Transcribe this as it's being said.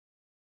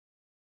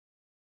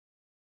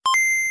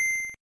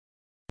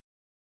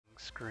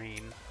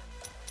screen.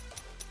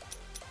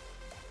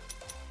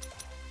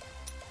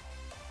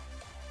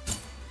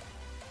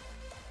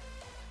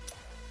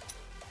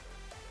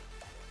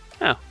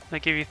 Oh, they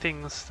give you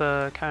things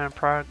to kind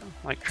of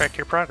like track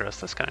your progress.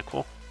 That's kind of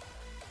cool.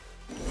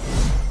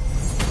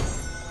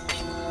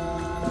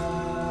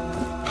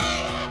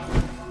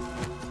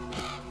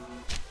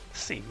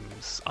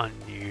 Seems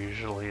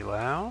unusually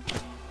loud.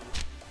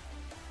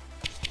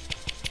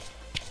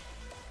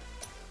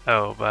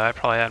 Oh, but I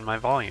probably had my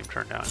volume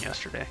turned down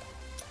yesterday.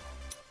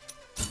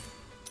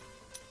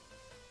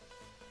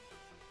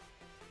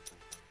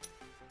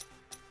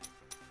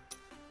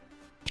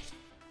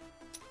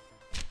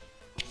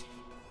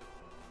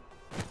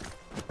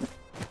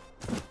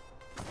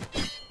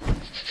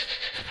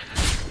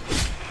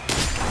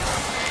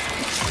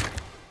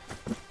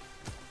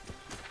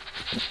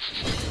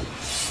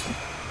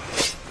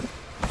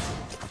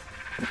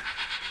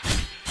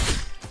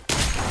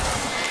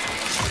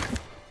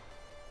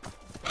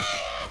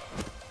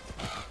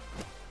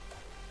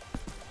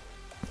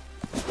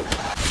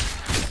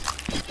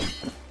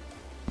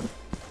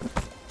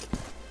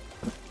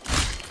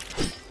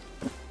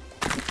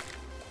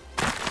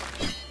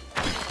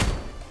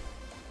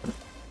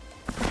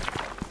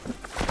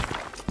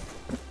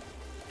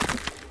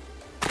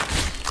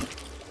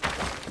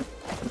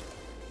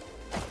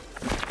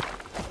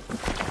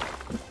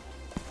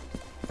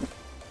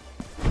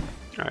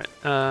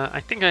 I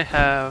think I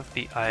have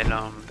the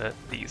item that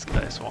these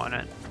guys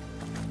wanted.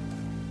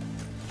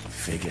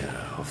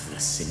 Figure of the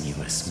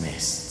sinuous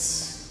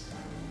mists,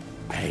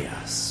 pay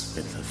us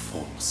with the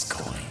false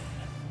coin.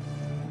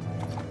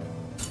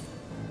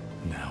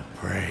 Now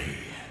pray,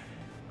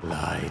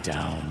 lie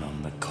down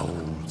on the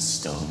cold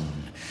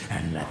stone,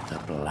 and let the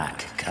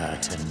black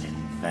curtain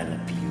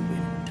envelop you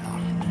in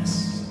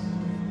darkness.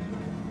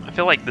 I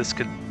feel like this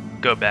could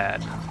go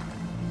bad.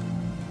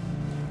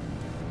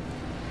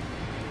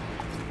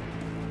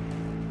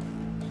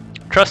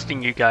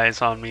 Trusting you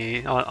guys on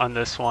me on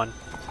this one.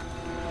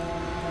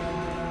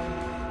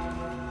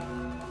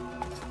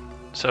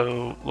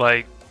 So,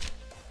 like,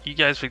 you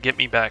guys would get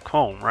me back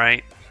home,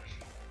 right?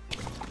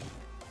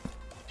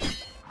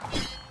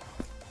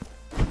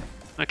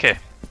 Okay.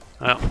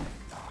 Well,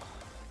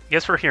 I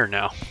guess we're here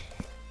now.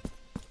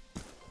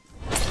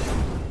 That's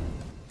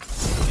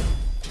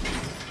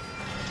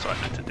what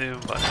I meant to do,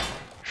 but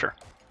sure.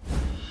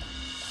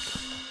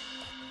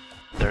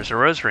 There's a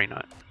rosary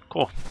nut.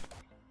 Cool.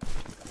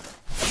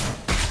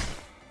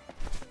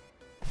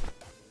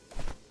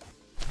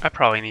 I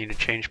probably need to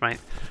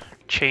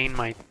chain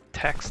my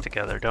text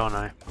together, don't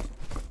I?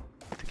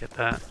 To get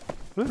that.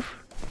 Oof.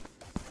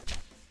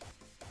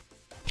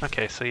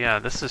 Okay, so yeah,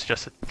 this is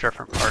just a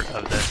different part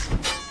of this.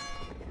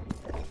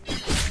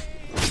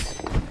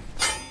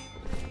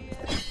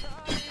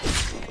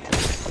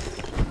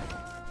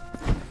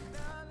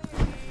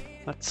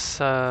 Let's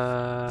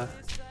add.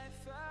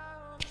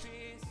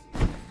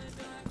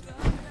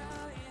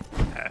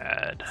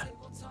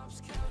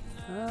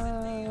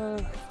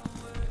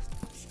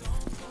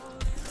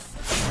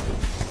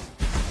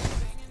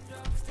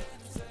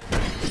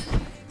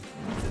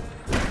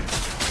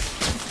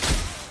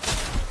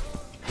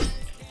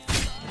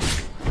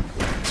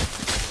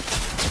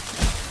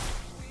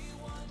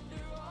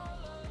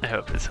 I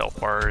hope his health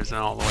bar isn't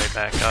all the way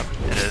back up.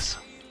 It is.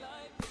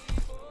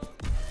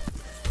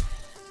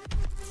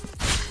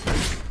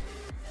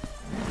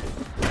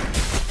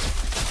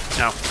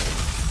 No.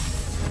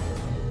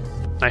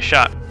 Nice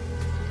shot.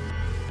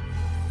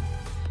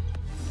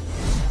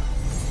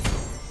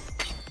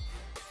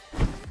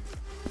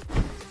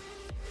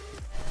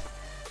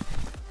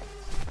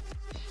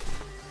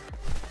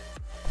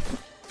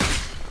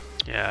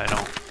 Yeah, I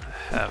don't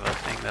have a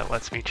thing that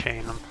lets me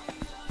chain them.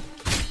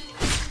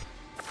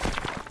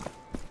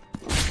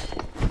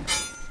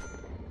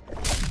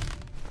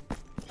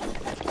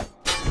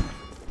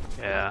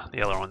 Yeah,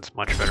 the other one's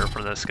much better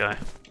for this guy.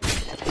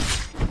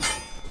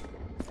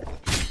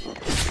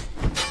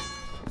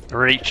 The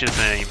reach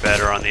isn't any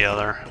better on the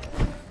other.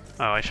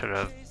 Oh, I should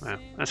have. Yeah,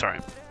 that's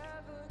alright.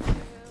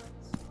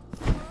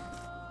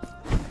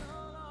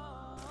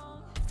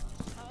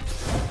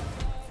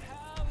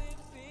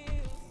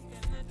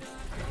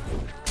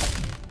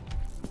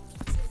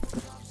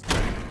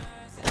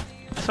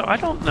 So I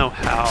don't know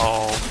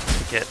how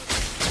to get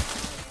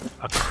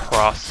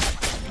across.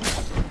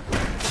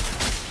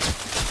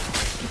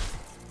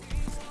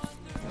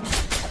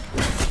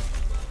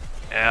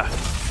 Yeah,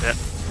 shit.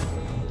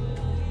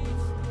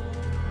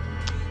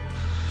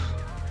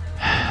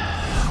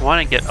 I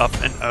want to get up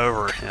and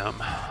over him.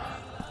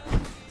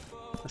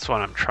 That's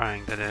what I'm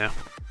trying to do.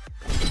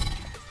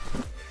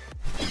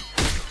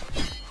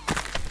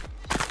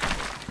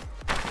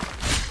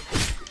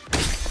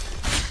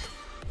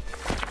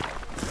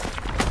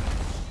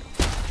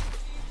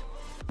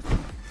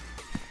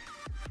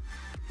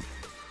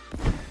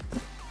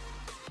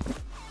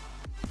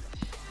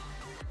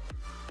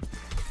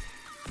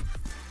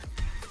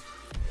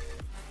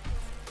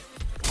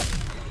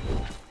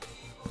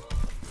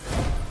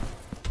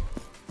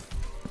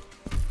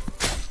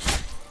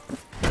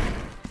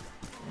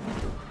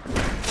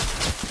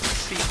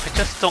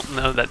 don't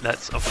know that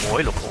that's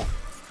avoidable.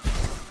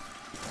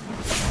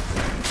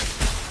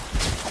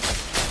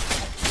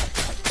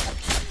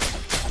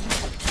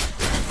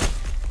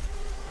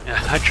 Yeah,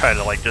 I try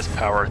to like just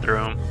power through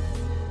them.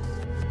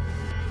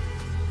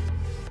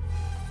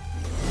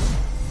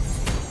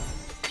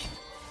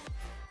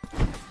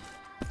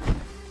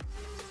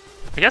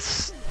 I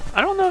guess,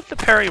 I don't know if the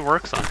parry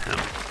works on him.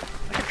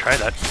 I could try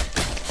that.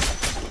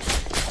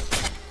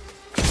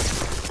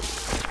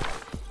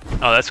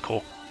 Oh, that's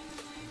cool.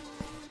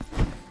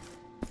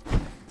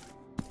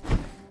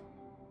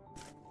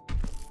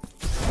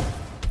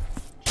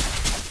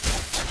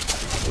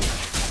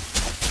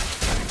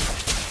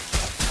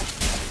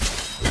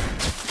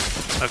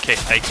 Okay,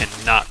 I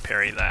cannot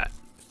parry that.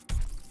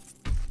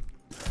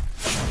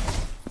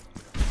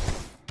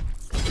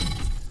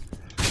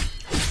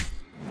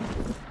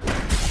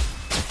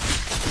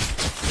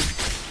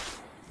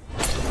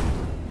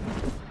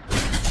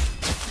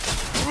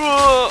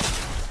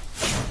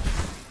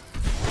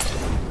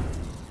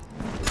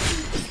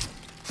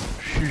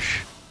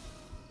 Sheesh.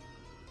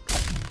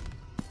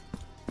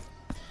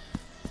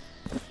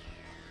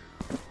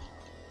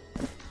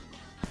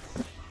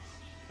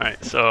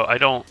 Alright, so I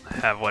don't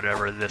have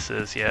whatever this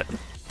is yet,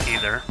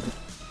 either.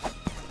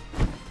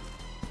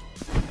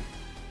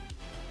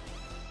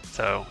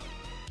 So,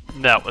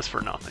 that was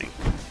for nothing.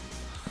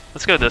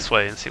 Let's go this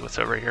way and see what's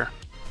over here.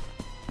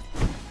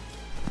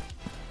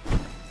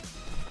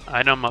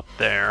 Item up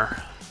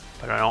there,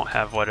 but I don't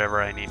have whatever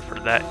I need for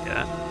that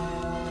yet.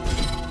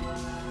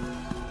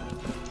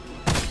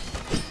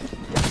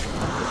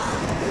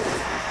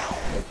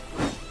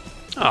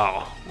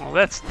 Oh, well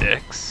that's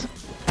dicks.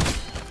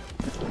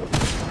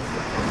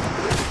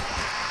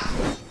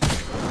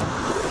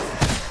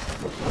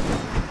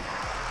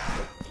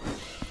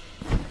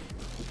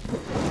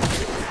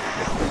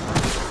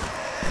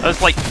 That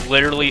was like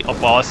literally a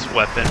boss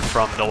weapon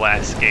from the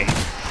last game.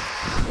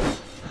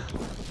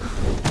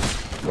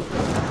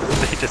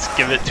 They just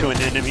give it to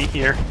an enemy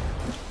here.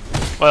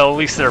 Well, at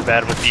least they're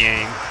bad with the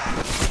aim.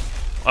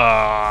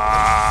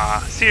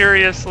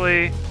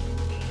 Seriously?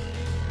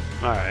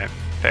 Alright,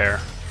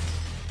 fair.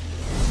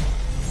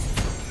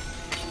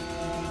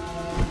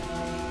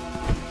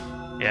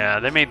 Yeah,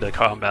 they made the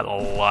combat a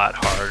lot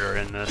harder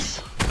in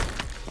this.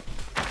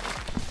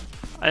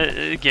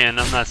 Again,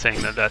 I'm not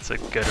saying that that's a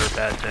good or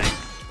bad thing.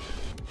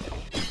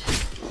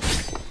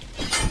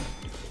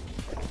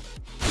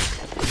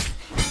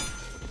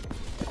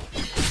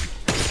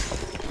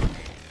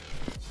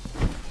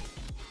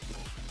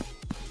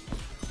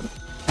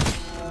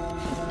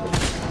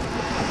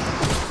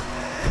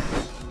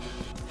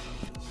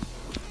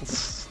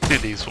 Let's do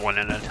these one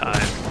at a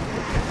time.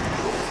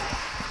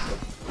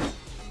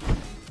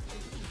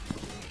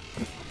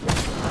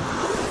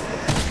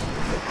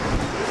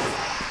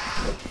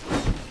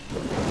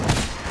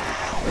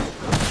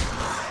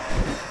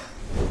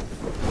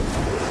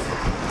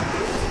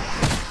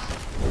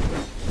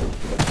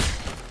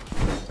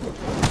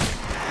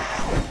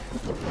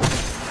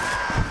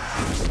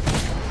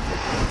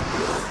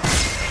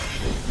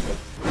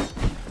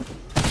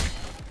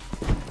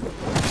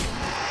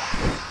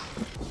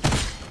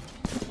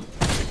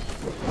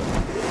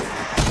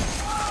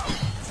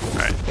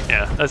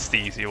 That's the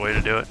easy way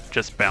to do it.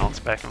 Just bounce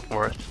back and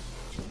forth.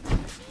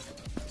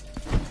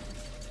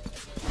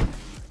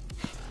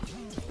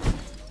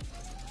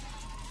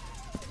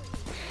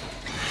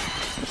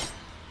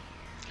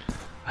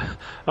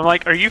 I'm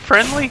like, are you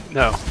friendly?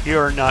 No, you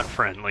are not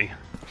friendly.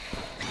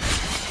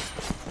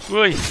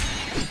 Whee!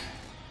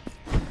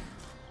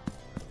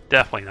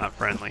 Definitely not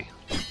friendly.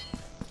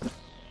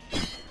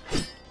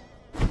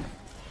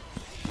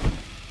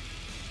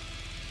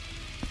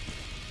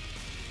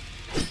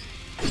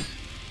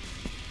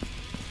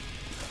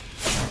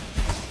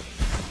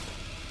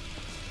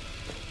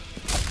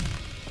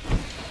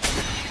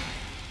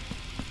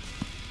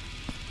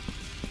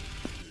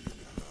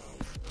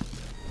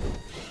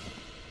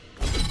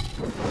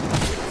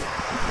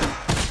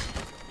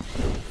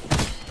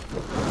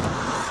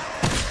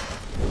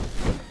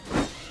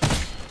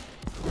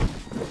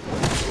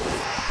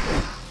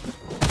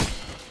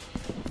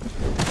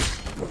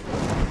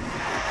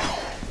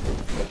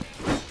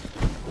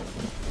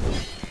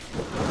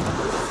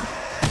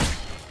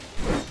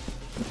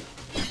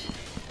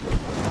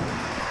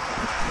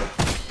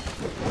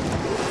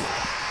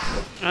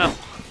 Oh.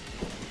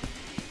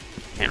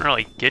 Can't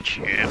really get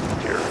you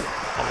if you're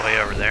all the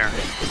way over there.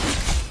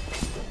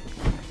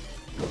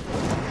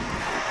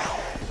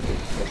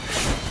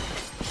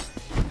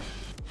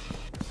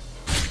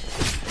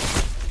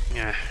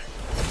 Yeah.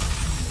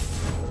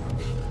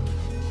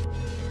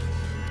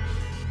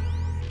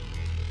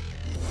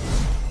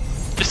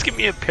 Just give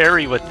me a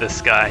parry with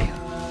this guy.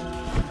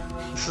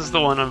 This is the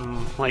one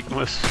I'm like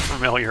most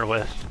familiar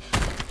with.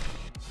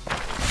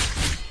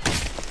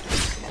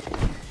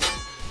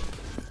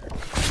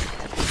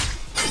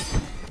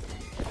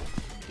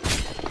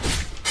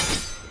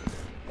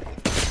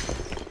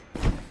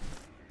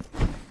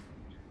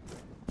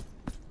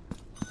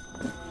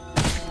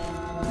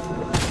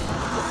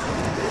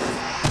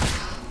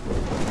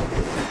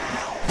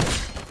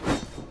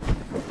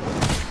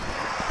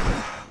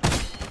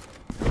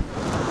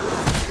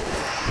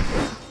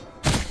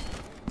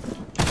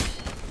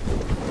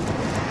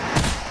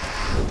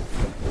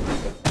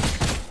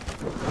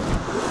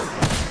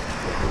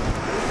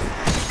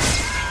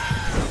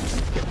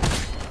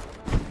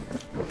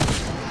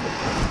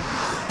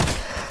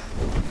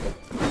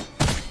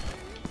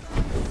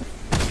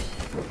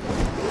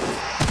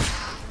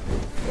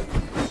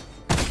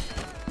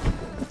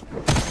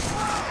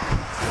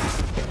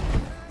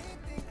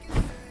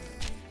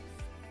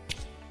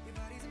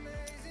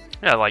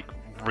 Yeah, like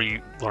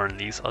relearn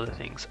these other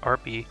things.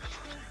 RP,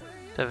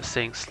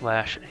 devastating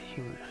slash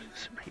human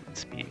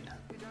speed.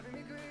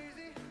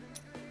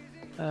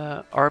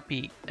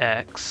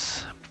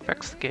 RBX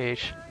perfects the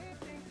gauge.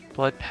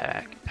 Blood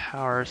pack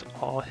powers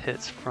all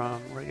hits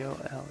from Rio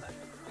L.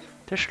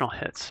 Additional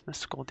hits,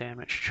 mystical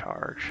damage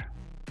charge.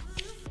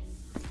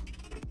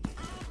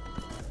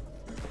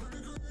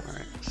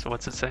 Alright, so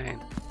what's it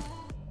saying?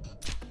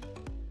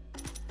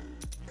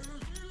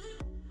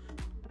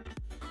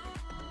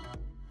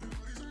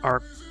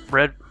 Our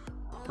red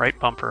right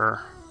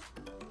bumper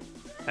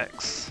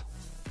X.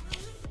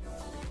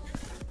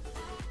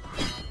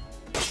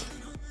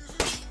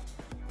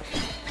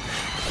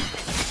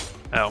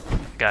 Oh,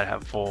 gotta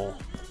have full.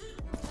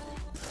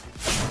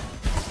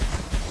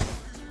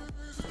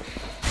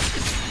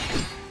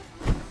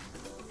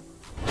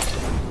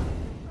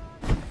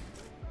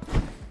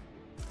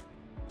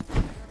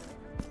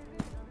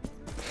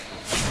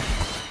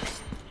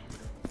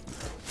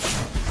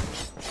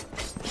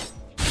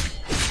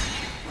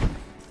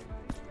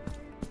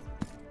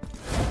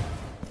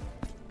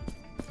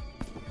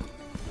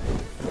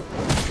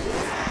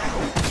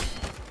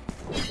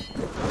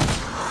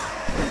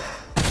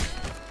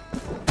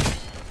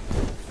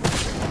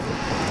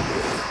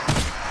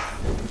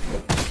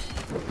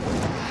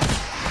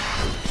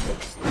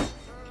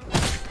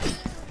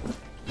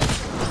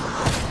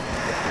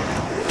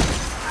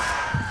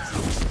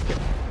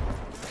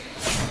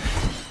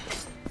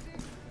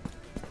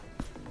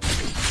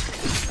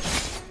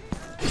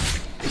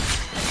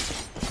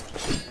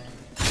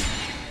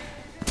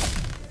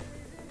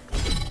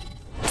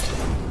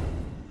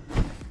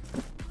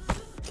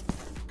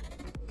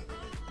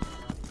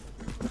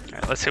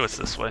 Let's see what's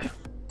this way.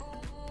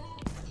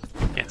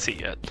 Can't see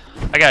yet.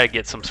 I gotta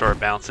get some sort of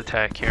bounce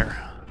attack here.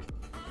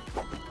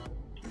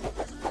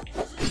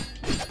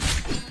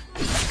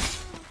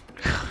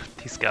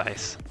 These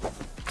guys.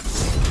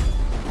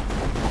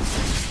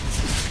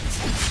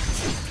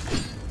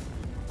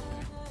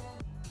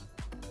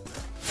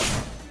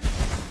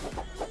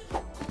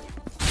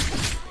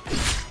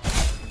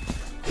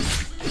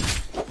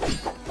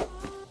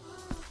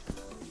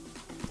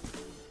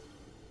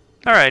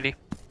 Alrighty.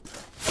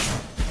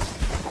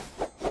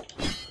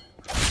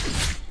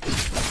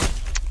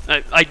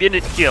 I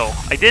didn't heal.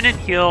 I didn't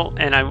heal,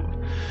 and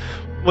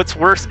what's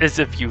worse is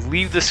if you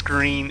leave the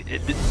screen,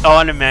 it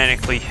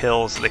automatically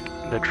heals the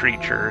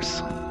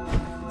creatures.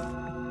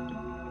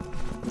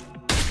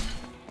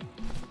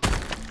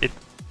 The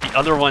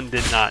other one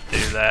did not do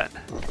that.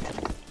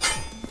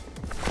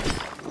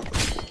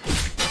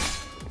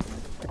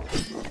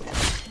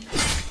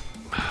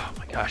 Oh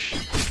my gosh.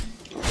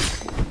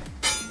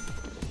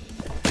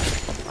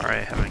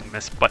 Alright, having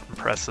missed button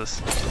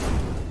presses.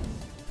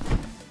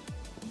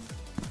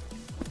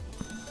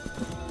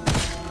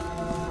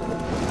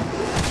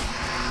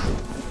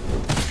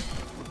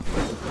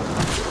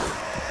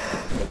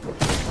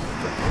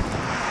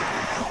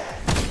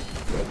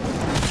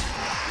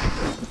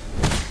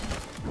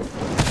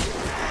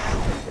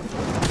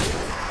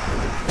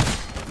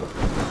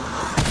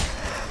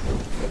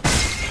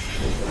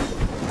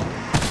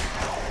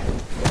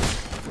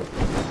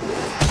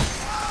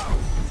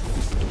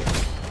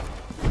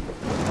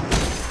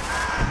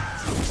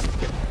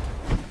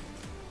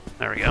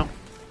 There we go.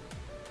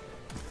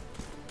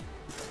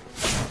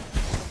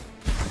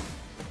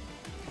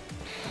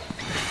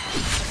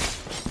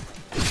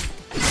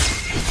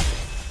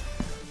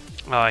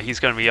 He's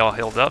gonna be all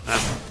healed up now.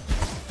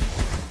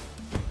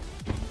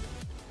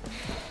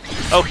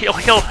 Oh, heal,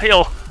 heal,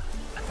 heal!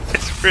 I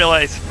just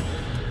realized.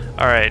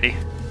 Alrighty.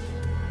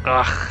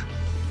 Ugh.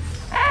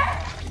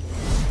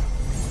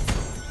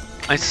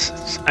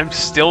 I'm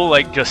still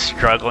like just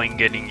struggling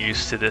getting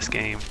used to this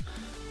game.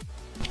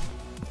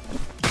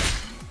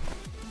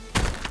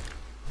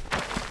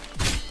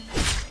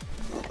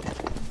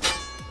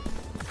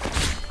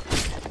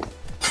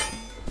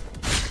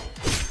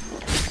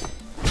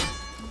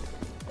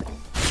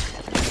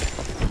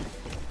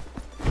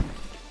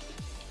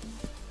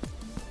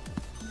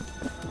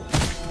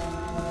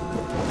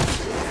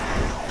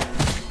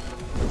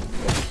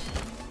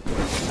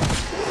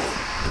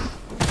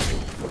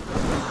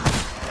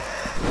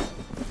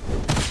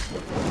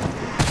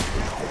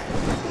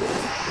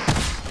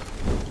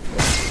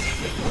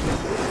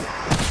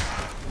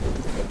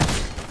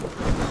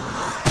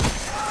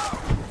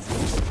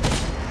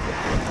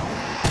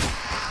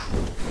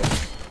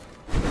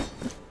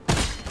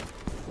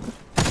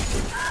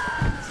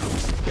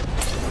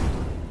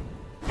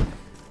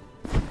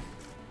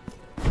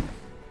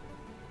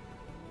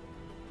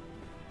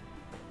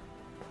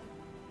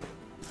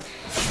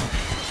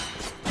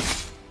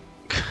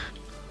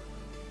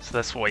 So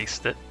let's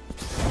waste it.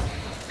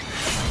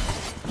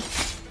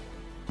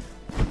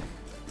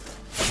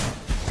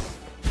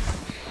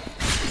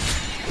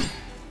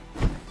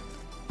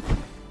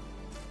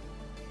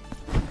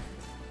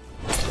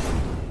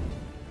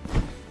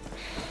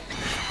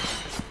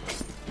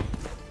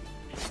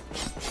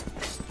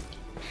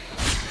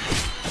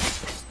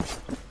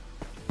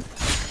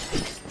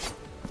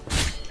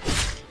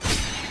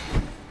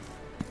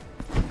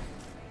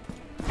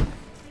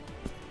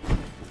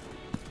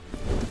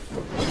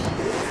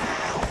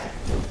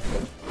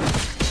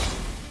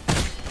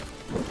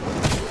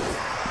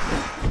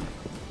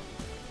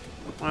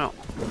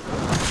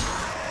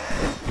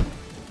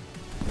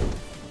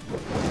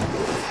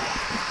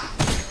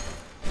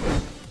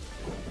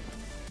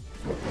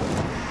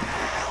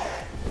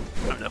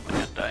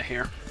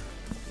 here.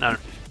 Not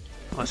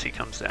unless he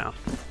comes down.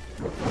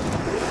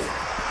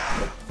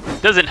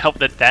 Doesn't help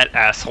that that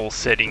asshole's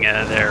sitting in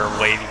there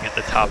waiting at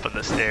the top of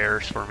the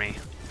stairs for me.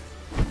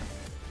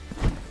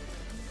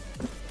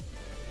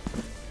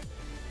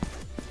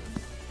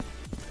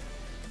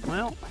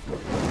 Well,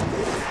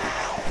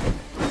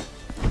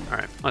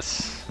 alright,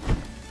 let's...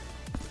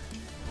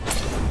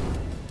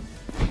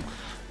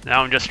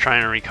 Now I'm just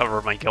trying to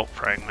recover my guilt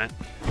fragment.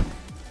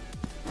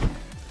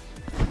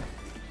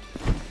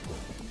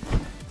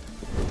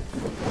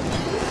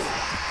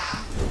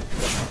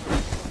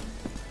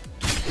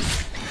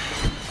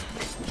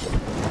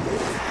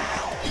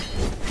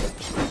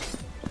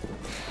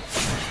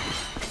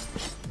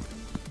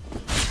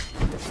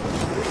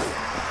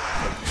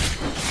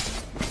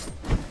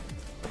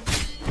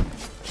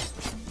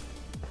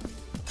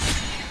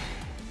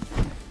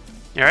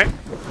 You alright?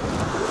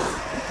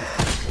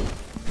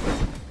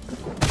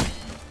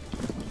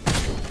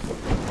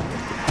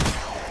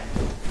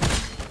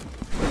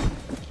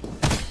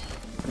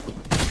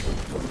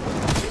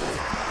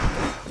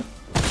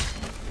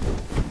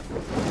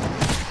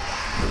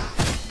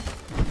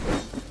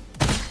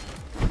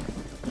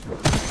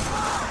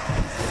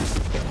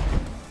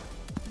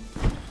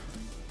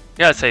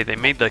 Gotta say, they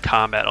made the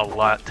combat a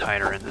lot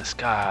tighter in this.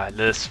 God,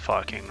 this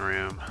fucking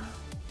room.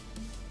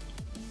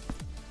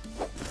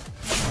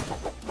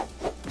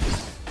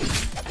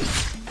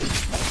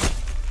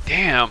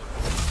 Damn.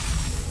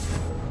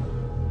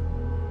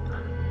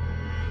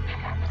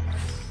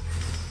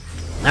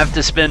 I have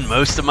to spend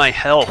most of my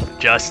health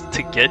just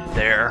to get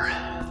there.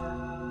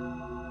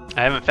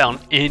 I haven't found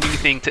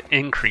anything to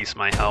increase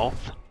my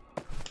health.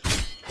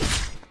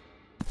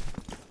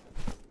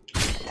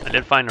 I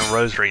did find a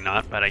rosary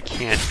knot, but I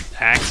can't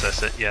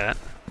access it yet.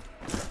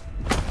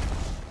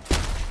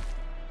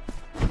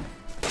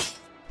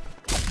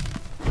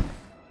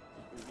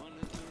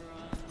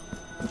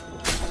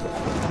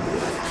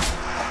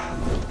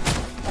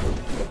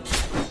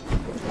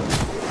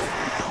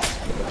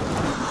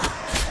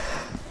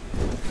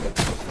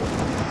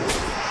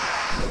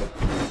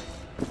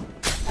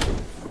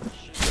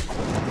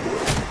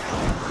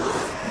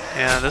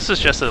 Yeah, this is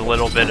just a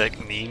little bit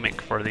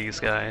anemic for these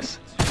guys.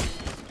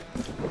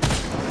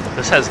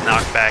 This has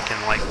knockback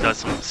and like does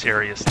some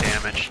serious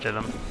damage to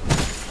them.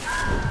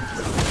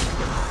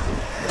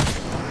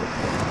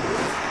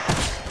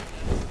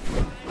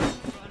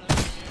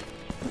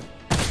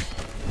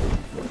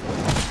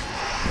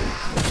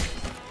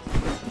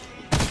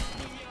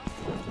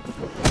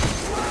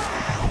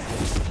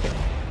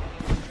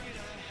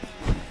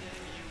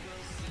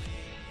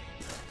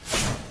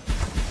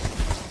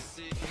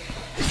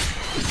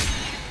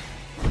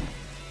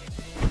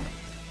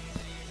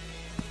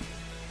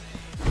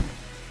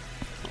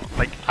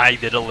 I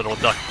did a little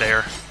duck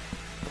there.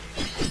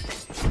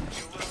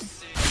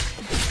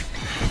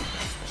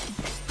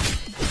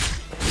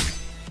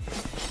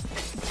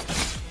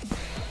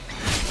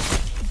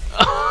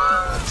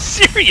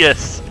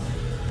 Serious?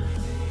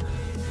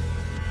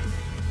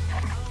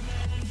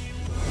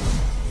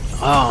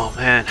 Oh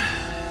man.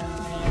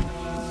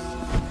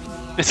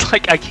 It's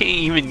like I can't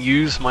even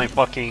use my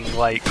fucking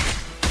like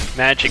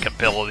magic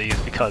abilities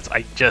because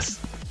I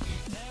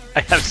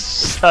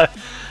have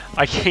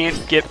I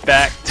can't get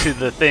back to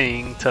the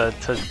thing to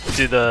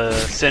do the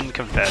sin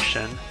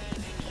confession.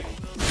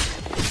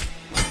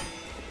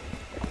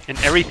 And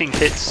everything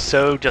hits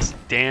so just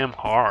damn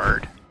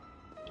hard.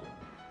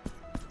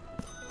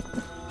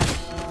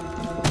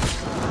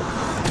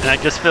 And I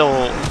just feel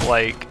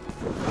like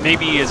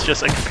maybe it's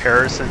just a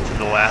comparison to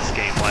the last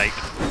game. Like,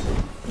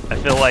 I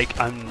feel like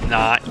I'm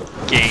not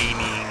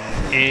gaining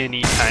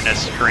any kind of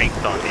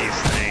strength on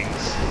these things.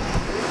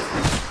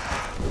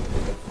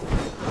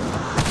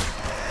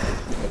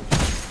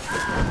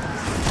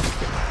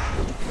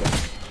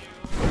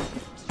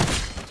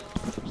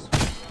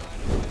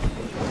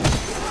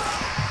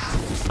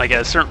 Like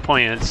at a certain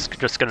point, it's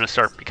just gonna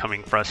start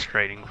becoming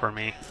frustrating for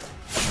me.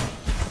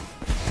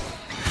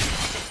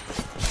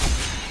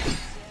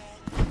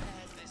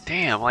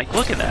 Damn, like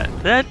look at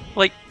that. That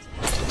like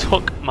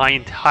took my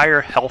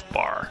entire health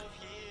bar.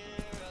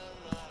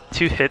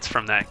 2 hits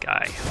from that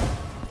guy.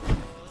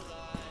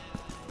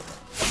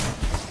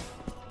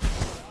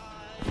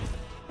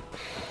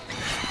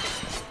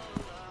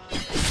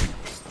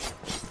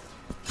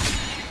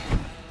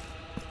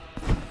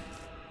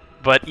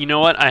 But you know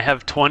what? I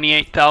have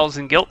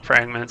 28,000 guilt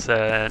fragments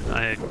that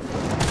I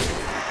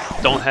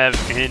don't have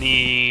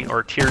any,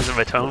 or tears of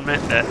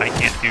atonement that I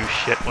can't do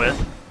shit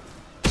with.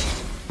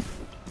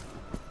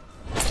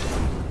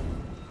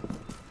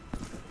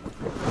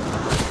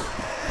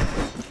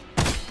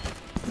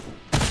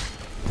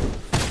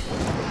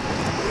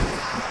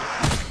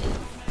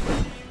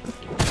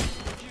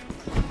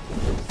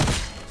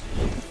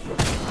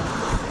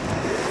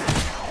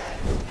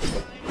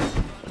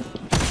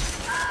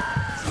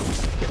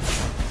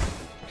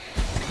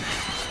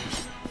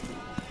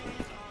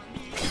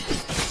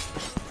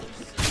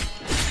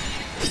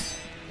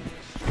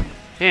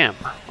 Damn,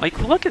 like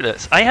look at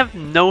this. I have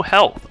no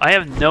health. I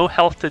have no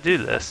health to do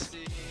this.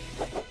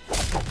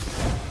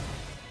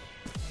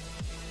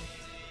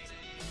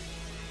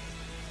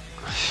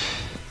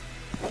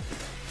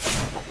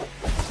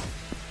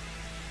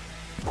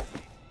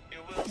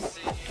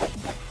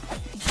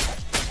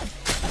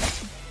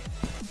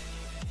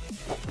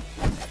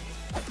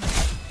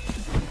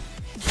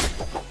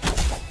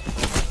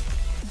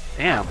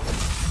 Damn.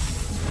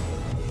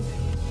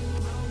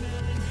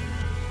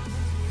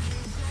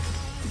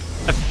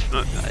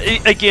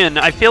 Again,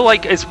 I feel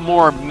like it's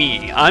more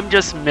me. I'm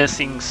just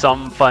missing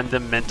some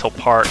fundamental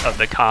part of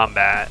the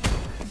combat.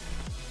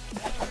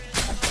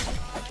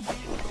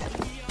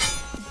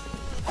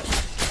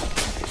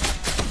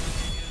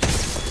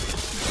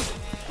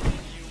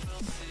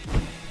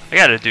 I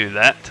gotta do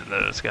that to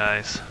those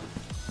guys.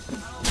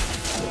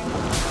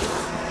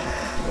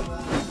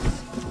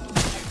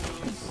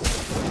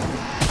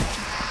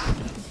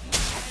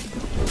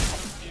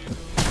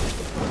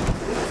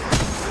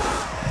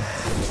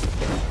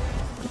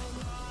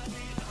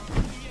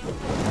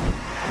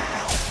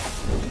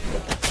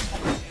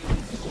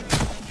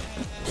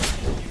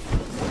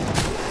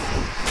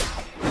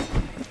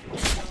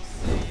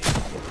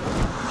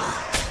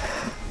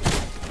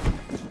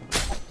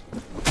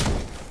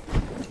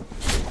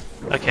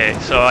 Okay,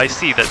 so I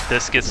see that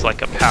this gets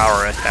like a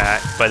power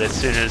attack, but as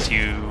soon as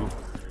you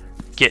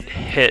get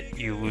hit,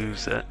 you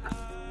lose it.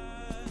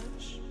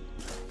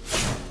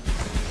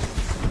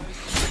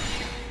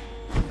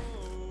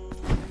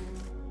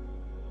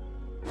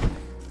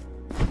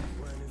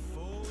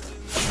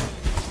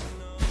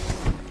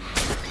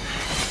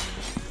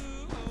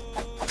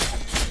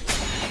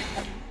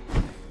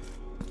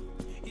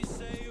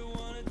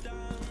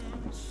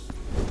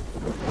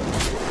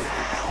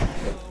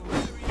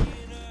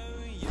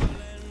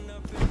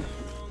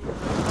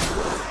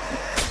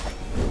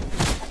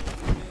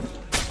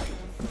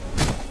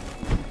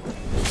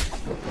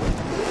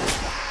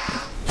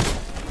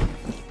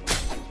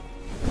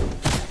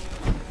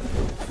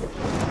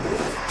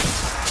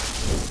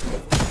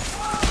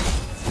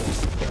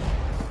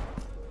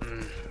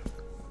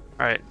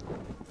 Alright,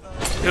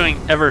 doing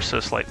ever so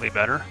slightly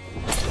better.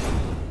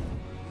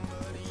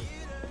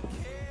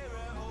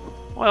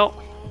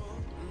 Well,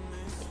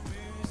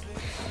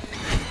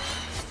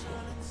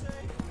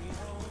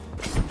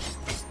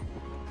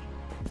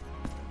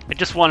 I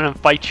just want to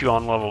fight you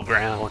on level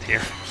ground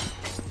here.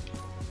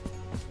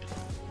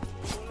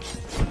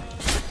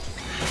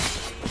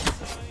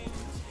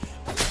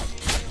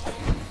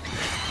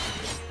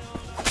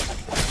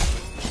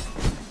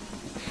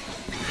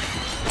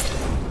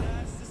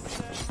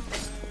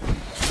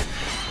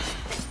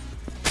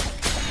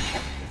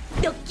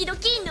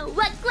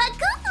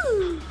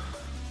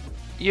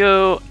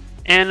 Yo,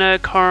 Anna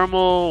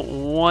Caramel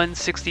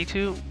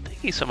 162,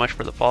 thank you so much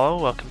for the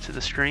follow. Welcome to the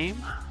stream.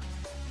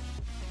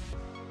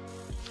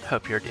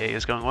 Hope your day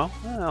is going well.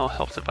 Well, it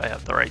helps if I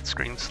have the right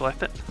screen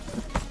selected.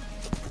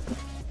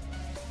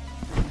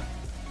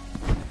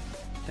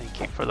 Thank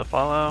you for the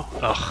follow.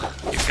 Ugh,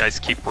 these guys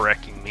keep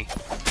wrecking me.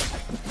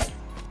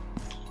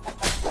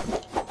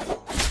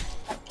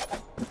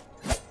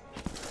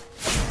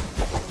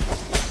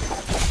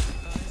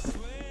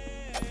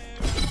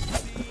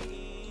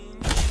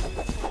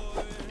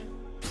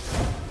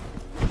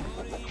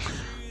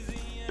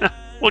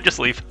 We'll just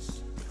leave.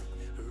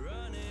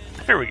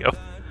 There we go.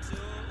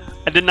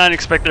 I did not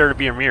expect there to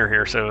be a mirror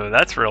here, so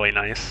that's really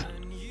nice.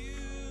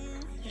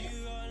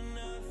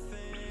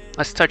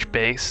 Let's touch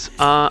base.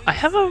 I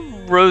have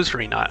a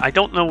rosary knot. I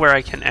don't know where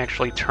I can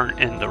actually turn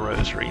in the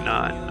rosary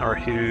knot, or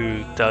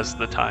who does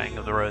the tying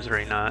of the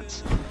rosary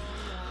knots.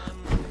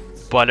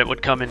 But it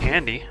would come in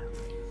handy.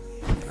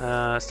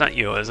 It's not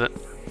you, is it?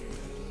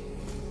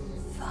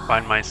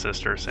 Find my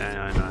sister, say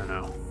I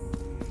know.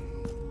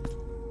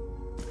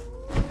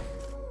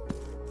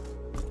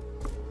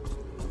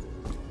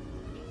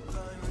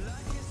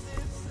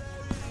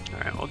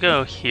 Alright, we'll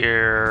go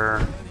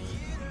here.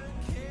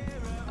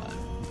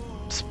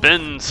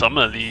 Spend some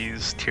of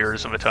these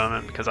Tears of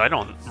Atonement because I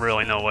don't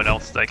really know what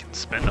else I can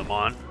spend them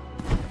on.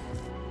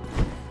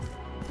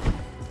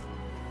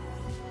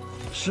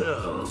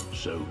 So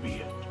be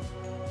it.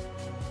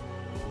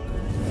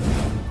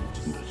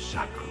 The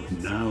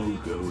sacrament now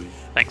goes.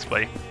 Thanks,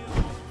 buddy.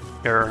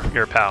 You're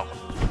a pal.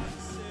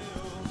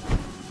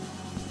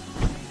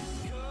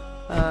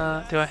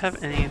 Do I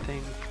have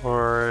anything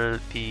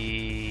for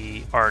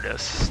the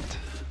artist?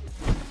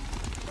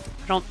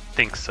 I don't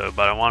think so,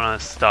 but I want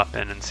to stop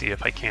in and see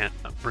if I can't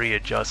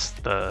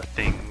readjust the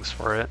things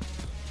for it.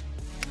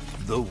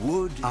 The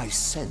wood, I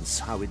sense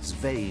how its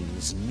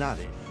veins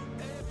nourish.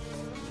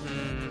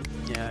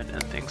 Yeah, I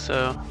didn't think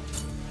so.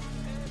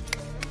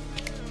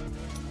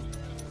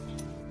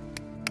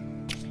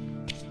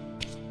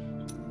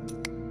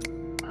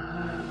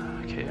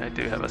 Okay, I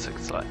do have a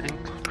 6 slot.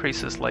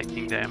 Increases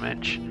lightning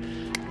damage.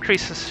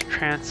 Increases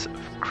chance of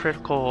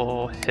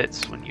critical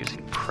hits when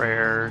using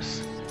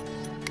prayers.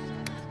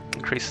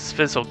 Increases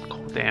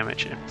physical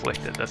damage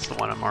inflicted. That's the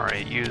one I'm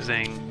already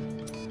using.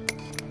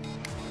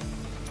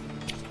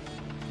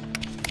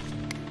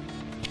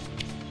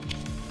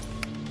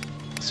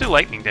 Let's do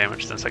lightning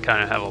damage since I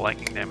kind of have a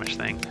lightning damage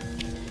thing.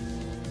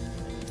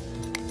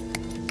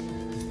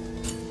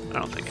 I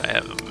don't think I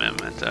have a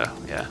memento.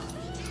 Yeah.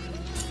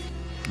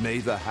 May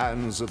the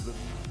hands of the...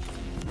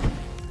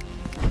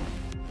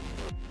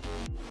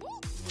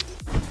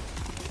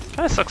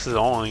 Kinda sucks is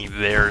only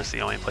there's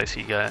the only place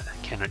you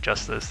can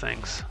adjust those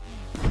things.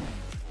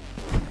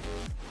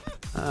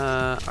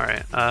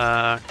 Alright,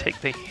 take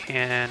the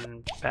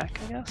hand back,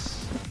 I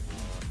guess?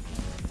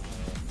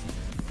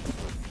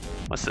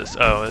 What's this?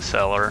 Oh, a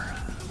cellar,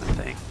 I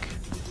think.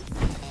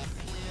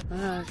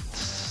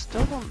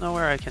 Still don't know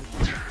where I can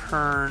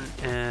turn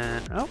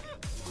in. Oh,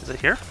 is it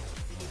here?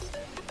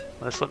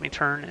 Let me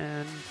turn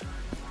in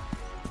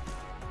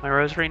my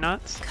rosary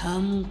knots.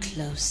 Come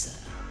closer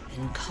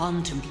and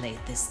contemplate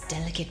this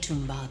delicate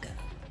tumbago.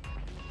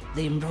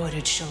 The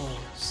embroidered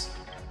shawls,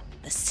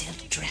 the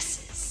silk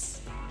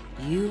dresses.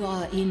 You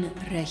are in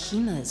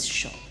Regina's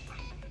shop.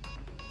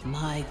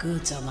 My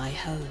goods are my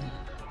home,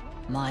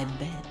 my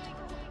bed.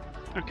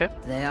 Okay.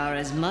 They are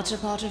as much a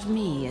part of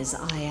me as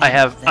I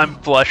am of them. I'm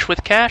flush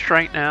with cash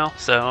right now,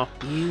 so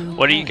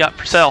what do you got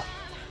for sale?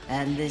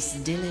 And this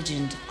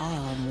diligent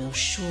arm will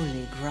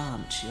surely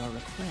grant your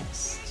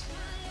request.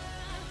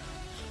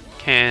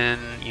 Can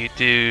you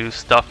do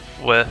stuff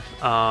with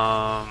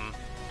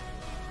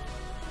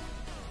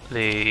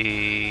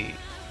the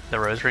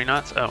rosary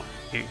knots? Oh,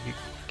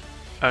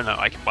 oh no,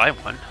 I can buy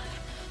one.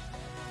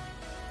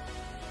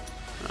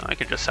 I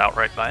could just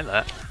outright buy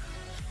that.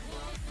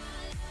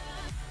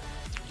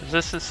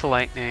 Resistance to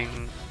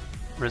lightning,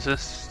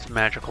 resists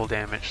magical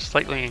damage,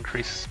 slightly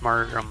increases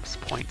martyrdom's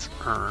points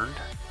earned.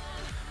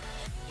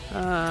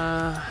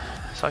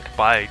 So I could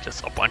buy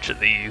just a bunch of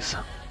these.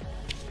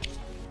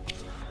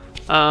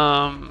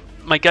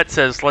 My gut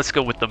says let's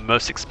go with the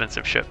most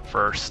expensive ship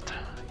first.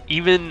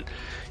 Even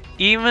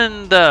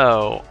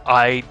though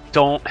I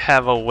don't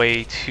have a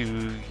way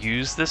to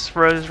use this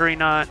rosary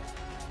knot,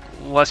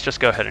 let's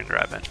just go ahead and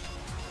grab it.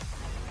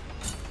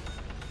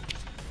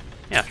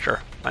 Yeah,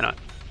 sure, why not?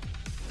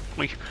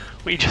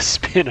 We just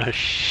spent a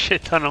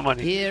shit ton of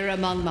money. Here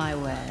among my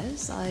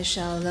wares, I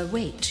shall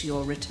await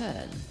your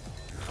return.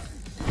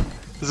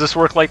 Does this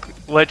work like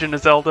Legend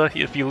of Zelda?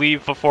 If you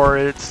leave before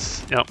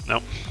it's... Nope.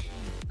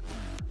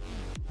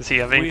 Does he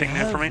have anything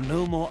there for me?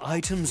 No more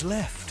items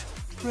left.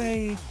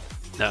 Pray.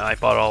 No, I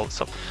bought all the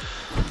stuff.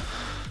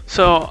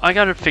 So I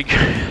gotta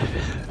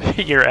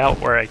figure out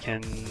where I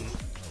can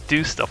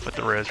do stuff with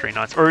the rosary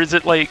knots. Or is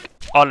it like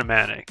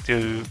automatic?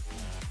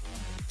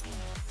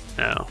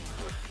 No.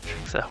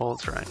 Strings that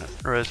holds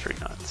rosary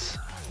knots.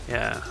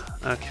 Yeah,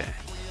 okay.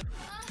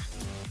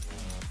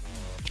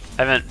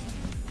 I haven't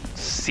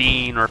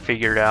seen or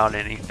figured out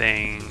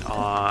anything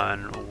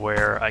on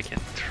where I can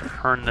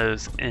turn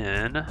those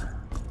in.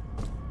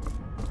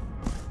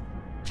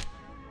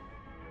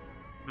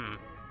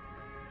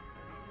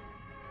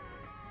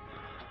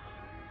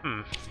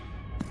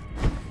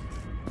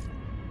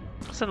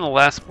 So in the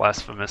last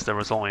Blasphemous, there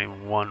was only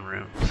one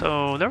room,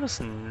 so there was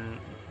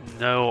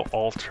no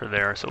altar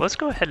there. So let's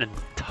go ahead and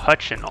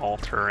touch an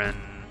altar, and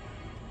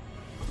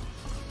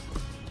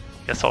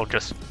guess I'll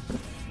just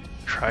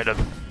try to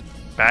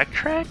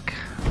backtrack.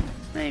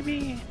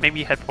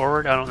 Maybe head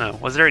forward. I don't know.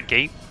 Was there a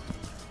gate?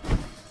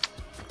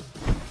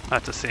 I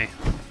have to see.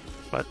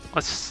 But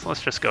let's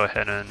just go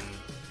ahead and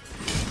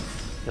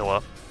heal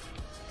up.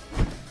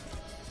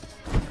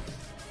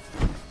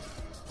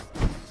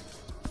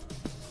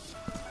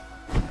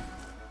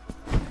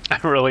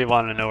 I really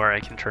want to know where I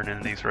can turn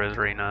in these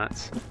rosary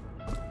knots.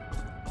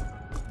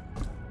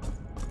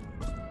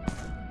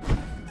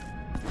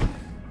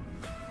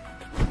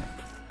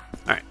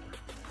 Alright.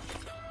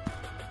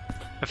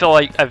 I feel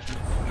like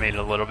I've made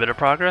a little bit of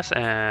progress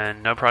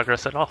and no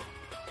progress at all.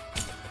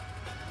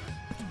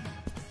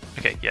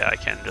 Okay, yeah, I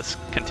can just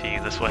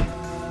continue this way.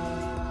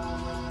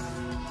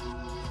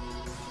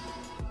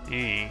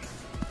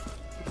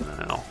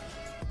 No.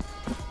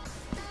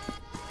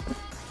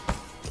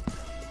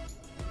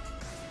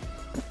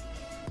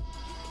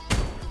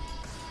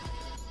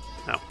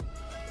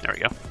 There we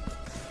go.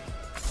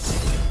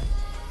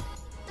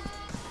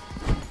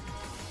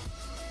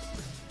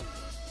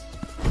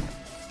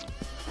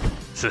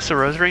 Is this a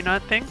rosary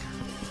knot thing?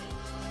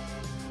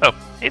 Oh,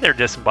 hey there,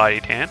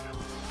 disembodied hand.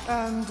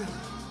 And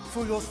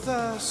for your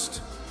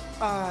thirst,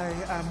 I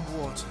am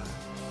water.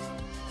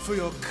 For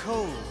your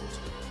cold,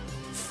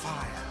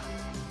 fire.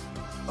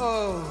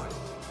 Oh,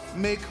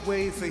 make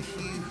way for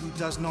he who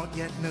does not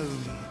yet know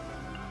me,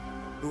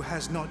 who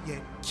has not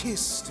yet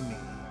kissed me.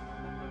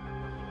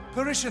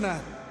 Parishioner,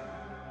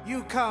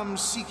 you come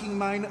seeking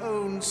mine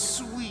own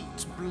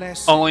sweet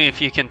blessing. Only if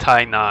you can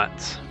tie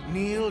knots.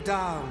 Kneel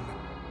down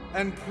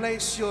and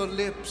place your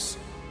lips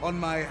on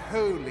my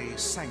holy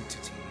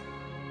sanctity.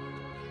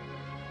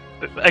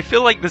 I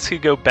feel like this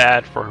could go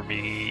bad for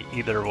me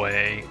either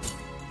way.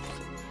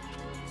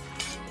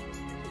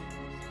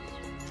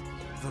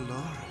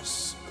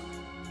 Valorous,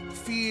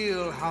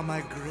 feel how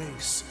my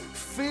grace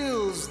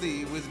fills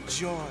thee with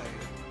joy.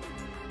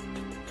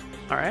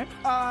 Alright.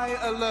 I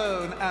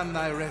alone am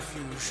thy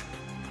refuge.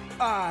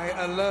 I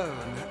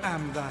alone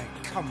am thy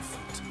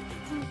comfort.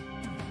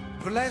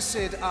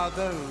 Blessed are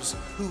those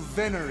who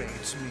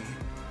venerate me,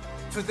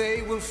 for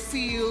they will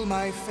feel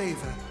my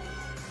favor,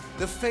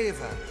 the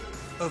favor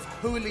of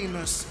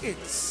holiness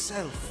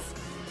itself.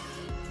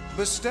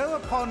 Bestow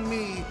upon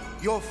me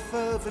your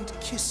fervent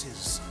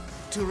kisses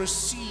to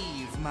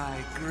receive my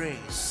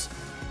grace.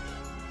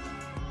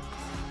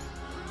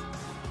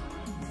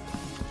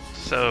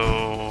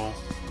 So,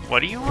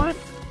 what do you want?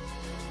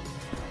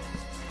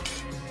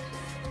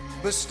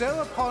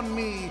 Bestow upon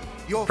me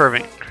your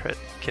Fervent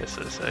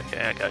kisses.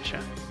 Okay, I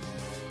gotcha.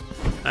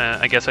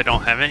 I guess I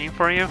don't have any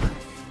for you.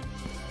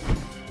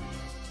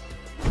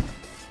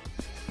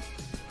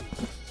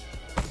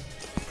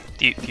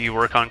 Do you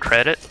work on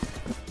credit?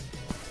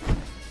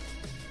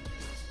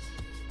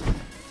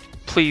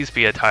 Please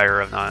be a tire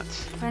of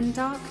knots. When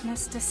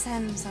darkness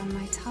descends on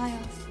my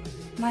tiles,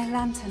 my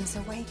lanterns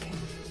awaken.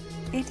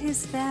 It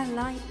is their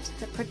light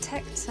that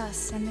protects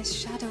us in this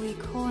shadowy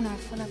corner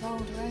full of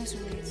old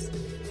rosaries.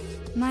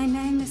 My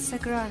name is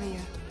Sagrario.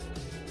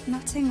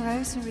 Knotting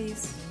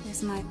rosaries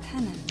is my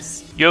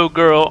penance. Yo,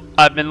 girl,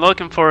 I've been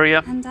looking for you.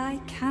 And I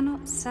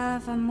cannot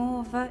serve a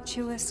more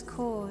virtuous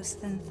cause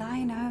than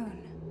thine own.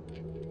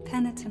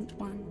 Penitent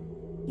one,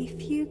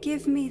 if you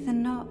give me the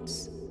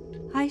knots,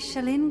 I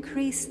shall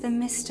increase the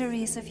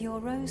mysteries of your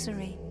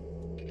rosary,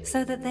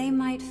 so that they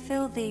might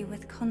fill thee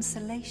with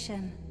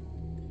consolation.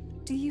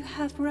 Do you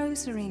have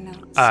rosary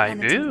knots? I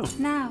do.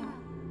 Now,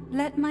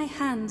 let my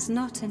hands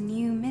knot a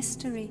new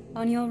mystery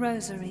on your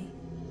rosary.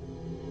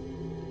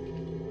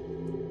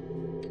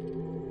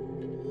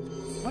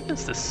 What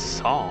is this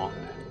song?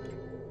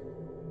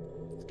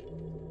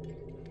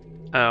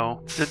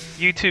 Oh, did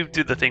YouTube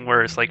do the thing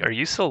where it's like, are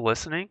you still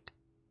listening?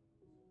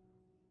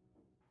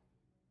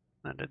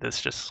 And did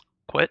this just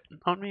quit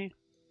on me?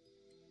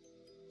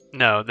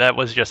 No, that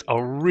was just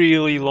a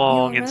really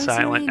long and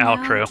silent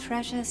outro. Now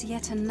treasures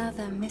yet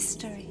another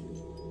mystery.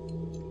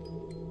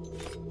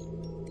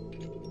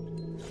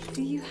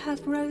 Do you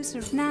have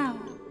rosary now?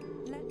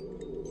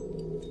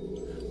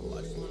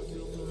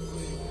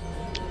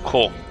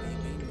 Cool.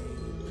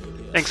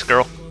 Thanks,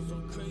 girl.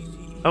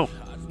 Oh,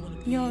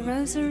 Your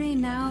rosary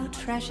now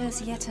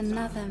treasures yet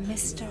another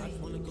mystery.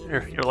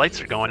 your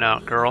lights are going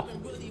out, girl.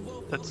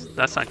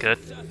 That's not good.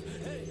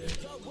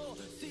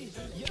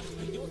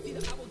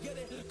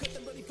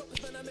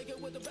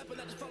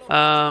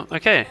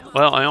 Okay,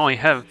 well, I only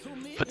have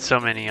but so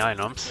many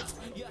items.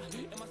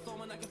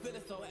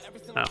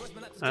 Oh.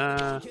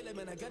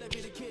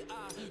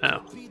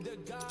 Oh.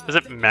 Does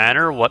it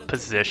matter what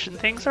position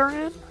things are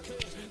in?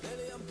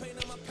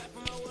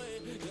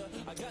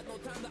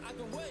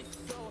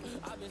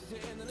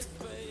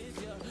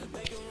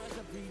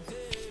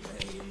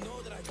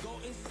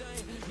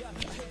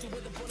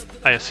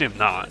 I assume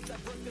not.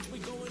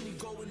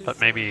 But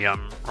maybe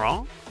I'm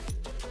wrong?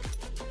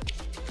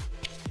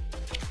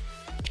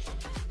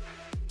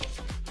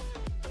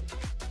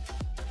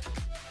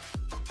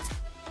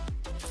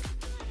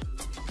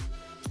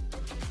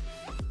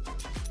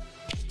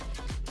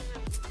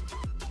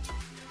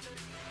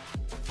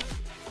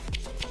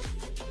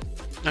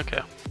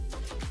 Okay.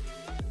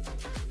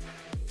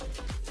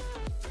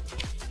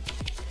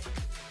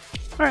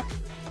 Alright.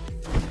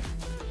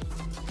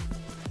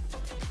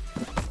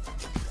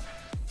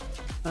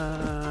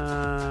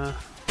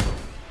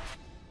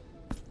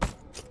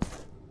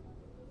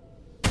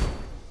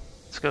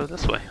 Let's go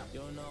this way.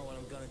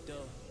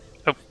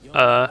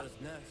 Oh,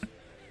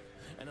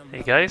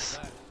 hey guys.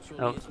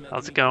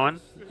 How's it going?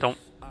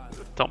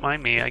 Don't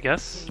mind me, I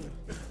guess.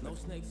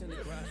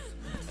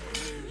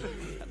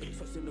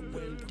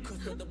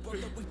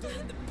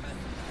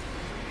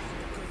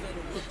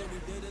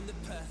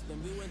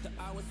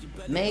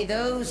 May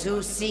those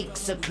who seek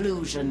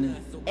seclusion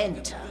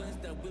enter.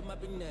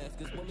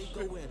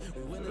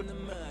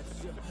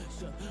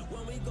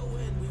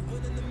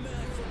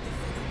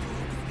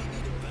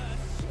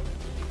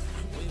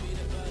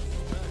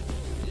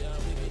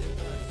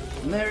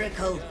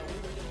 Miracle,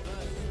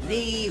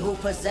 thee who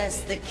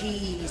possess the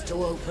keys to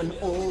open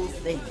all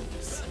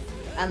things,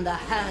 and the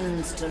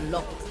hands to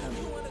lock them,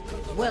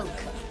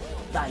 welcome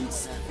thine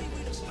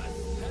servant.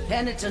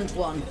 Penitent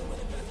one,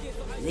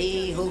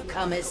 thee who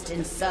comest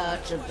in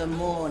search of the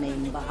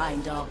morning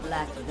behind our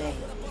black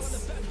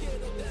veils,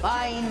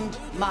 find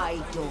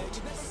my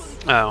daughters.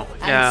 Oh,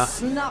 yeah. And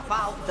snuff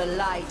out the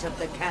light of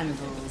the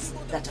candles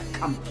that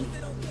accompany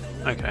them.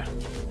 Okay.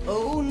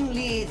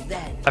 Only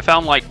then I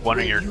found like one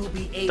of will your you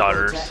be able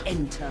daughters. to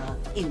enter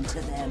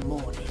into their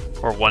morning.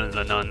 Or one of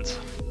the nuns.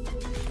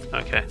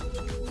 Okay.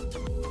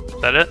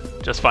 Is that it?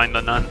 Just find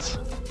the nuns.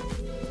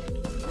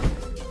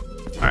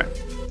 Alright.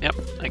 Yep,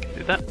 I can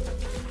do that.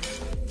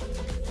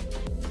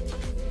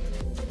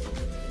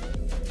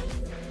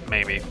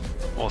 Maybe.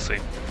 We'll see.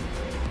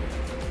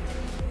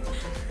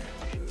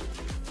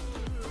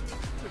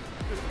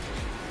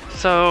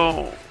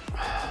 So,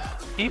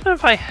 even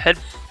if I head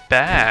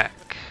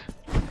back,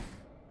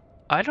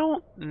 I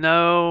don't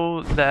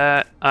know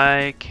that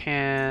I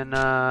can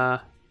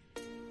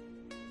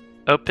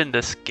open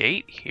this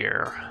gate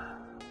here.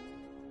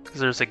 Because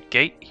there's a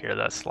gate here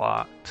that's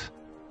locked.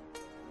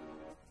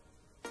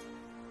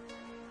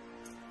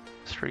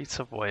 Streets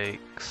of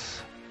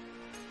Wakes.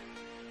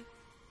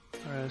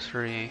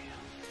 Rosary.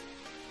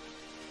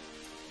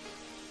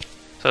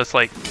 So it's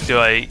like, do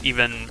I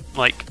even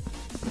like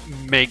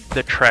make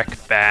the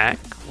trek back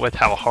with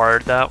how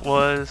hard that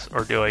was,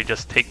 or do I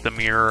just take the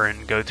mirror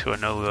and go to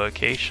another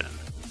location?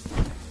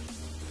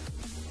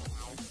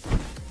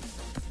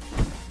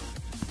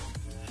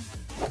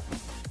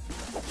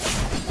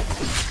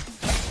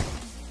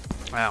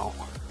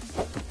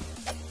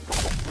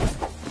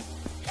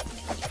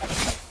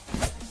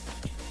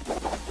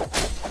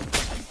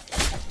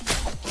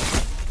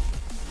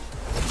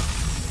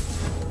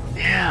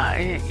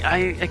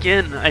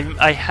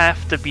 I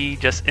have to be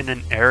just in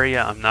an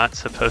area I'm not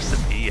supposed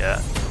to be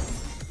at.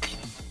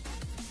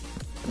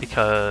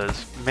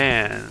 Because,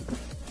 man,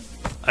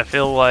 I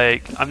feel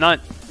like I'm not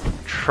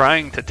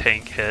trying to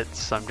tank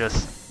hits, I'm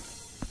just...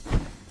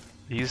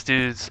 These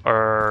dudes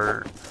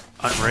are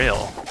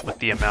unreal with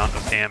the amount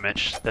of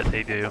damage that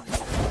they do.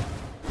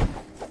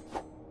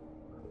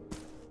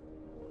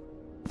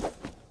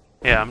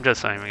 Yeah, I'm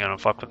just not even gonna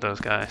fuck with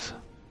those guys.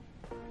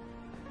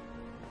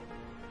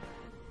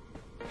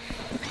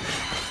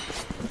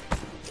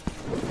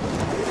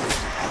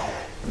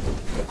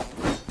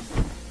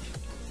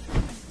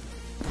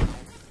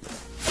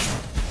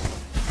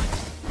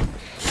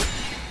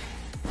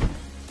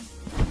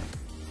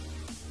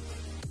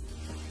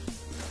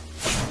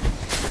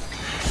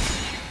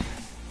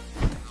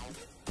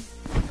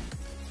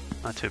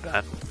 Not too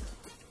bad.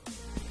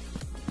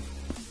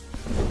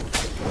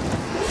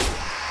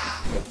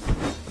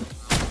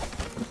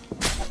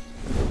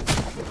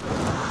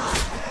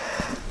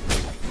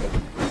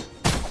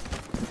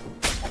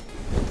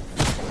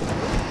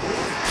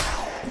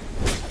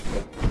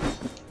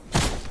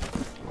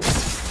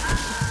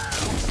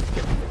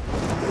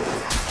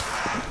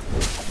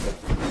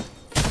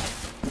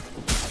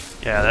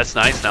 Yeah, that's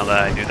nice now that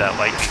I do that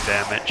lightning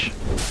damage.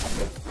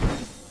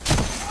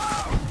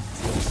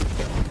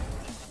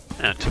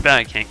 Yeah, too bad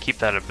I can't keep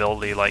that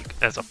ability like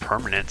as a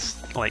permanent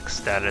like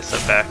status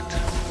effect.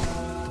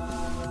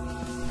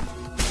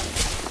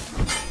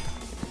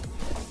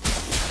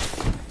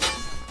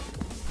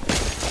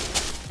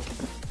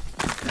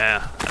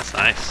 Yeah, that's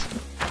nice.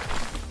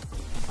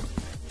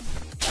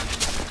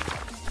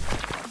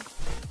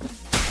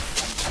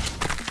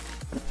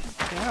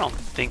 Yeah, I don't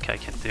think I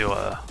can do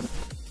a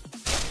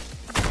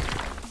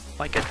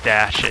like a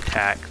dash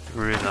attack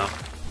through them.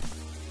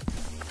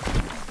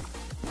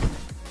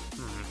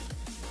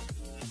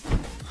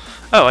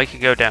 Oh, I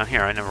could go down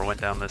here. I never went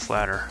down this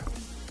ladder.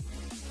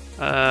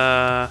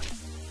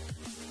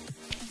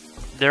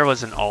 There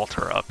was an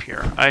altar up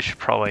here. I should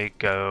probably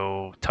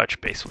go touch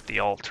base with the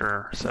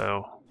altar,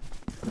 so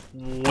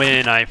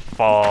when I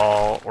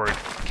fall or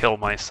kill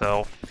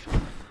myself,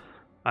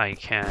 I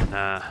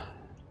can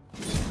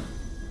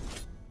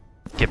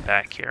get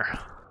back here.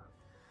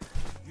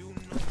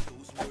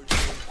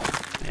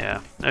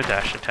 Yeah, no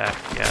dash attack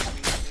yet.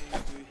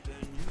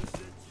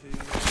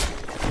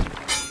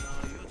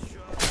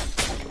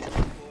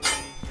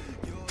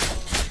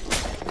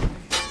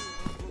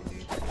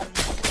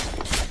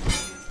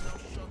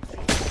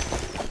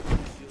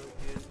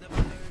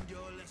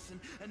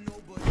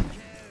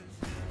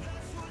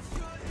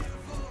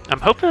 I'm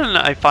hoping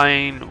I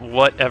find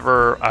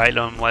whatever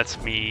item lets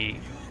me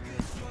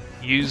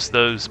use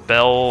those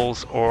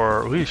bells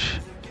or... Whoosh.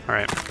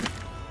 Alright.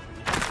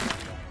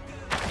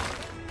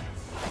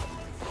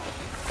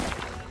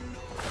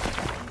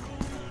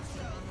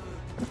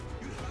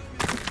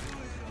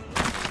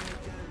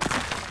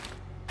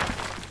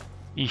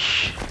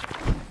 Eesh.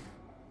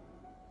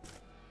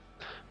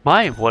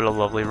 My, what a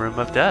lovely room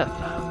of death.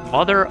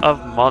 Mother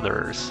of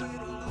mothers.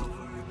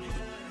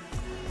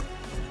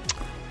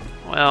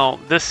 Well,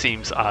 this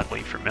seems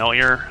oddly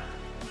familiar.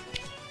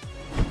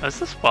 Is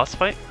this boss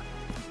fight?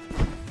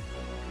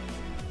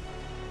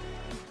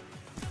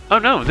 Oh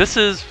no, this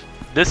is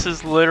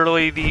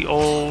literally the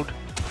old...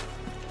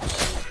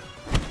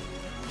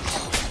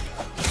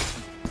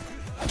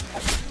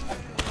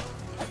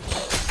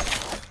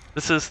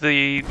 This is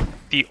the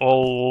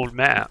old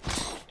map.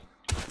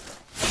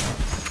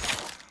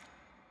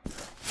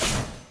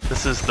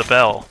 This is the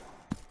bell,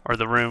 or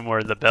the room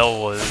where the bell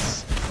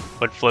was,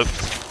 would float,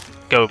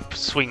 go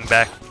swing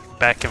back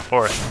and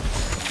forth.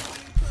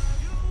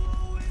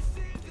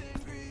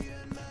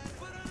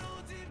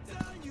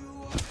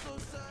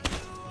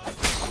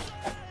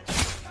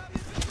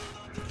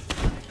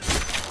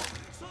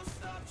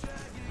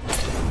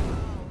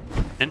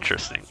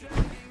 Interesting.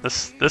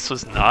 This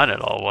was not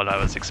at all what I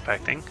was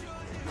expecting.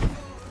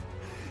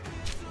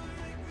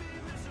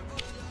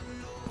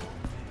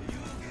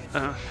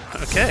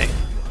 Okay.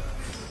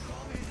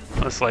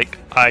 Looks like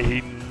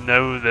I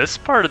know this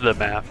part of the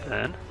map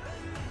then.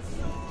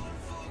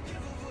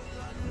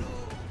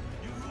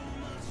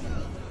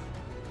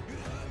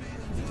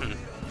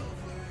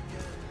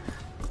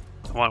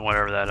 I want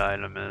whatever that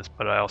item is,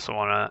 but I also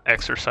want to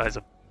exercise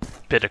a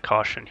bit of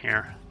caution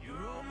here.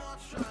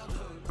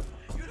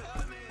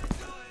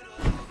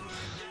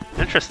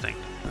 Interesting.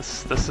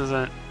 This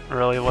isn't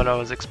really what I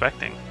was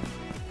expecting.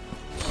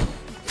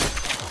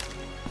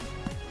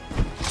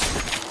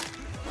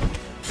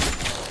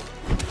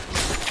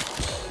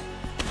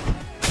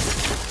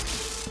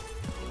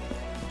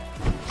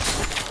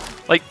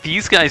 Like,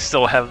 these guys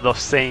still have the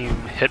same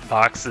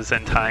hitboxes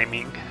and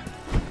timing.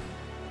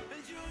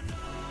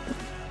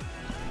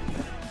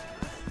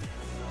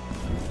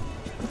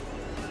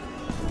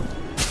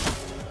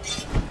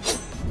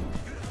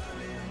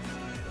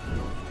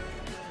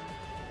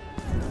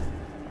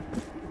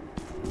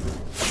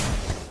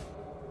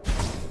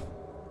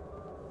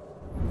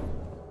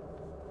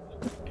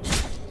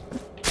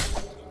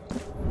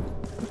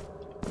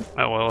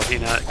 Oh, well, will he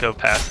not go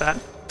past that?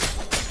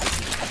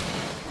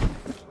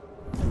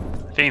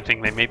 If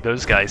anything, they made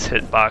those guys'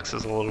 hit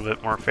boxes a little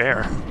bit more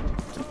fair.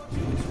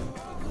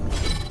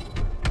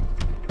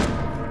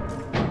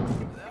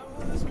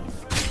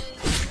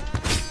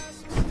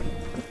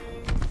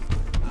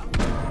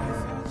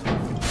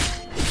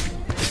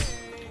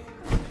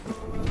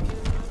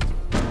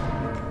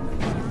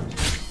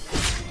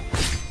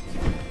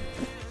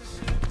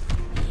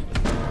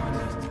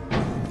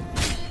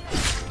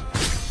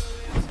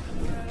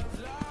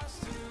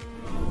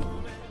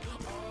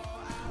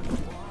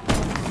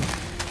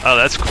 Oh,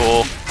 that's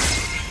cool.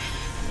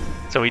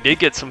 So we did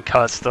get some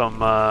custom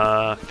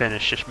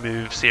finish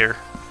moves here.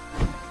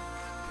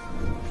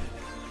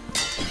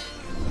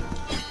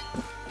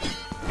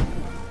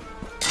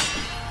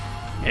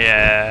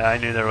 Yeah, I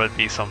knew there would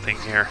be something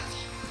here.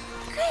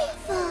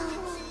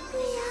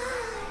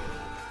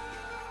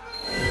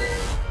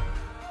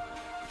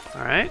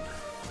 Alright.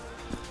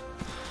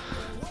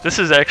 This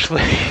is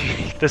actually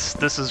this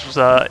is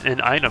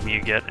an item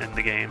you get in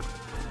the game.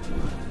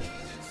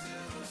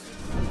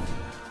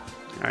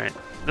 Alright,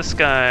 this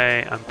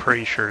guy I'm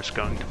pretty sure is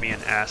going to be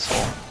an asshole.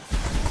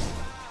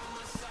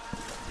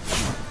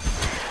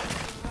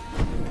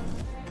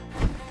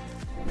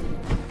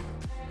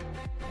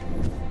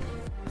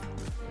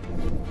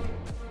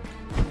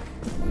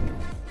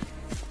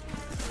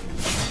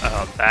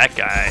 Oh, that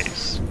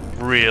guy's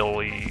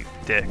really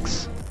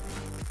dicks.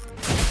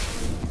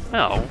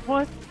 Oh,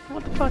 what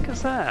the fuck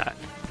is that?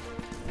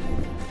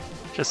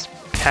 Just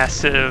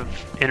passive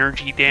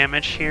energy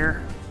damage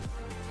here?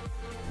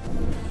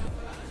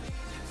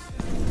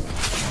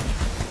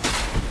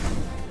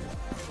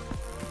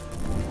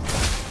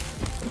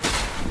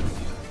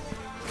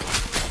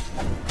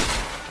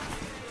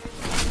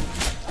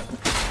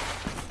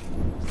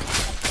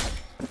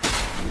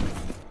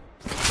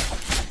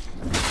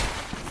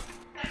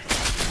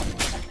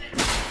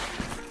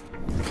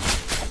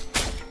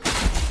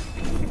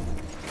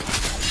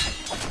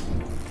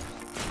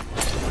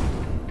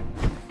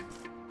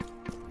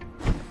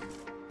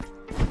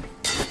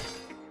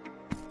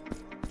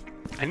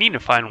 I need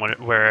to find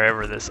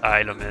wherever this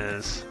item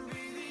is.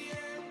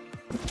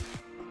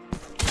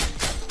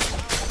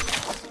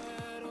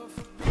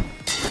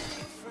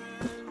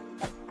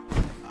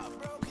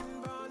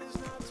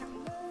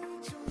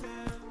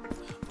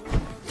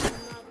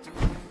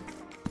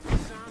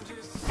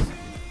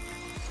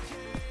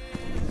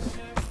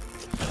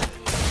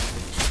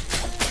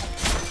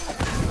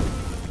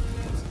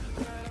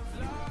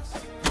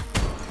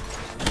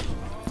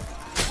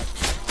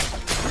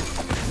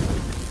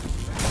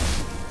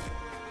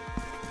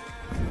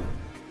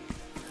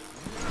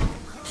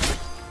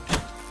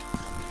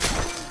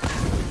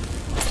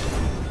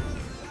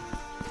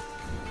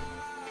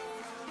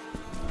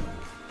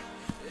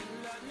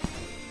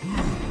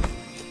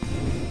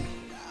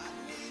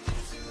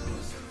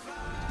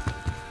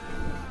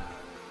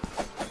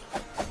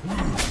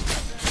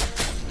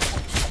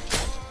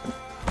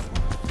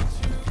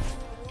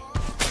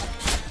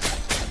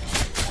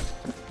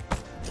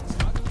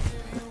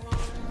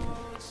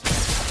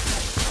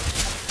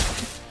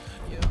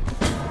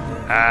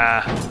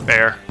 Ah,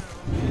 fair.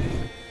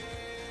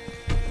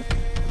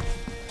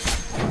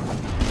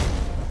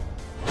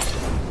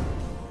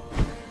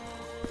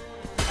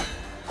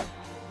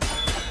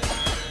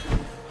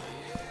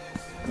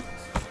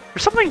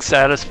 There's something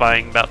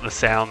satisfying about the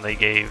sound they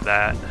gave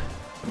that.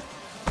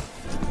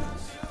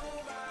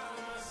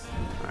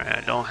 Alright,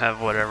 I don't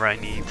have whatever I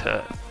need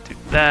to do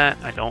that.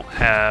 I don't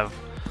have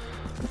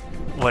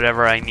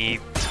whatever I need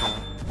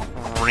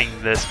to ring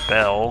this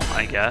bell,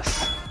 I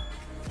guess.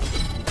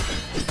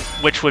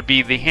 Which would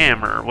be the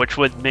hammer, which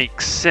would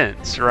make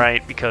sense,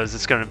 right? Because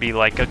it's going to be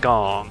like a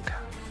gong.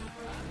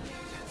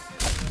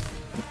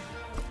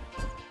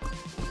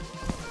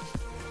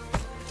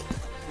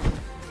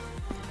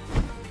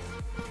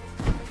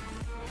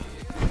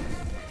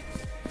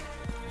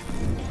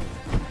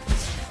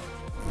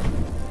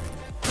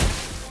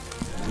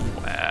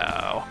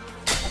 Wow.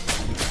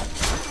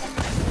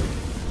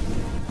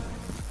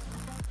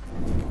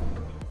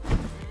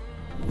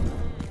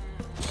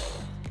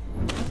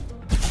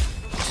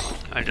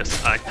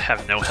 I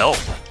have no health.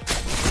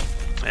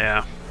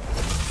 Yeah.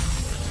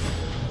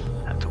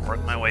 Have to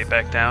work my way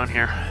back down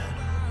here.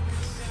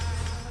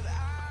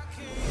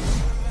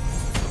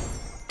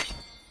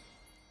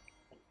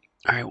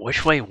 Alright,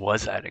 which way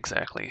was that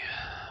exactly?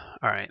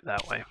 Alright,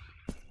 that way.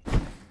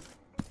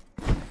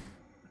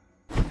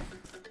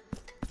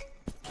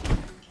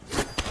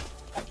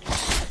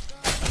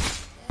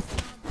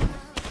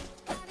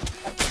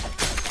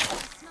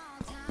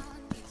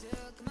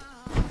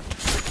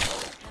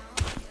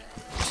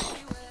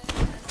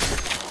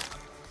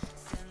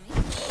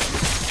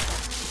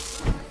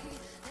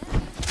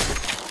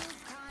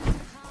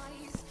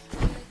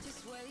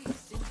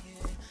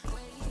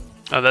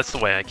 Oh, that's the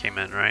way I came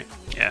in, right?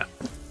 Yeah.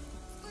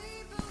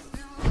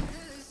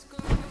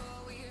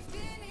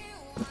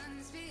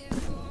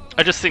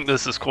 I just think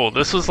this is cool.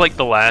 This was like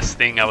the last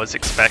thing I was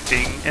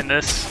expecting in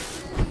this.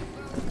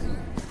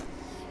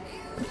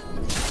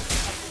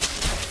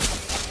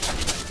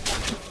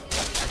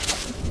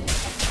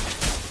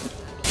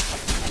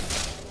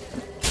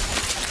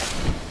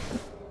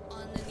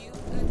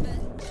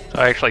 So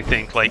I actually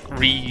think like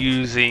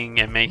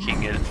reusing and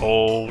making it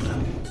old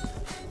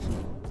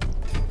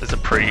is a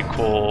pretty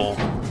cool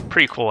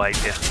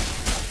idea.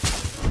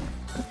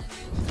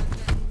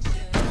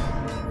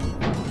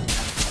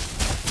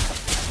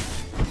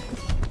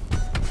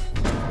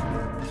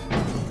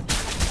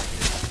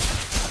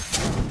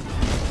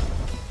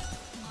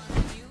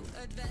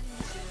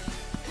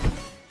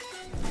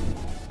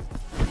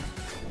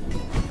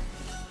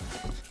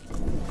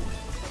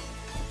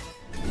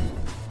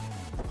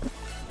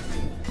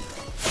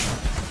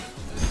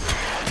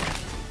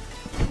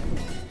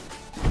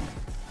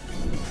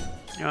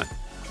 You know what?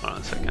 Hold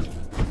on a second.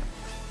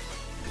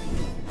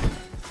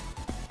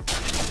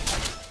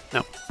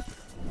 No.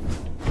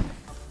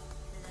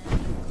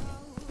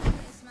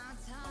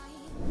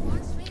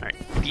 Alright,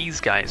 these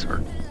guys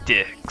are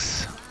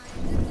dicks.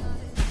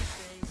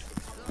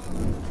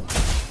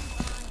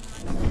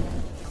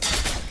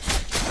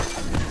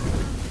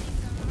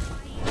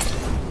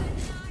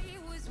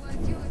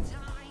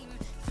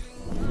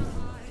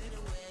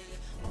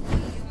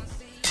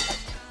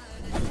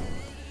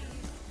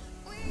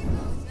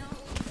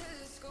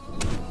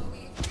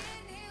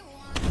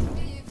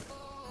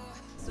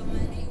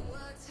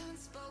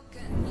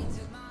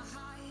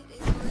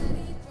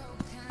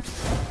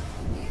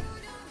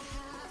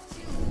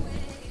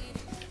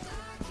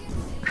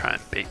 Try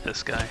and bait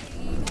this guy.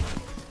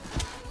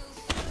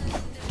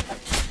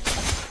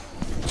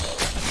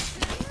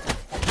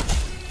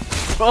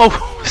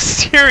 Oh,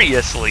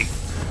 seriously?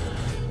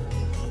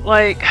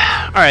 Like,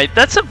 alright,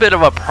 that's a bit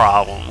of a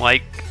problem.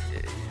 Like,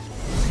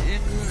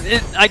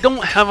 I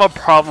don't have a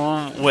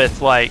problem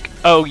with, like,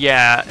 oh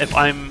yeah, if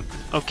I'm...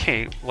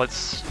 Okay,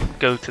 let's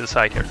go to the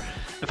side here.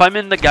 If I'm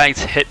in the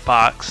guy's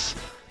hitbox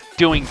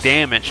doing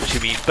damage to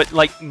me, but,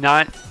 like,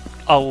 not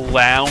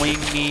allowing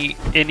me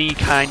any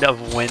kind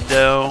of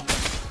window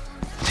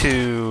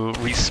to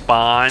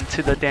respond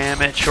to the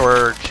damage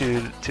or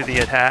to the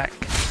attack,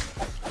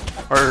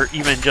 or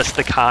even just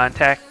the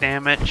contact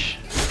damage.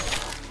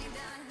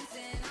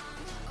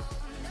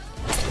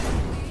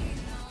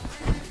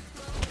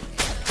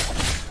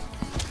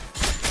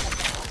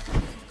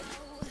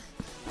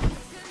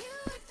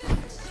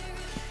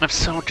 I'm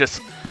so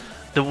just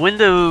the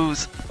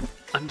windows.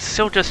 I'm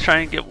still just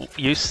trying to get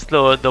used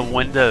to the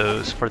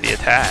windows for the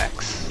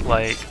attacks.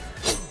 Like,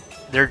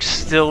 they're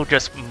still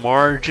just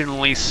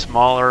marginally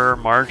smaller,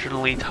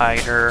 marginally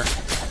tighter.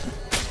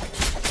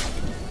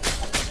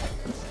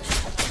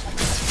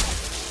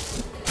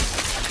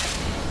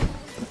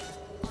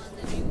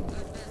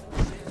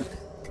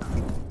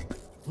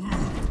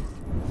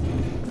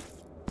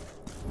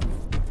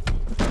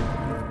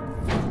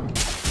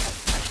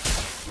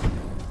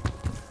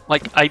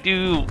 Like, I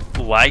do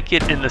like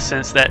it in the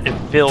sense that it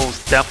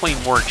feels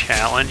definitely more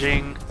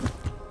challenging,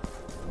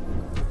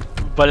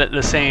 but at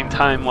the same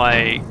time,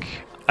 like,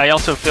 I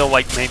also feel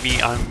like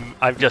maybe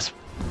I've just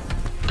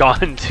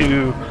gone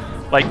to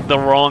like the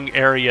wrong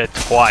area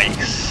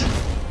twice.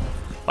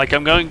 Like,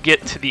 I'm going to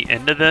get to the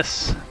end of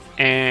this,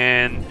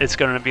 and it's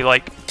going to be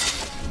like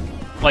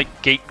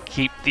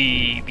gatekeep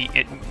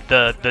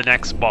the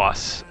next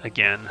boss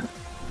again.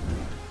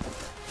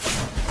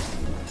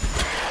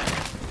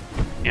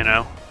 You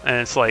know? And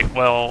it's like,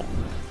 well,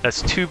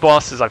 that's two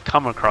bosses I've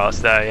come across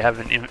that I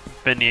haven't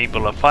been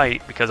able to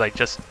fight because I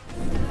just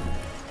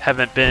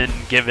haven't been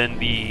given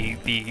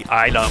the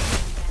item.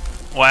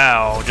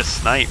 Wow,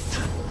 just sniped.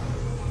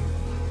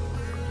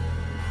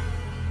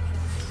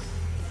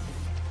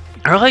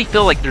 I really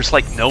feel like there's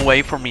like no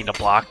way for me to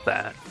block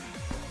that.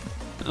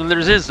 There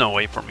is no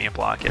way for me to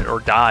block it or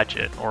dodge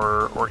it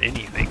or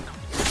anything.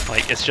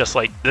 Like, it's just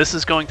like, this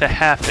is going to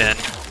happen,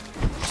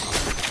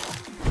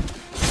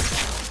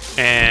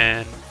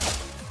 and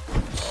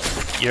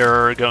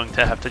you're going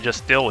to have to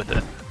just deal with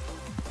it.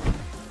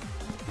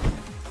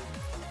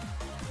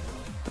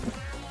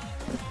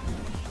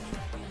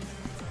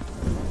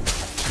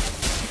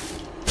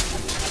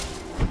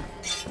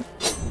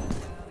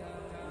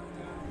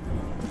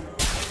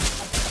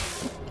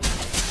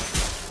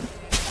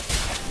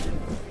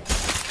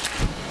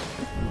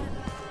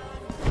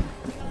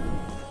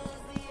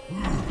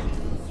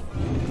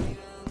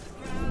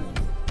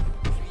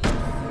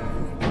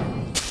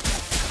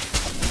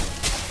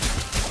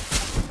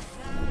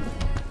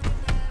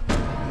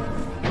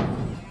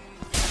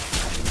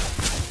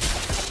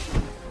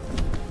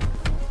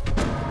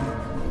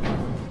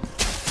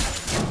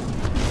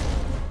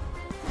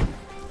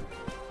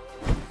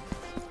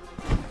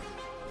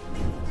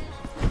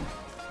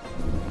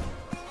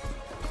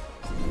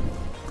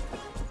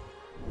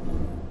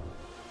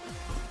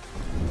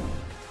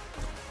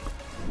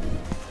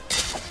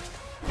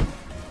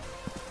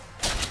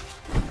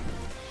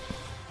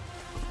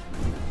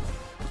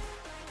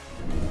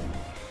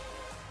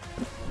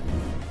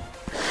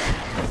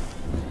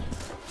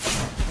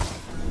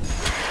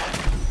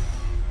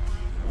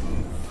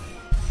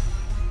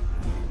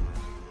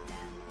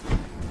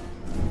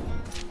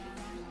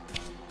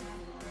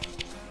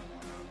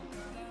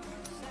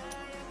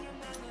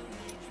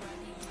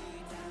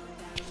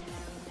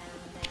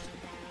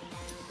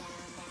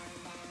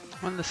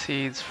 One of the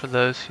seeds for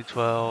those who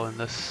dwell in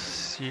the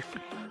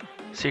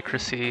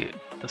secrecy,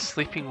 the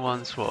sleeping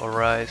ones will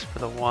arise for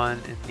the one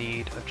in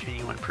need of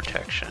genuine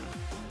protection.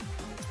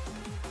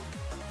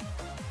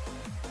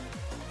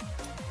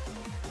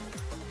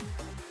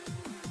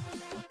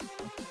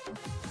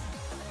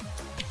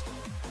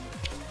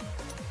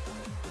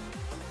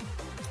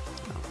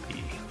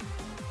 We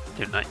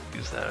did not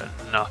use that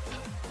enough.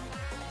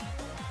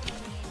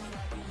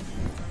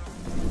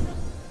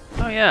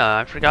 Oh yeah,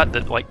 I forgot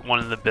that like one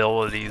of the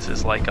abilities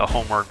is like a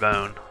homeward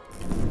bone.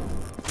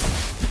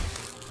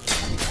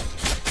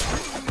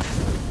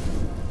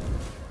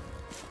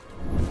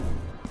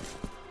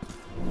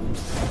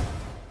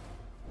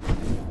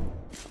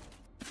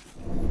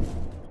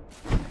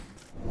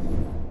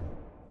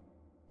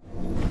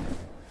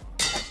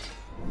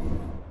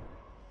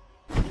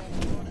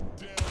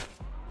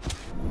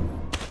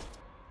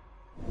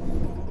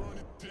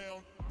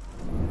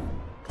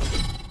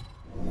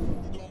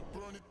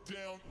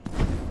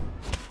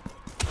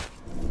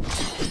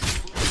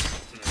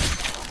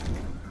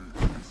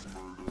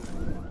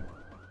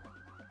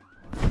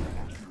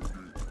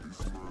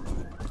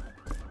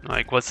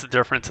 Like, what's the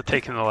difference of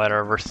taking the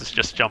ladder versus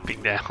just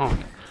jumping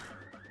down?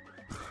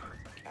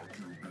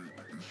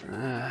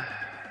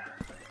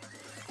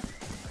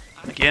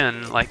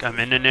 Again, like, I'm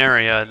in an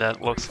area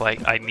that looks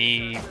like I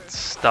need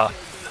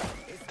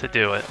stuff to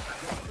do it.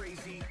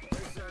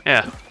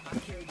 Yeah.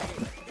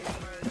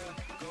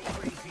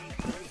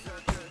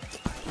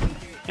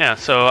 Yeah,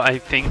 so I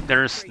think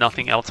there's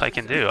nothing else I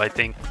can do. I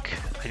think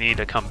I need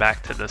to come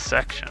back to this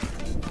section.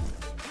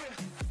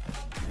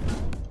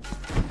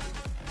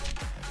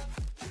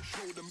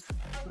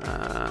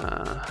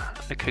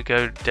 I could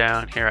go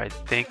down here, I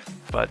think,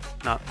 but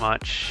not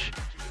much.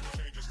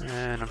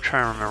 And I'm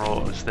trying to remember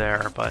what was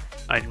there, but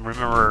I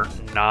remember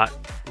not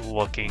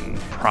looking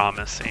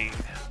promising.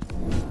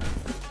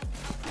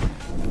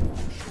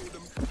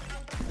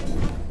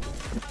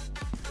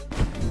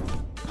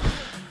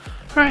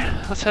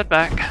 Alright, let's head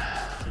back.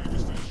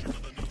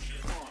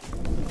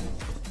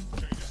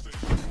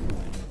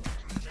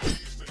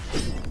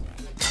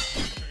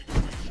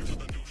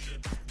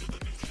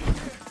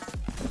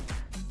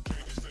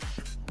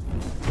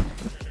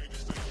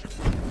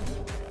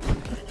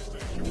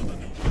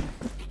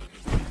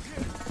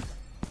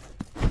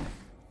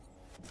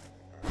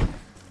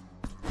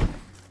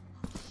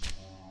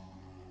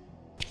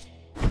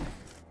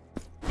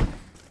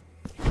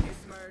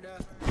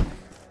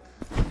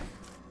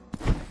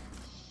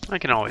 I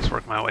can always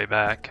work my way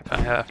back if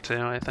I have to,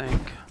 I think.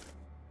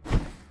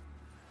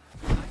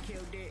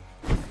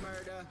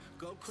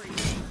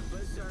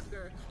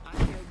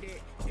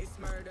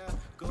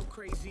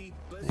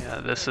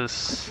 Yeah, this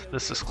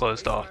is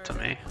closed off to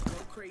me.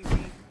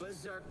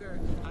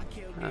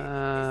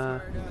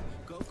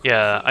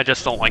 Yeah, I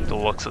just don't like the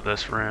looks of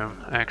this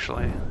room,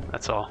 actually.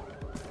 That's all.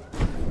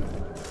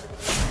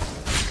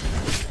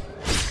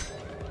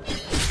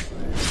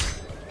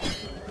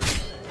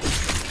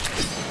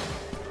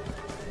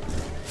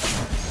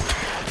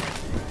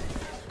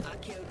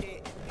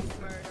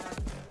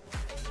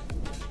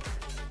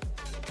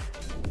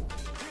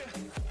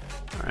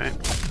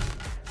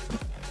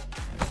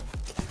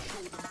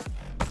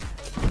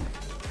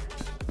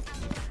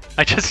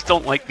 I just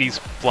don't like these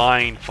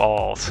blind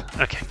falls.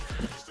 Okay,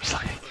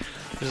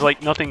 there's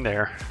like nothing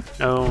there.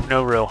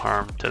 No real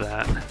harm to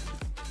that.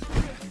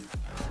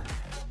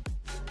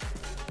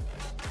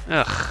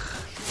 Ugh.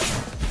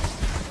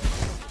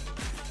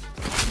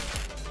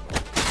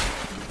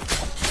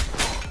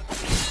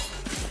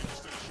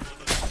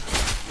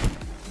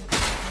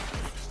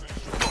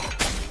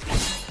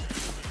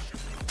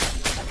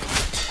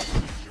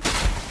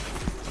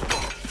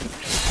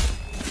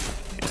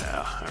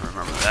 Yeah, I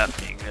remember that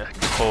being a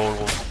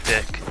total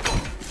dick.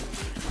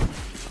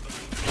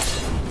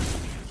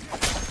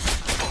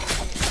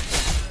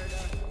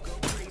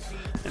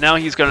 And now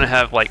he's gonna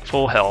have like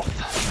full health.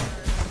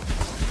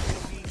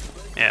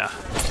 Yeah,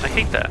 I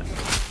hate that.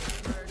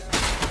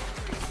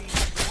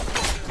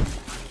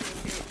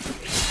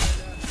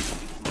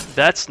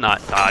 That's not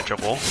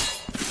dodgeable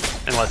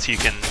unless you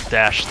can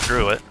dash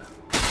through it.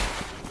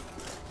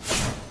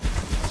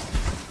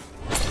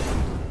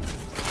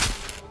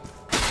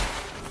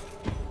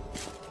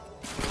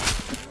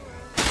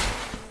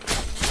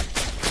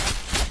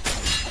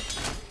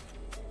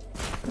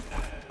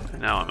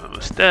 Now I'm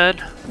almost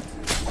dead.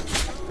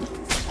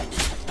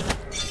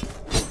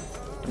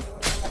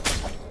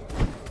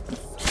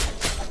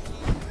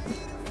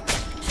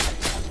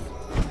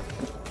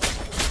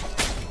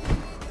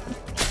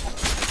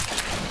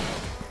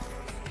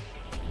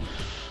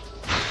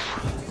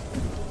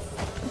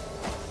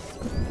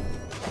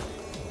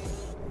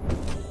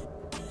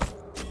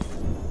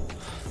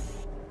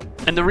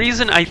 And the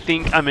reason I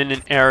think I'm in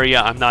an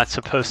area I'm not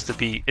supposed to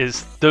be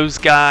is those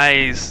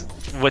guys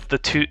with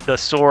the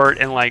sword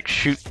and like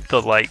shoot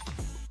the like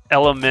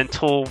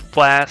elemental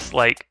blast,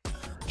 like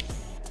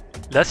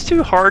that's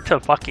too hard to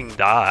fucking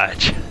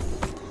dodge.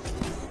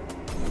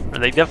 Or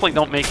they definitely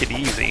don't make it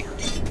easy.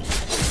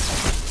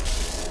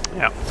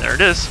 Yeah, there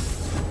it is.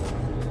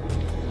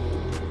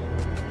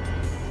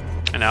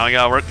 now I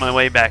gotta work my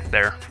way back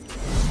there.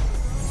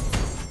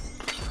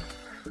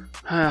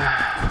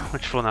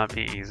 Which will not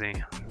be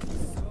easy.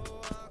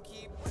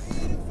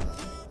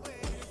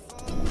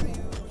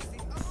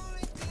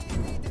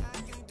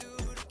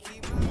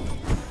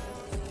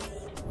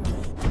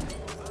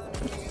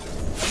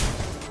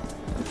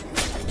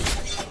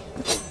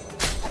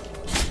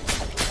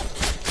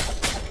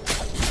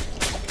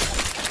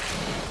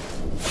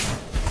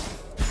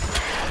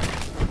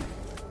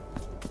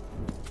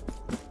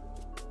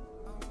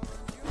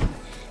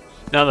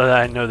 Now that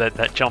I know that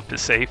that jump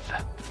is safe.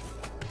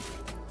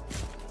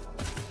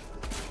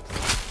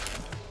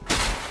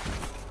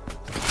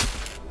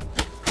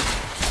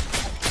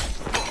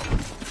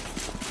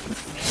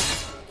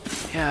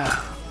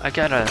 Yeah, I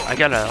gotta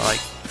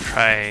like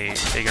try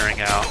figuring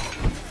out.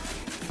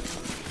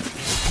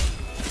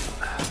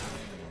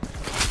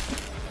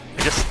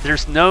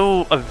 There's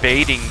no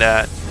evading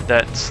that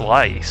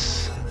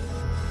slice.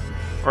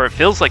 Or it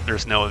feels like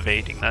there's no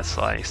evading that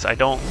slice. I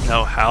don't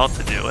know how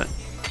to do it.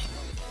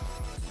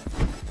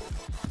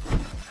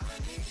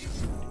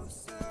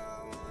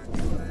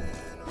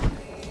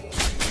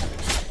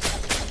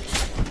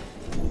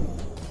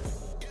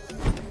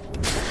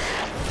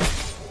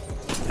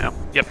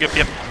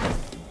 Yep.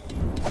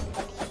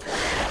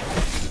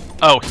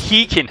 Oh,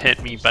 he can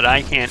hit me, but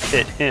I can't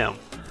hit him.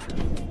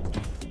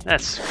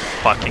 That's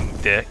fucking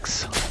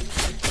dicks.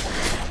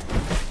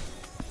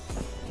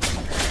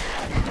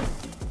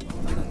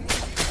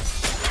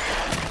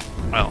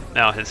 Well,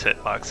 now his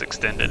hitbox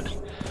extended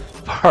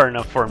far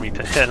enough for me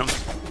to hit him.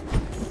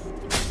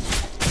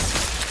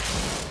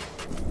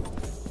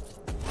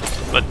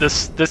 But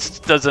this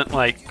doesn't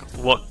like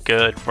look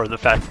good for the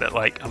fact that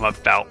like I'm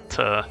about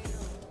to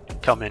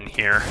come in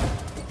here.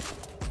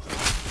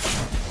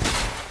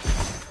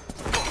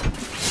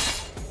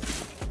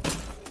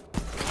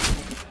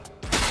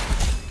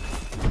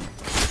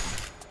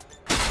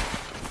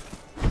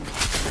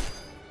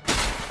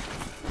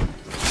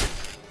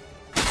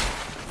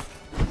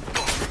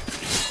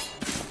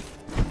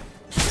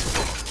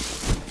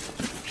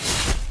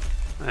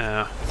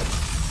 Yeah.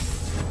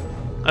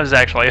 I was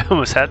actually I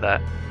almost had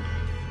that.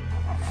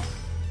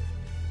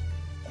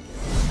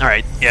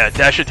 Alright, yeah,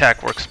 dash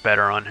attack works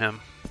better on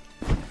him.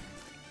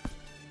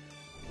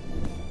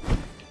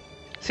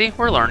 See,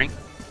 we're learning.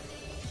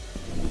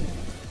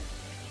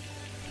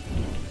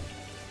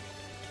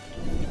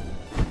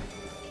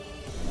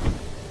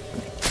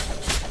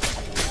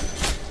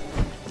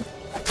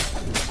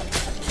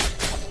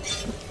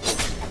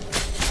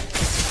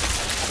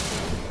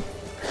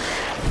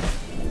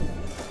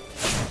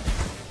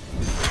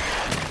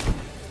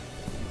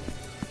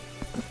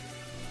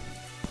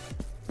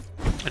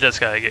 I just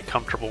gotta get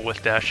comfortable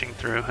with dashing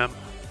through him.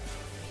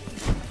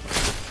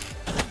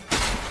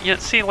 Yeah,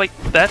 see, like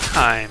that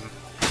time,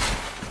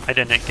 I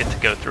didn't get to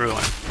go through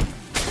him.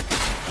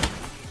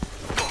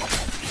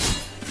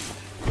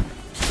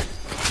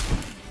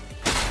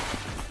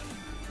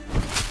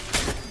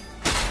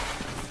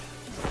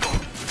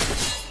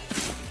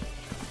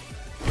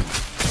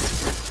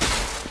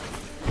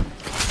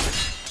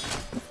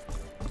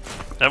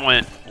 That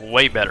went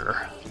way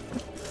better.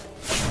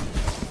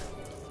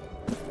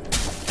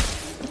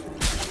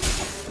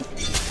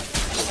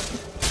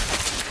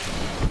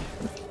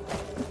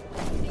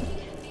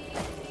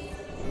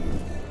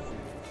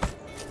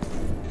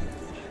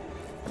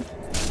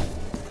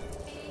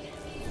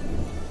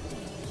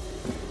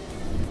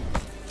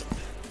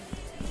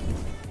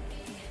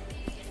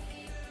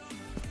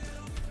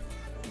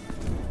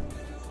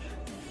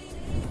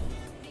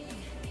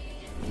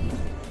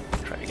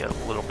 Get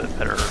a little bit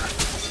better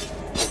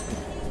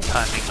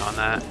timing on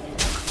that.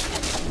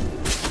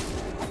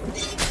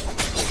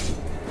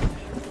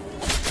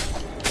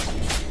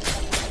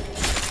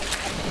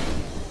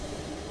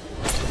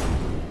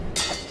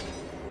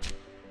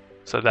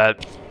 So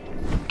that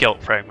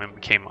guilt fragment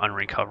became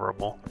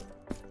unrecoverable.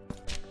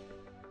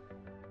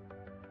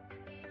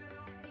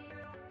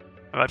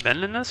 Have I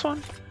been in this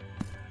one?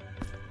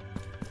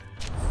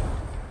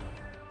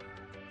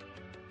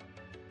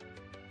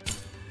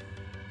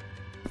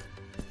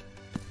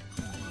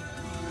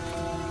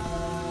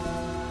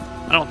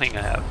 I don't think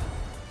I have.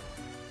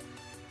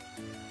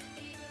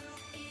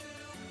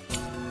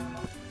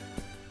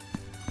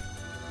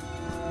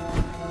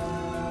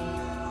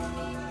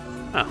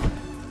 Oh,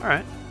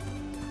 alright.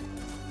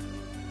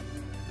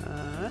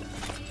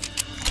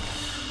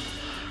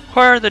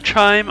 Acquire the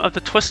chime of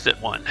the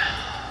twisted one.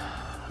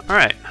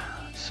 Alright,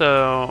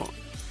 so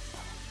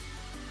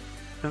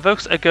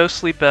invokes a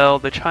ghostly bell,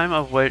 the chime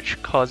of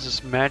which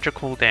causes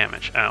magical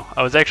damage. Oh,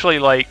 I was actually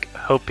like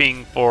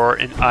hoping for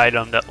an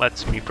item that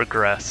lets me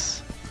progress.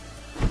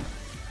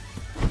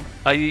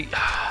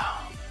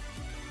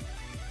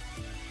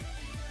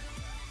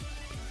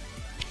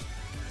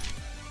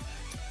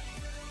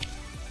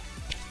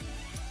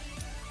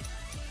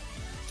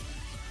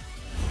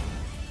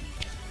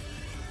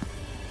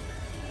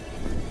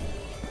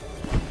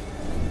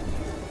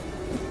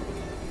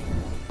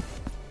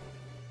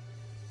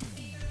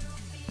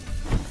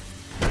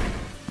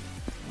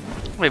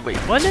 Wait,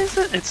 what is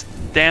it? It's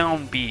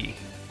down B.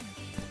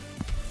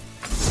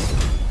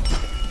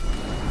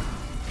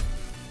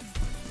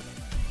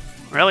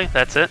 Really?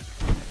 That's it?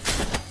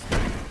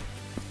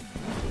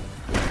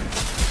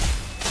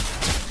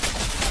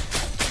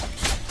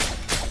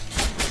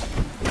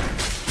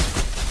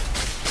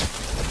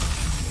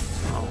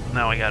 Oh,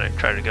 now we gotta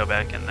try to go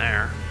back in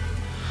there.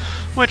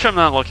 Which I'm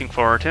not looking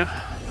forward to.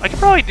 I could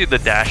probably do the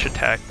dash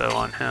attack though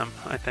on him,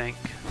 I think.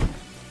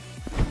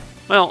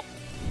 Well,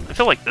 I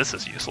feel like this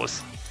is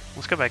useless.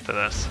 Let's go back to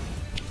this.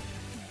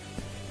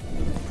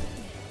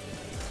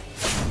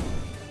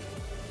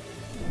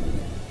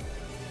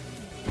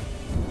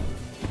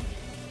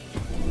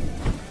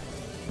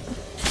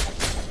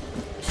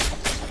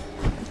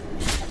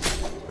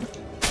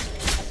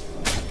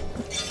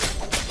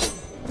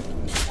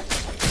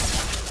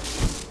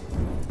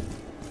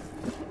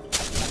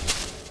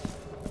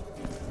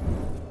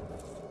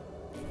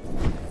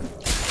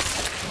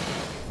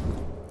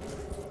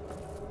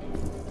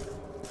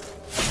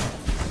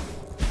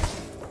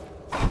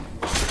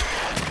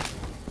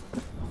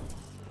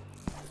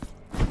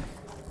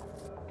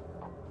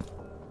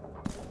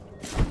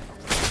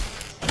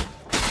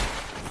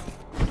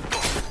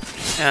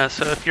 Yeah,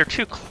 so if you're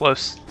too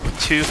close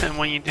to him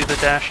when you do the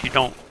dash, you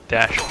don't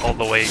dash all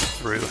the way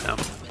through him.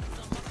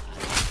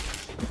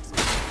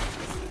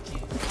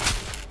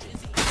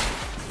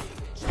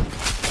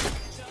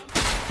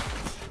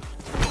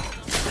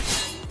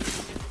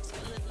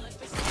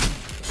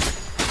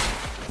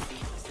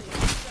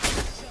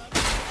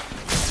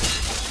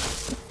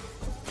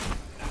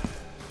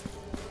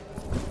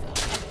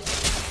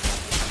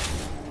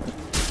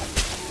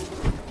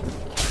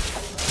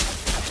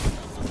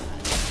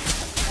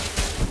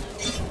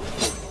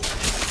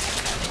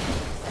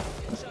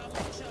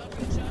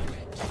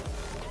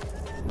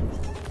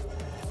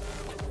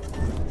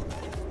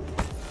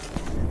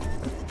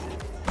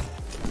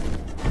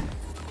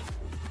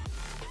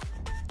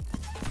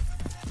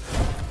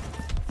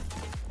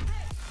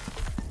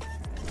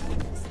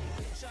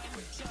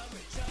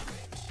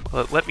 Will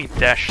it let me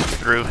dash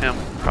through him?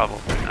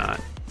 Probably not.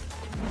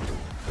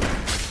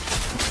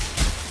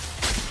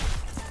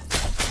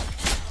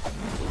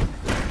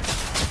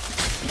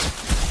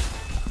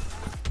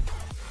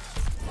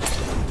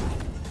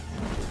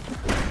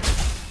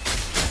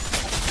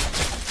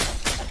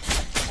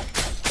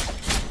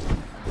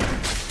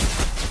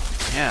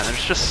 Yeah,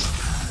 there's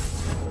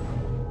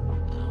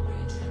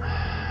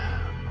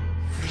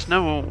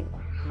no...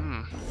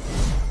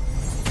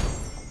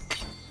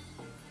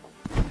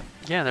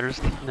 Yeah,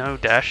 there's no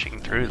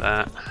dashing through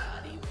that.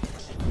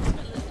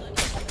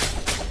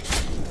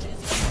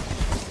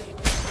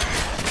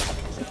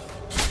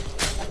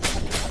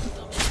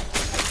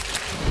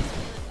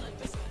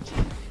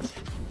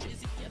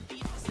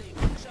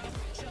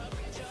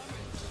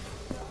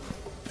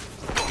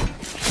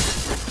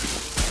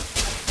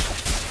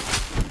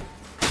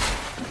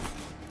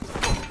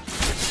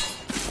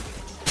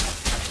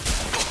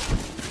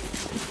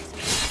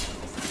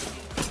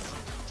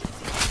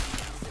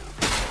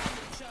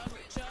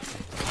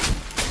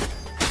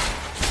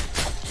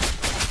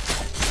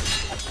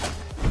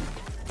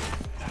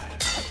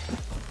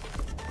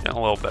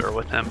 A little better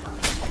with him.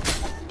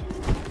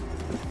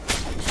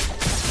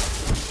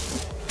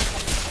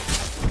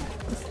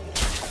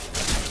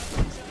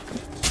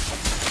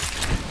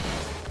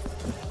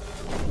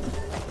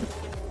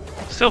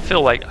 Still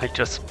feel like I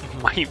just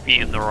might be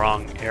in the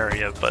wrong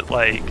area, but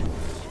like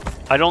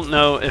I don't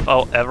know if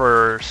I'll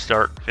ever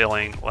start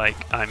feeling like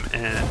I'm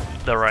in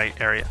the right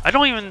area. I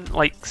don't even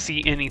like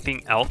see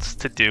anything else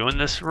to do in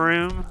this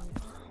room,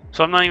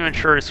 so I'm not even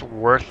sure it's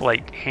worth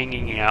like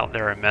hanging out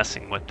there and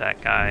messing with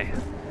that guy.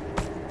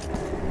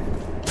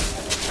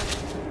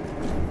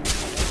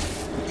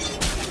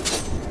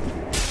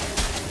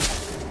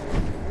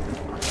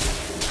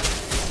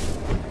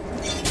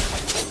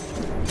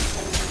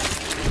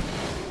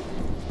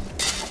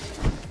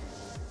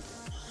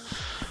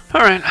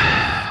 Alright,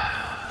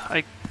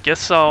 I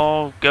guess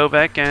I'll go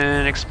back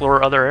and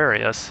explore other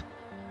areas.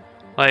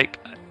 Like,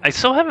 I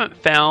still haven't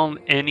found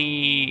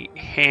any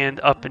hand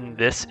up in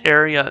this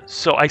area,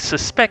 so I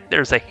suspect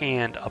there's a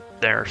hand up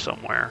there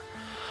somewhere.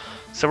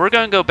 So we're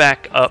going to go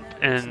back up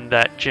in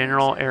that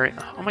general area.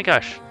 Oh my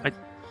gosh,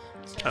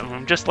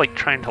 I'm just like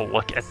trying to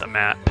look at the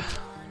map.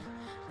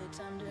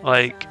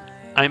 Like,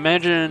 I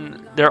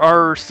imagine there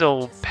are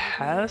still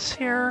paths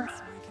here.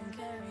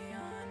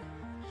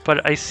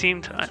 But I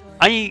seem to...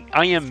 I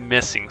am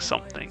missing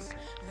something.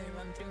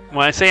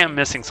 When I say I'm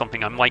missing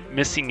something, I'm like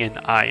missing an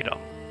item.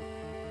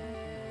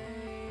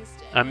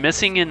 I'm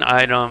missing an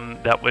item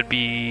that would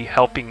be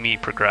helping me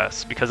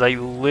progress, because I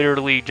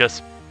literally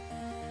just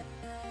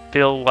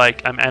feel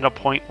like I'm at a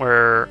point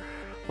where,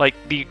 like,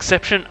 the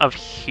exception of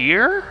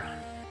here,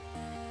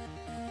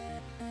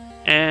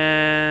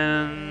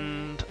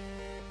 and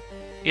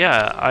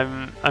yeah,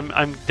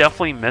 I'm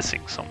definitely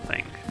missing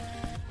something.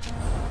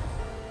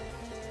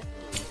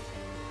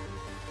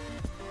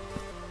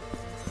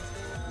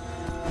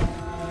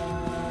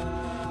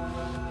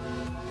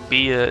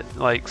 Be it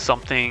like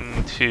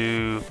something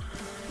to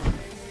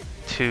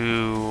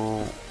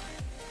to,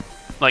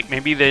 like,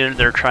 maybe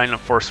they're trying to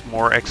force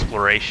more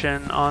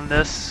exploration on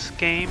this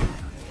game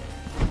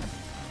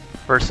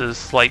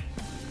versus, like,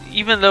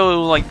 even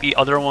though like the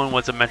other one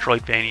was a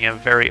Metroidvania,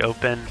 very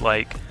open,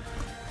 like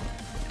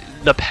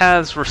the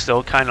paths were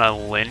still kind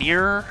of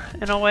linear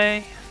in a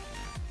way,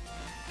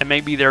 and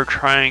maybe they're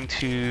trying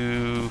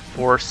to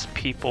force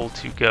people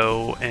to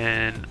go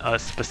in a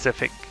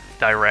specific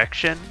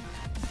direction,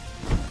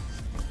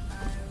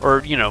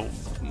 or, you know,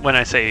 when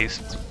I say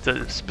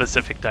the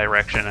specific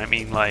direction, I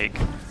mean like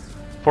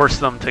force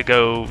them to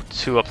go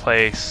to a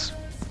place,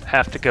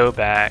 have to go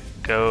back,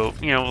 go,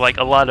 you know, like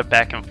a lot of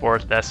back and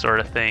forth, that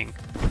sort of thing.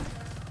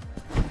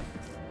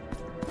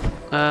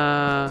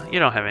 You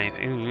don't have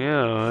anything.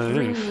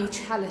 Bring me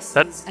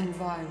chalices and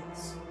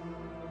vials.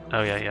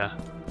 Oh yeah.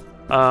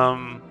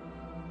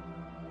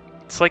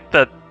 It's like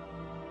that.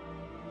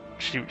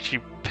 She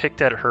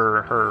picked at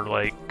her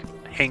like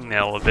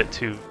hangnail a bit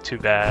too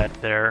bad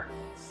there.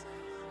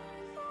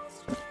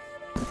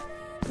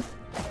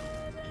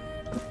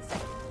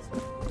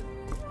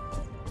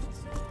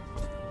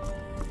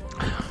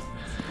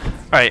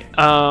 Alright,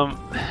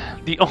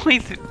 the only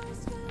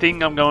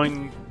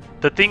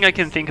the thing I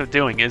can think of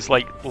doing is,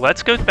 like,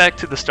 let's go back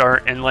to the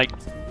start and, like,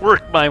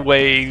 work my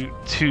way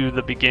to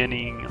the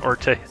beginning, or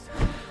to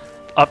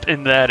up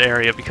in that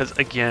area, because,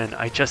 again,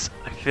 I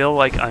feel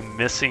like I'm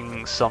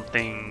missing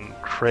something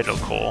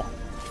critical.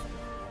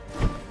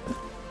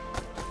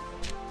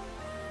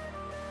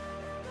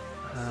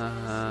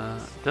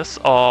 This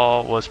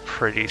all was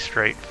pretty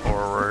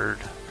straightforward.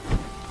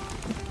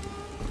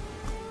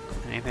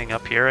 Anything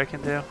up here I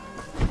can do?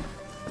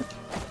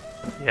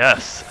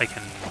 Yes, I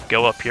can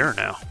go up here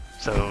now.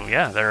 So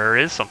yeah, there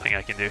is something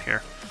I can do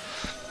here.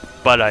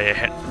 But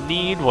I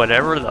need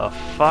whatever the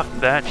fuck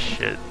that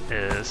shit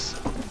is.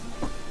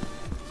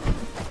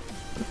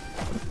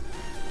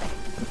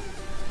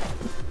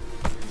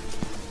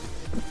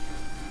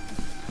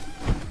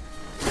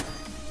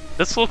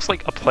 This looks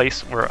like a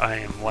place where I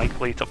am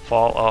likely to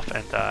fall off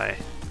and die.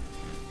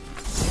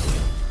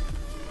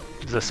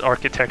 Is this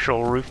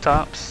architectural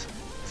rooftops?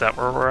 Is that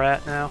where we're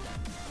at now?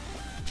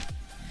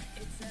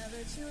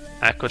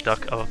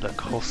 Aqueduct of the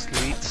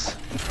Coastleets.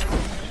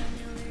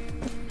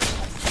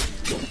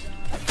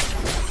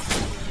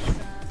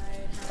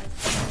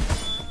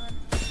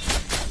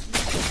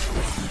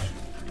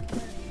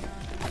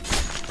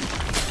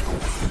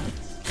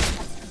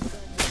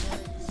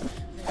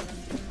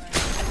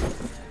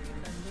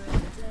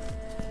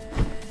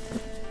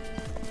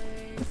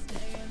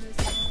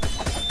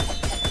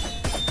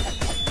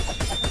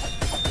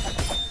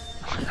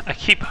 I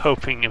keep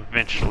hoping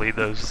eventually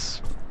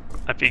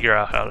I figure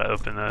out how to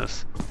open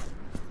those.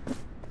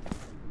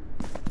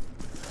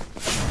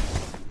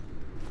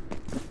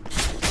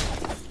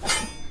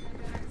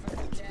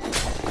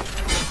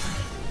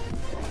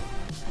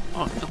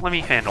 Oh, let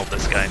me handle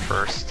this guy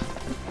first.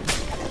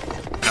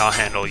 And I'll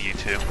handle you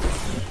two.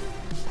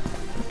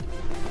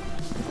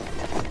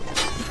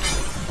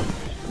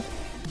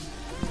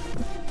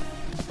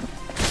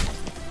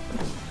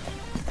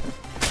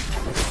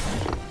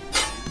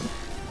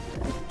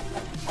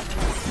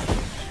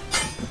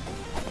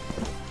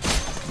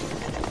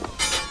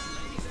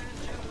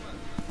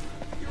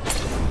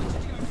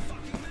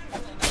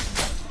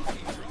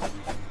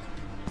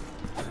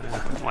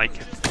 Like,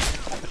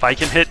 if I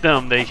can hit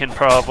them, they can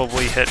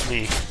probably hit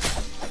me.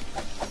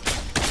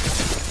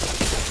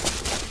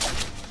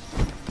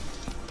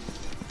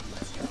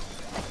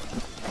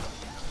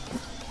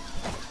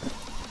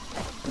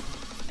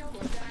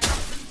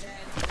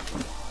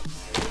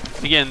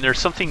 Again, there's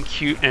something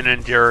cute and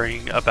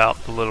endearing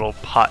about the little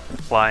pot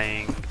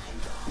flying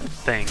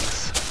things.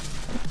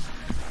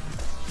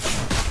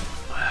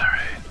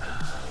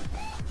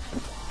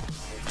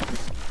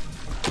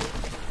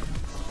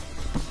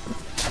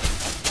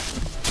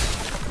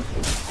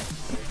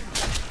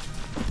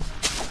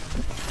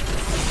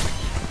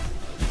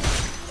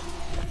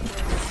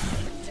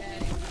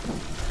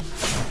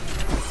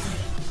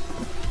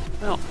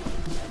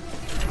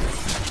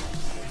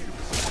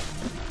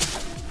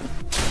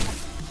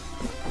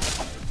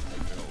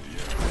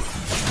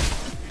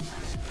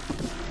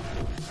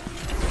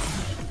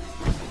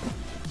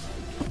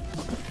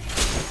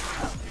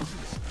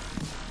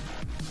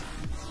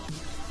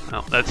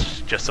 Well,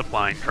 that's just a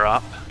blind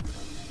drop.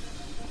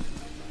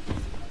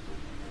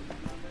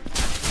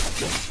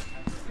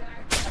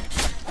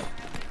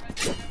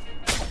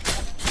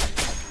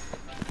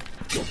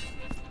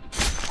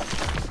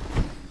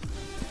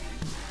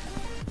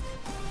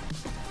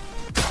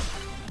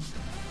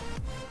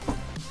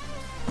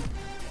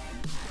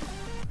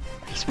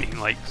 Just being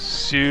like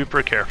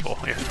super careful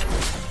here.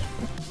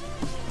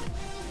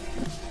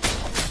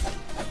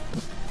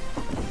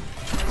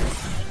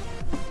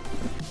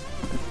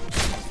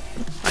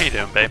 How you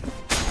doing, babe?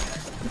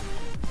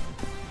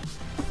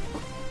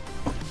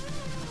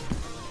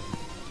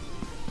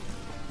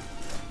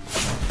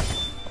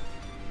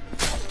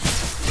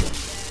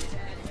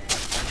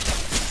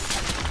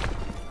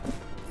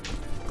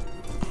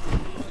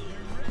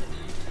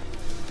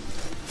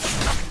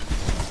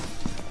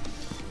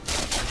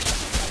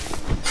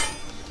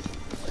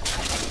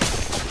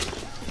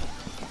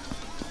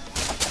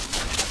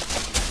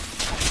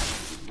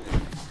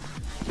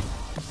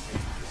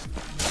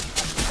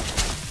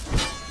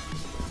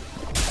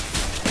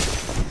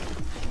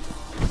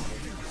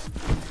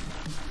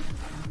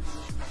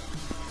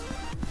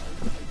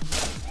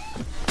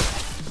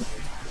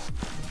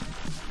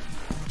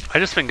 I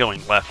just been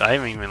going left. I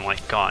haven't even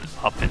like gone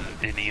up in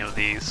any of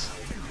these.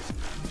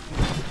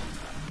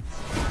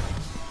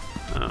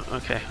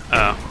 Okay.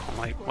 Oh, I'm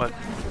like, what?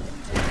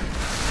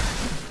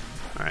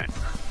 Alright.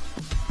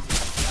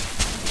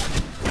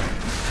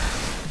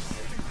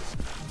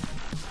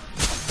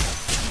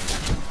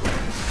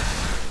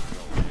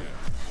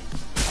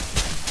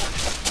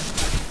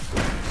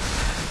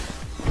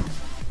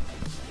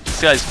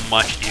 This guy's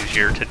much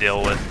easier to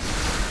deal with.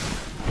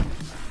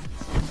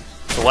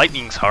 The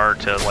lightning's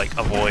hard to like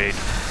avoid.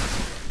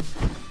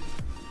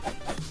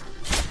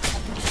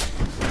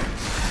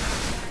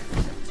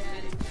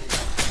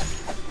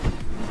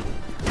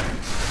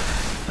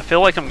 I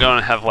feel like I'm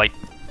gonna have like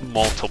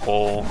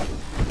multiple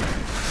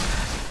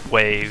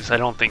waves. I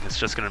don't think it's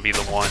just gonna be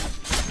the one.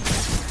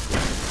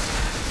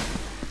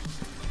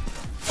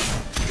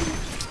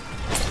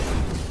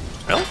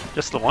 Really?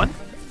 Just the one?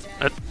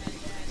 That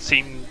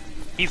seemed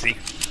easy.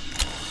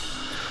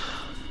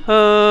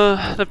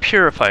 The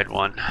purified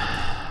one.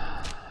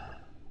 I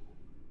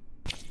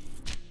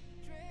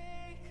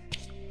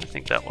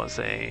think that was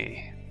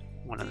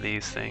one of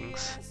these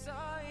things.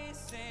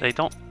 They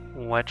don't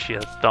let you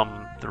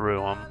thumb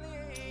through them.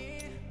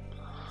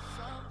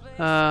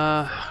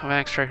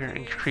 Max Striker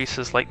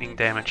increases lightning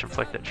damage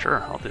inflicted.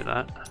 Sure, I'll do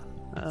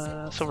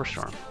that. Silver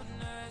Storm.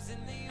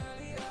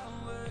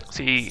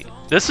 See,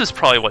 this is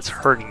probably what's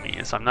hurting me,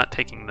 is I'm not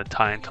taking the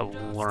time to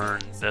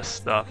learn this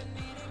stuff.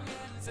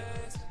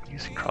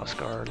 Using cross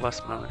guard,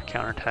 less moment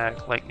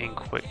counterattack, lightning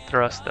quick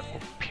thrust that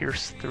will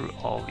pierce through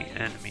all the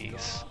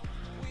enemies.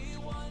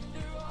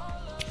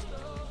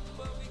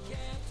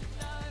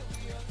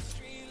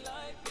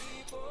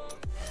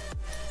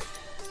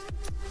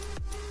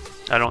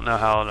 I don't know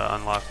how to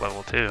unlock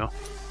level 2.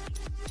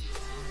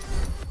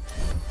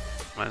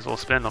 Might as well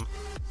spend them.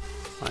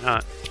 Why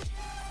not?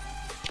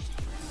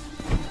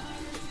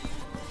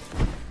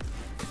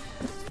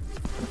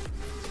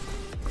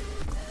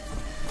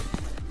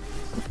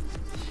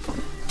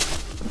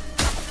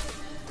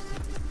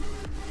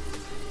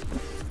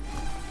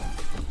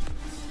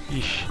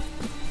 Yeesh.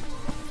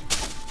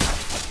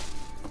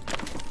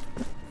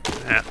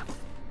 Yeah.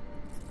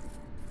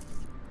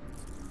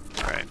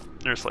 Alright,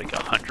 there's like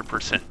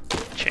 100%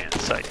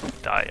 chance I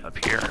die up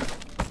here.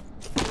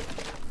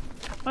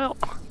 Well,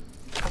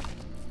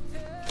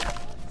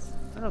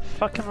 where the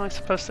fuck am I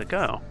supposed to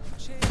go?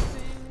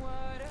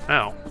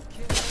 Oh.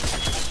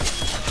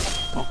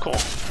 Oh,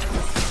 cool.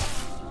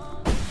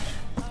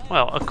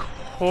 Well, of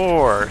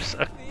course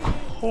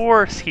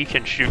he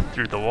can shoot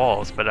through the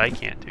walls, but I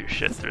can't do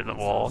shit through the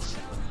walls.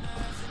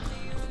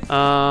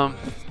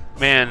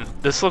 Man,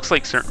 this looks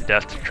like certain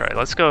death to try.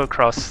 Let's go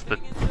across the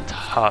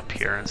top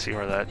here and see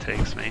where that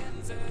takes me.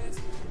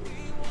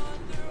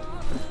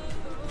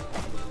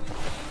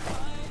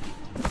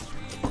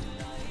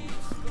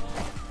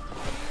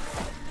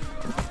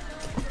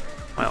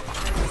 Well,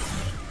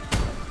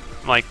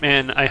 I'm like,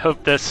 man, I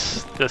hope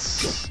this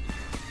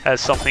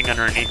has something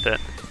underneath it.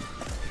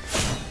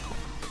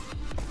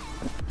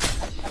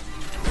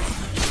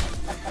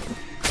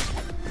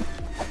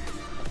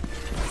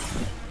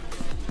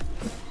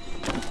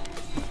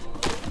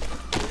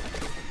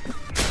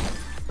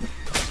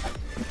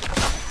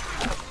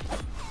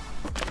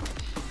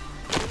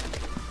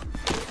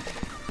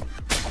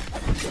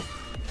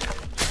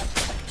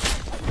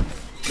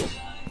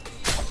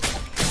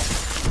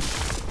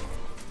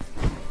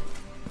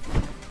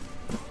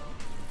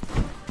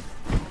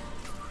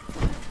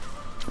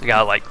 I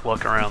gotta like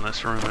look around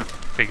this room and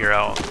figure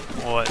out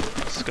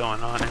what's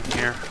going on in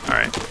here.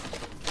 Alright.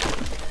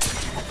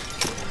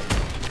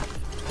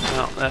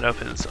 Well, that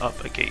opens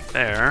up a gate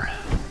there.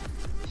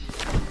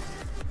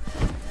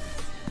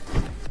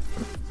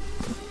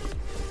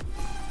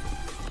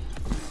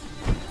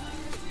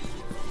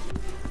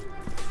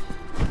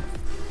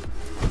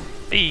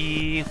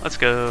 Hey, let's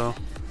go.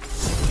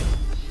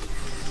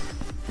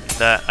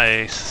 That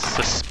I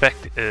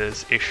suspect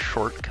is a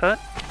shortcut.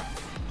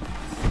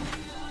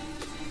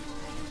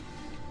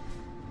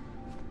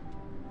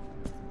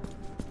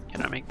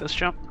 Can I make this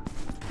jump?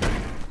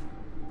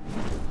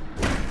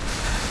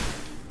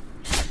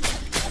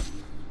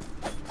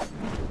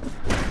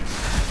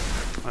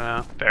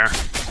 Fair.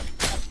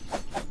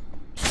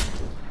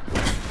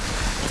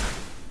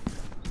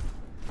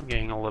 I'm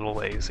getting a little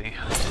lazy.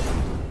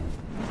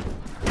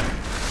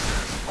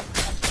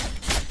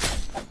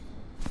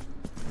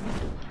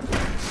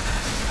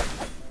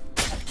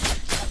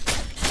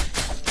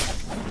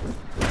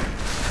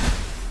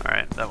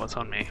 Alright, that was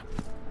on me.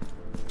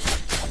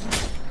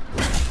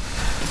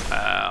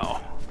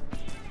 Ow.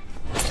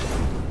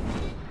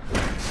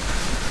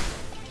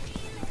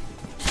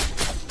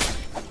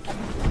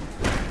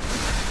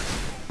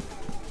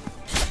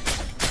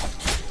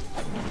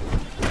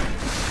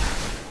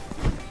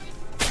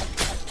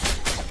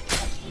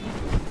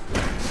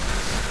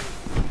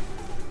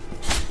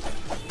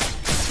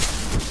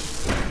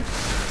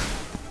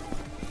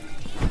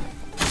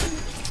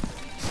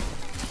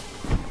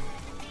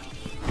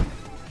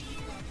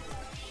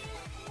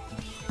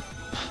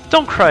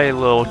 Don't cry,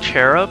 little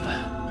cherub.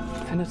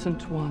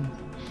 Penitent one,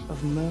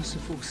 of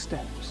merciful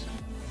steps.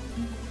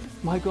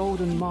 My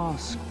golden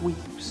mask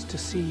weeps to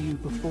see you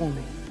before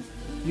me.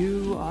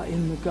 You are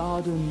in the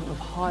garden of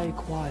high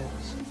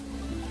choirs.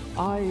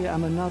 I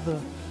am another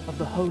of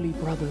the holy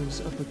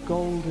brothers of the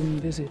golden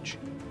visage,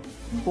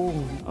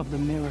 born of the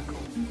miracle.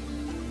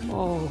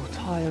 Oh,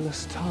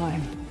 tireless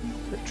time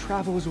that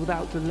travels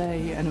without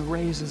delay and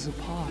erases the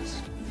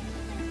past,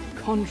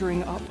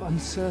 conjuring up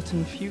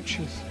uncertain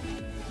futures.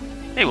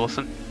 Hey,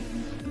 Wilson.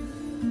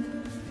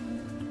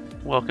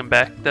 Welcome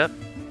back, Depp.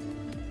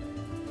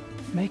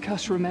 Make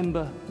us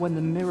remember when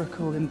the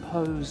miracle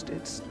imposed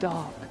its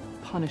dark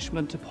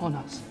punishment upon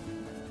us,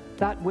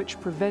 that which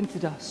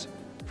prevented us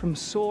from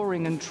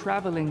soaring and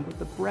traveling with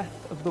the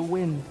breath of the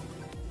wind.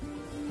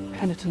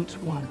 Penitent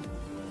one,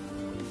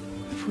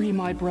 free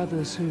my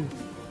brothers who,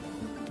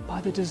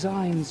 by the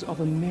designs of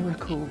a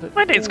miracle that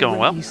my day's going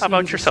well. How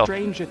about yourself?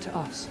 Stranger to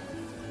us,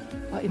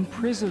 are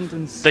imprisoned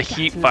and the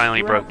heat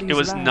finally broke. It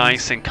was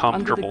nice and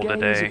comfortable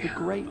today.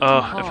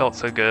 Oh, it felt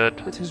so good.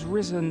 That has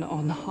risen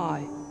on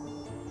high.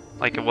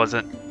 Like it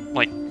wasn't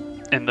like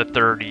in the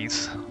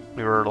 30s.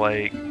 We were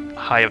like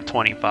high of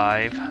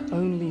 25.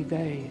 Only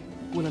they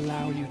will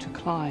allow you to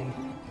climb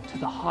to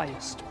the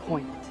highest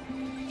point.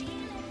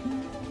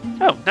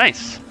 Oh,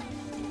 nice.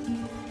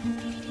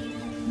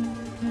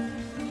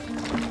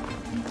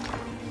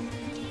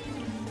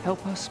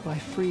 Help us by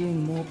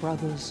freeing more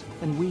brothers,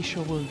 and we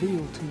shall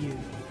reveal to you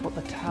what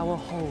the tower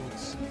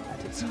holds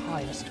at its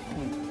highest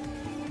point.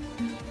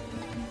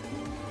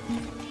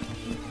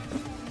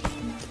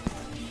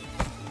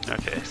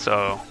 Okay,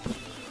 so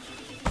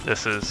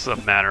this is a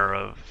matter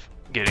of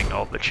getting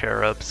all the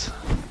cherubs.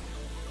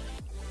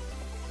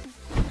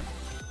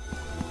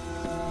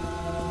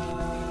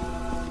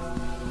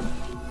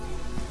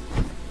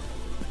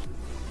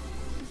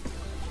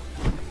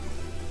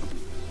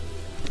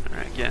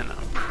 Alright, again,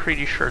 I'm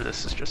pretty sure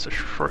this is just a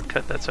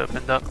shortcut that's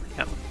opened up.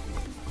 Yep.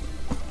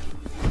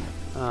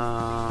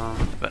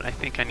 But I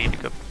think I need to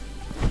go.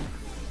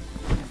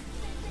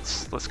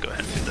 Let's go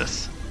ahead and do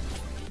this.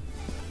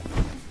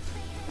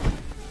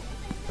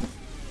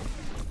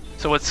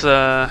 So what's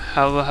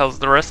how's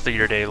the rest of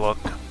your day look?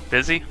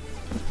 Busy?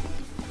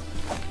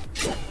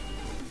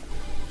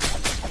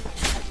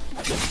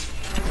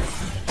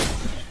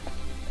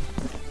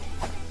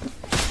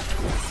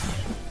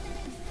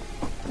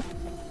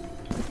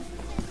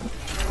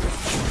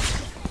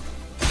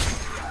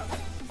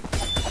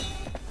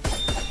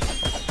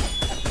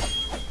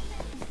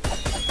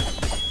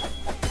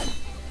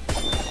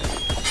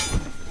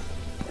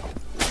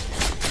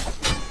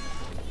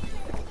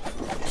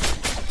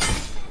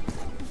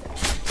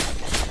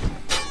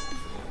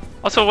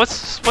 Also,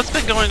 what's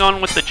been going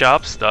on with the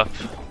job stuff?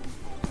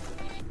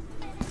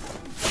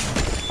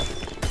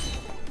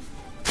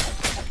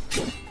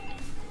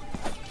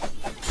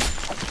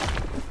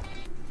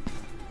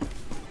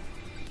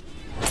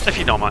 If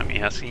you don't mind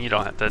me asking, you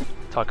don't have to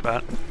talk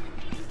about it.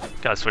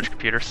 Gotta switch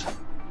computers.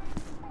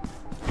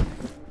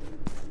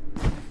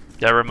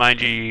 Did I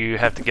remind you you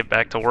have to get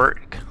back to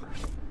work?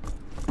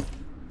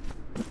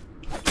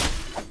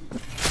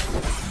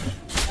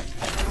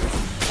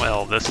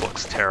 Well, this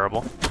looks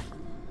terrible.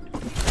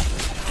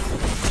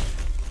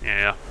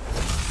 Yeah.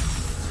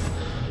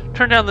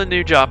 Turned down the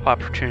new job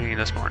opportunity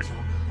this morning.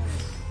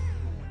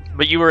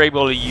 But you were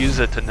able to use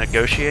it to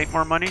negotiate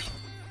more money,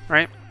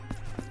 right?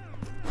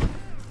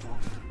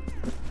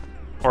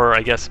 Or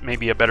I guess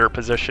maybe a better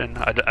position.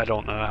 I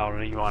don't know how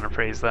you want to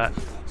phrase that.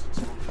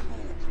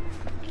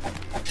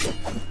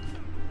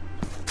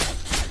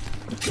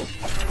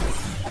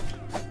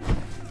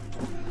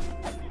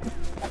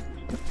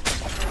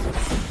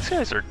 These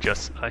guys are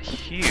just a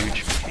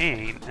huge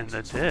pain in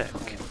the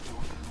dick.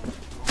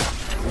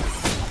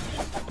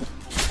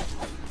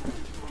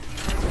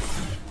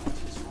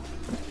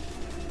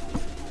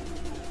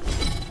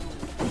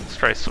 Let's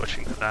try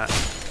switching to that.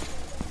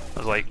 I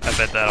was like, I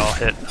bet that'll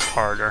hit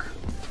harder.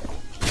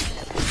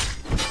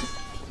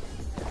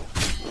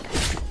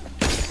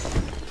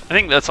 I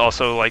think that's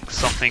also like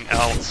something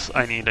else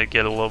I need to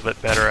get a little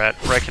bit better at,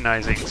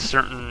 recognizing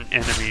certain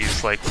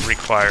enemies like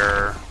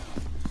require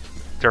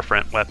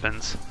different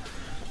weapons.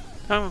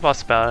 I'm a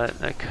boss about it.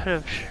 I could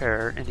have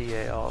shared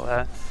NDA, all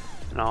that,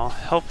 and all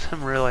helped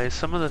him realize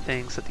some of the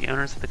things that the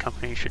owners of the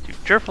company should do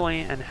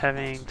cheerfully, and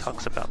having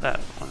talks about that.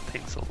 One of the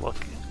things to look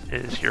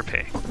is your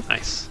pay.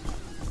 Nice.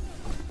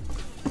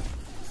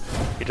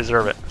 You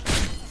deserve it.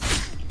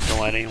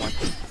 Don't let anyone.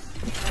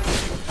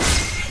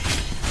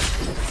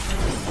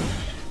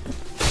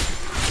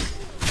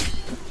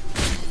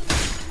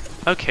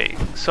 Okay,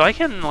 so I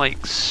can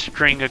like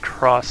string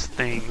across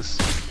things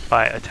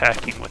by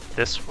attacking with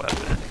this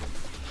weapon.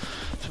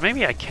 So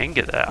maybe I can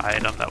get that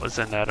item that was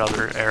in that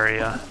other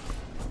area.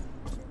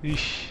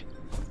 Eesh.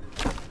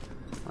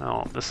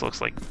 Well, this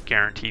looks like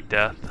guaranteed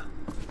death.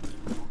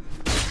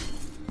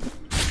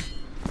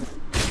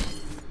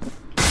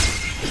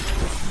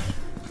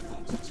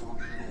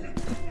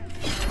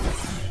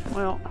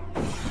 Well,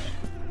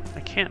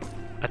 I can't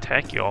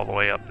attack you all the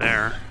way up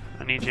there.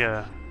 I need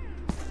you.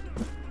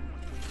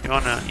 You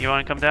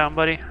wanna come down,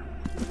 buddy?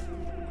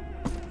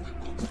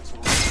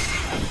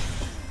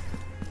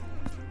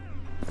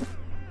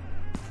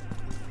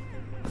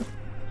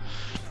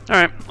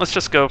 Alright, let's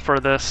just go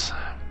for this.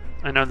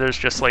 I know there's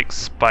just like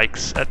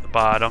spikes at the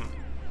bottom.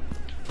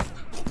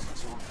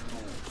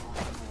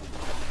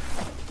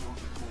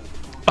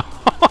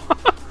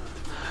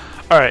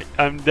 Alright,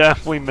 I'm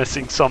definitely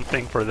missing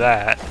something for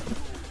that.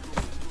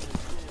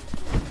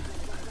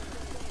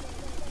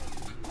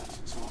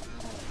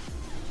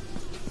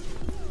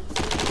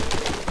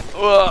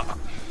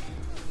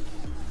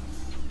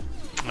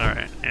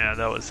 Alright, yeah,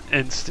 that was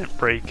instant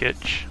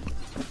breakage.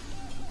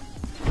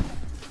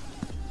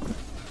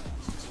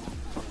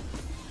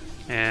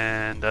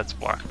 And that's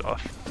blocked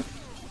off.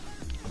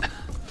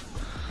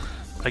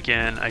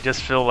 Again, I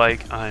just feel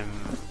like I'm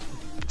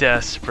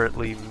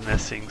desperately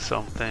missing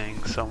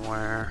something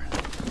somewhere.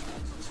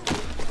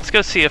 Let's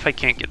go see if I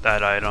can't get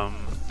that item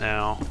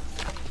now.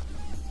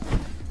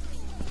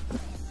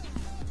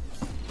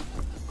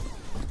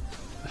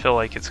 I feel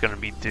like it's going to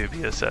be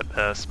dubious at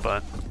best,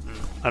 but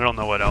I don't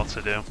know what else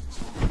to do.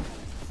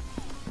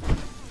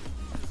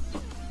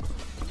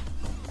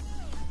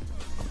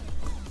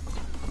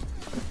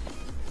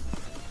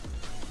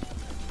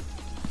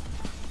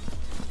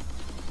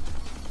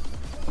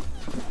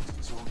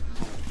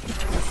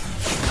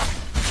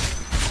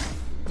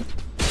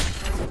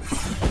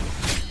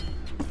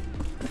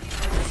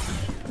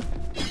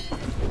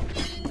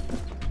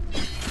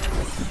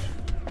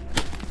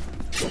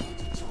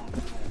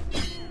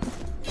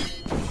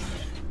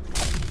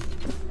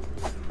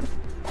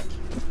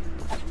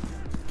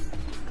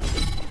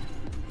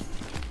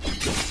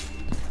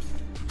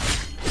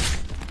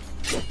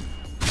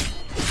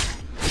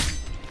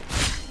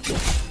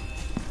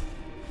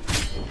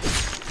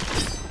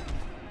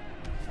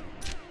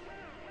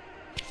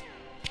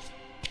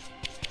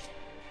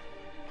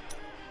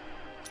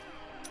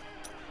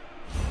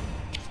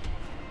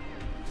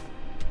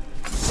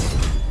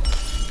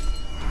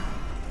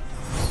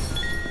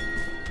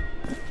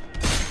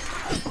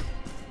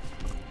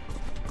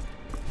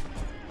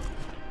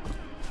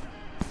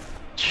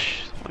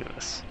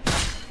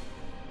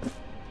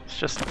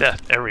 Just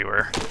death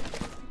everywhere.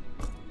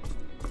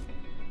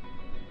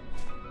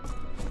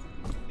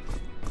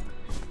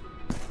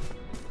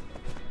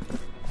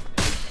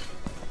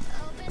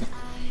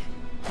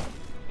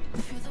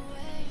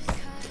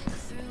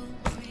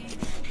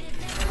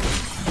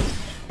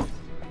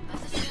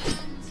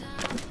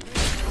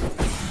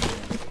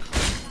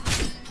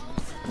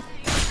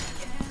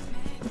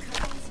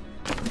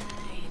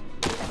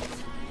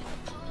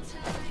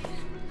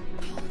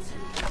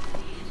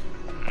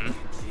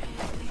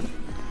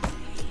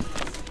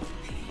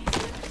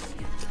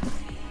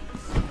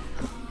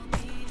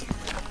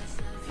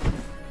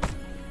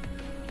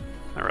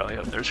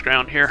 There's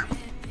ground here.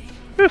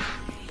 Whew.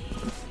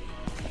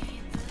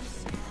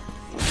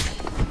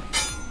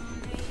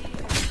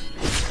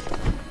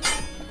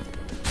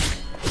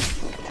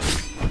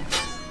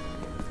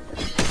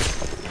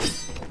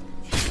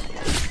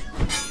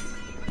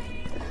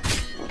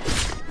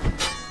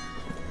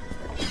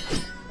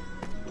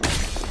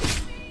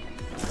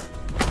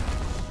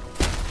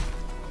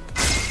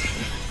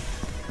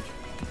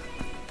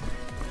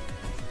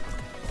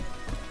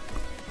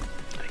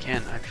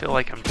 Again, I feel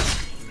like I'm just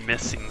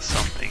missing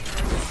something.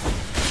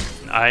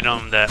 An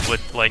item that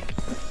would like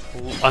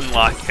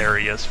unlock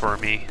areas for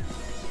me.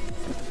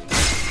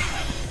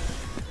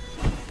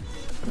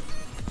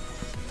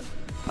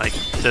 Like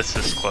this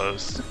is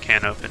closed,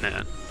 can't open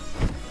it.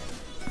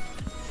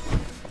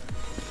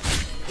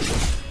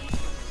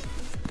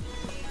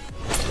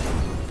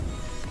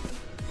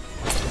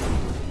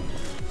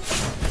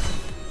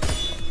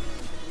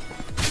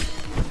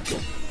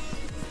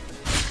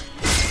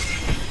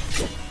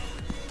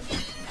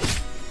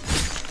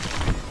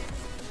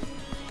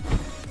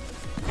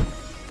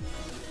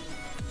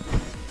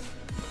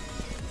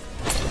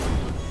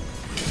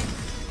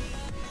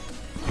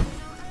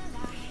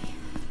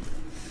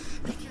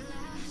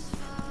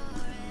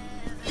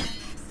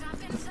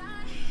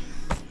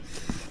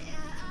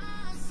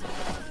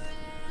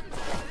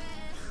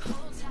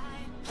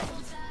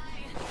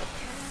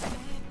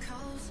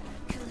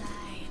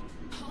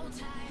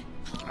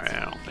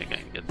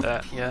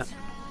 That yet.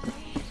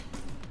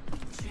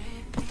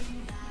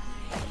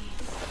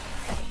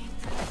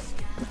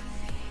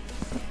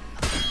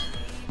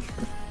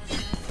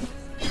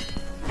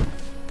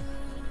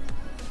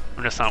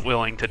 I'm just not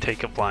willing to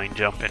take a blind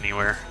jump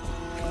anywhere.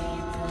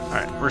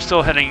 Alright, we're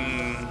still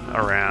heading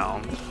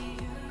around.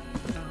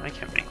 I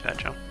can't make that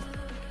jump.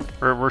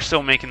 We're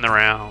still making the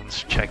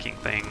rounds, checking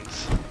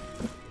things.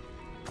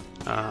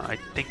 I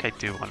think I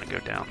do want to go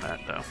down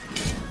that though.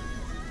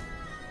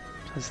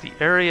 Because the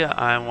area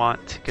I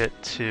want to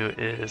get to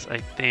is, I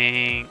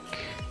think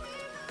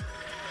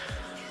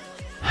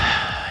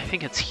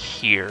it's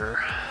here.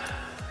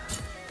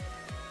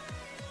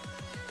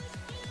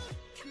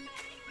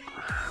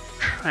 I'm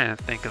trying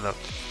to think of the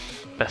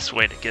best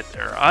way to get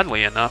there.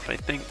 Oddly enough, I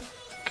think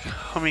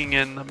coming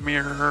in the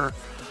mirror,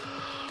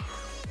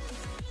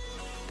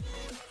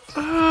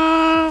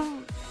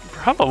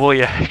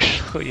 probably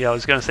actually, I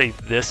was going to say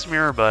this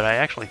mirror, but I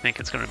actually think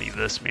it's going to be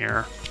this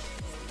mirror.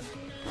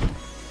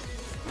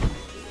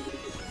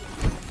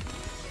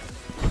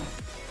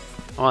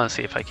 I want to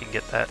see if I can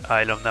get that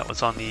item that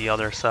was on the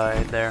other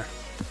side there.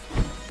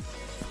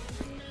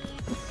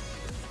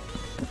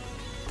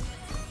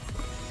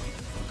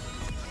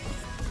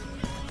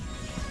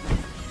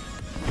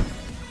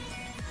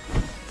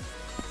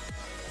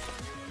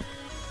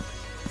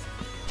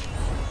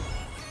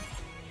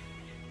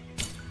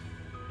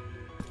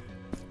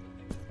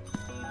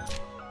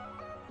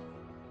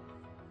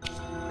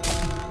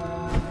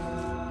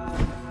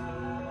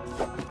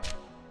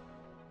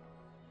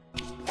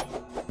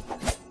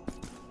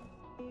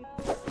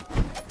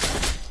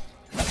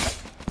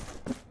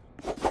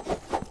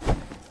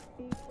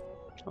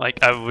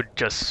 Like, I would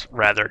just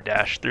rather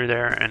dash through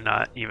there and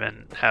not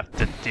even have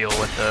to deal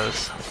with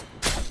those.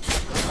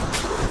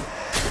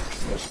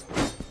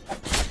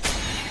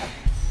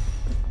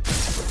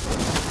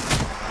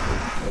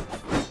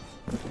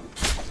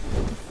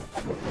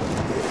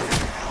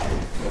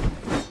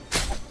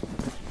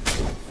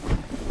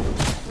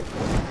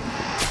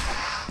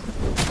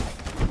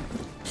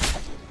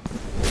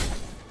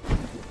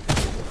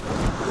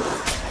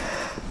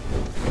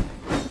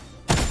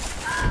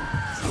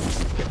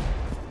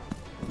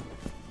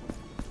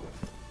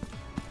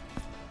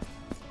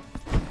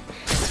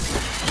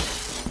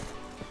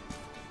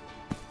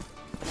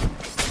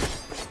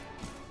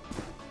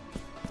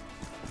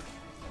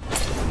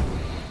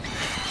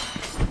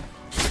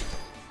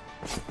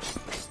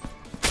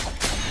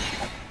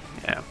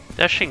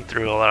 Dashing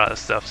through a lot of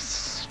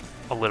stuff's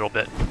a little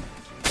bit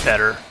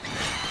better.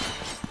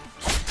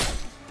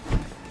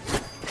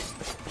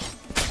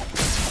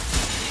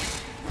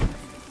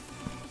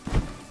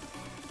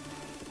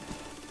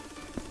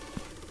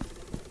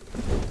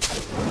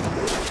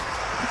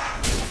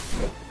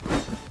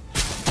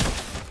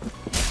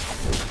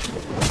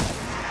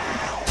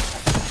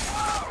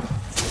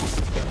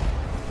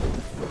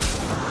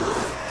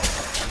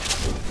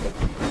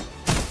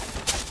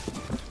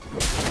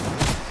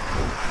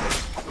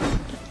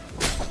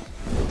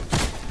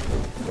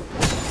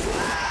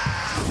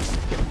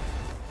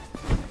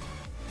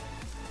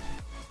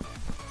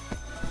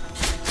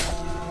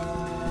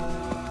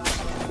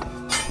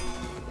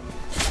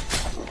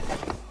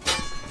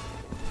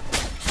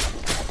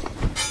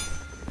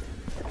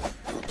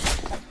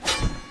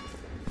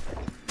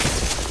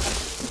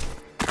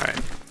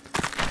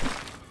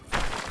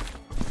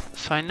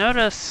 So I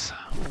notice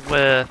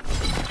with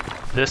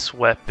this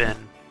weapon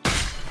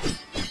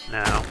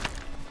now,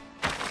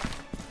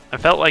 I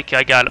felt like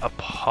I got a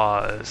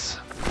pause.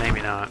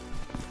 Maybe not.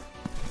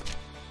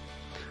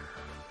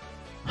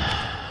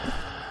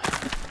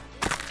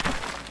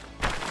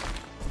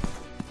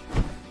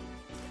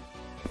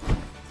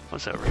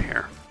 What's over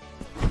here?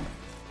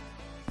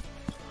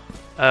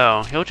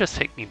 Oh, he'll just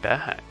take me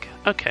back.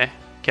 Okay.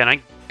 Can I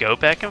go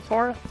back and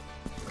forth?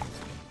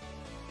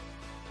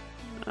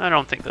 I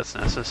don't think that's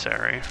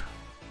necessary.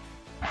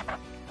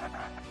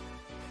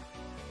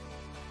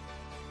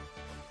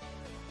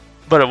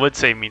 But it would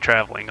save me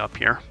traveling up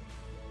here.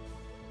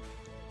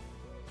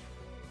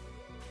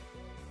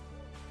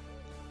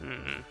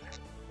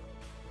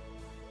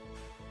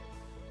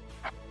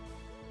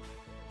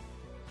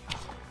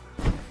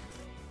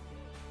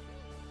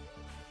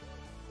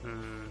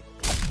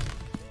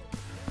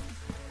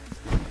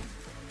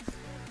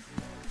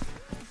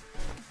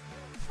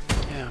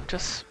 Yeah, I'm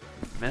just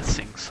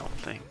missing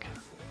something.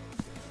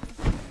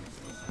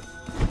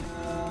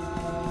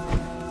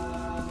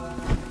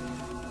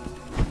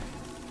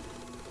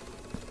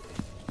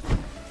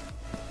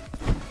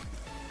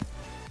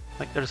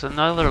 Like, there's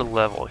another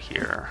level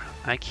here.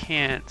 I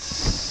can't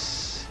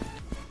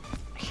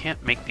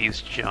make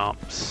these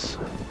jumps.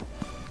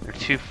 They're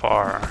too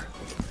far.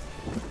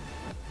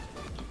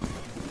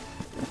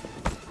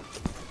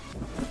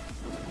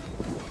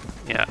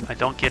 Yeah, I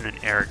don't get an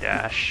air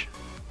dash.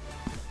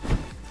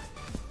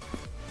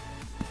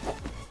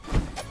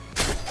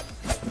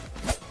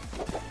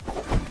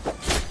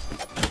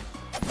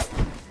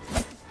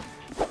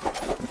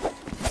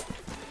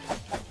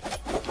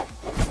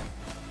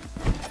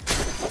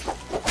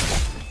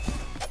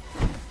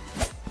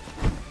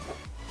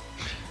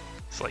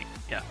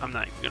 I'm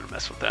not even gonna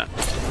mess with that.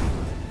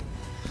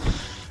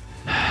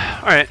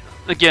 Alright,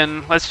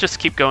 again, let's just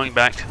keep going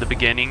back to the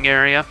beginning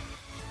area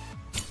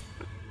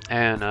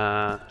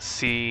and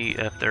see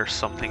if there's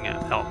something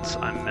else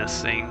I'm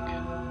missing.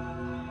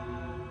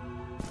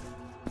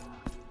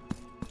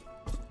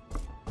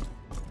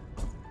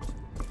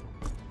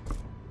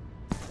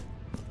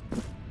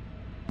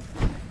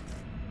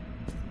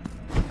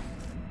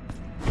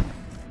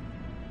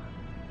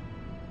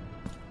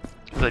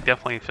 Because I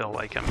definitely feel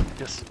like I'm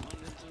just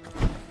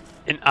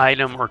an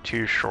item or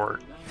two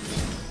short.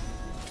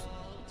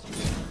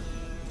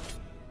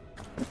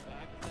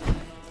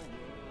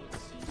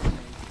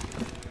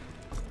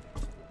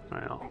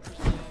 Well,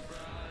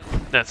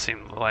 that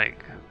seemed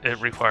like it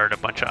required a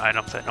bunch of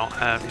items I don't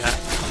have yet.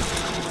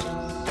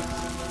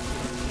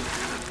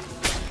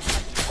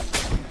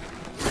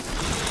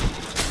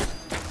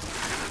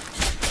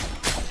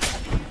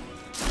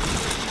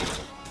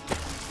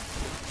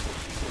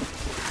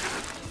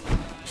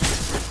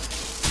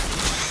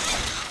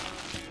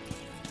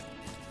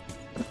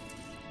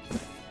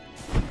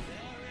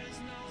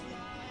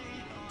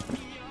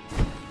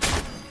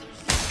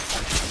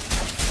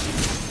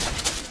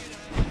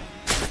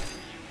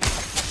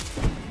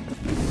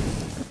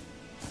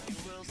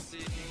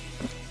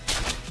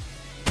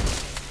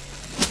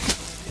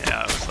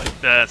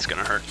 That's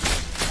gonna hurt.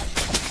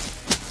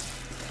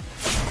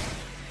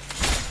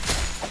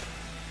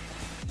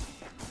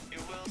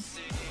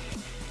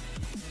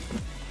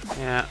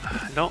 Yeah,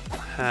 I don't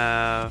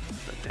have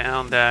the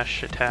down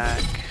dash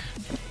attack.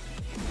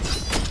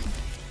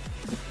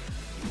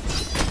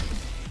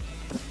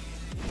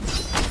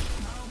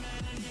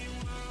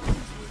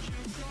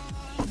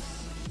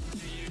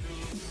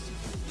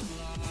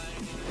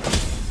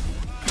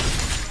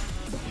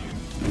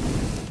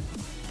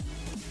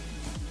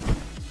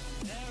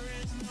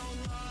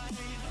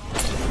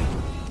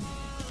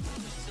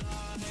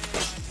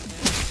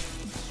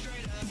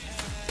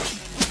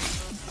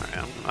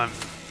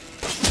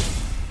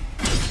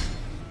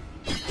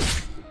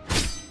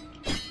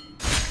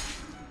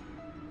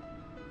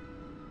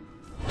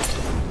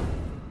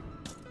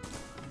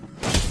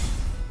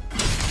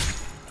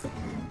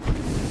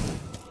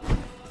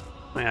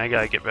 I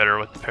gotta get better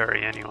with the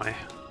parry anyway.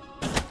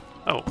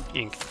 Oh,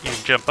 you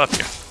can jump up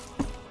here.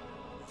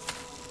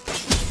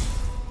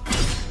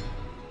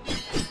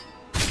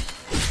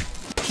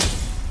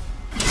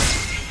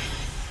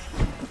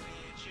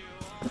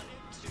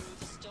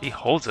 He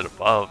holds it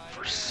above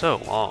for so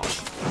long.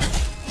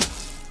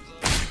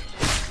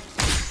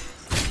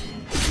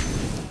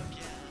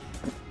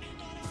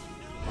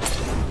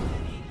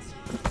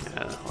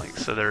 Yeah, like,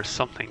 so there's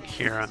something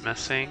here I'm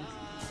missing.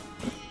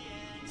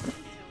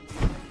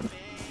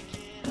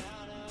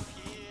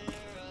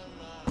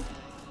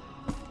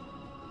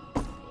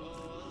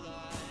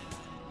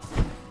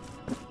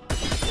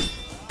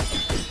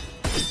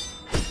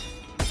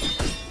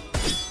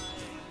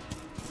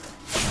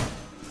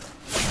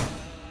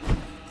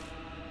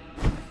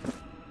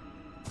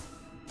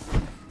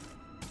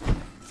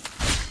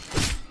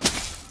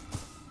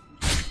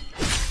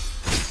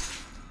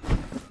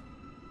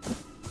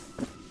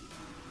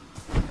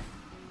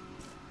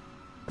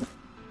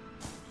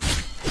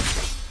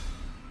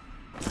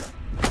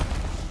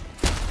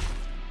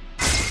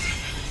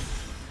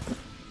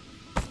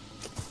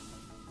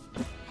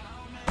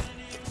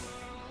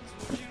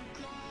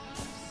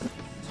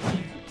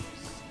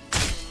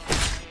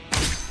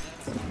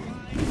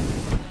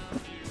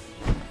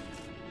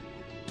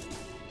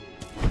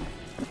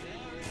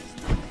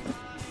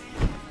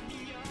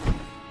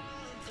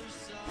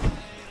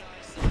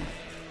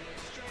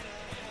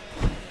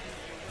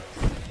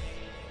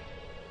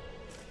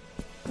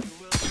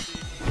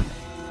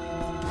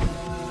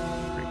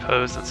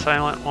 Repose and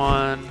silent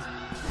one.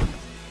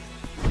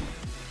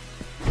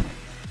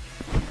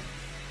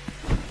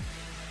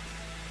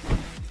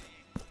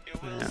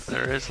 Yeah,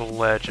 there is a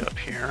ledge up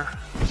here,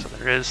 so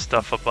there is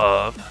stuff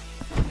above.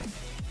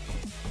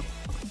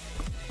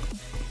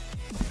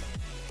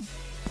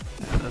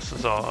 Yeah, this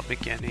is all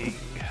beginning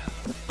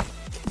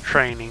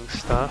training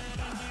stuff,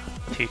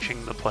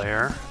 teaching the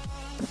player.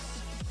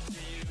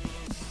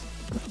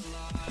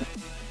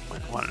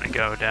 Wanting to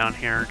go down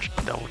here,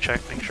 double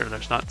check, make sure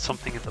there's not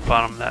something at the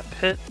bottom of that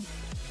pit.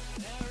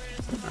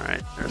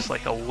 Alright, there's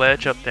like a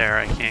ledge up there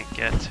I can't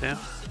get to.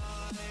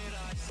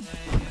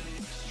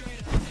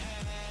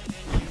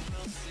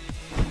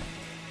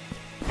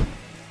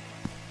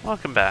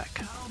 Welcome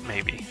back,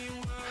 maybe.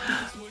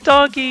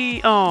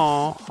 Doggy!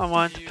 Oh, I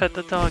wanted to pet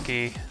the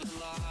doggy.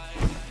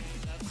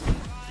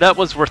 That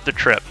was worth the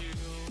trip.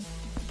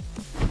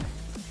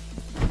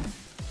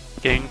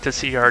 Getting to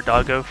see our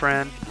doggo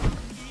friend.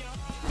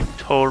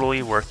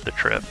 Totally worth the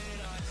trip.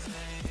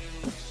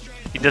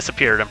 He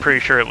disappeared. I'm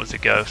pretty sure it was a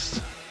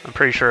ghost. I'm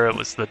pretty sure it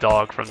was the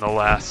dog from the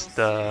last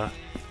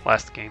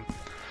game.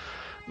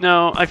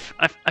 No,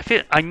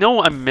 I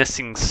know I'm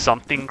missing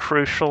something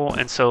crucial,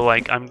 and so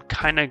like I'm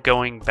kind of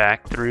going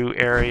back through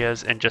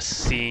areas and just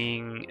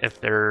seeing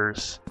if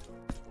there's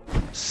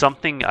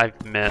something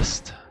I've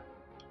missed.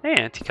 Hey,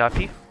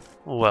 Anti-Copy.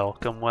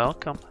 Welcome,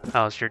 welcome.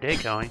 How's your day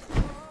going?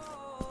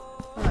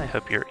 I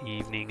hope your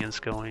evening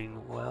is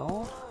going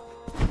well.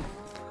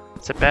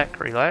 Sit back,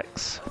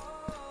 relax.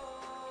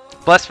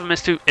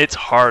 Blasphemous 2, it's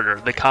harder.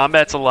 The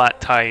combat's a lot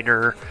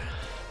tighter.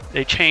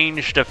 They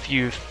changed a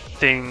few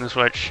things,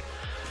 which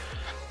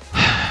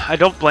I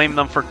don't blame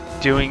them for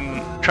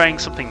trying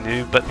something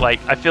new, but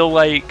like I feel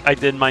like I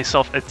did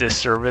myself a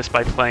disservice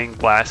by playing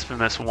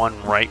Blasphemous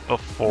 1 right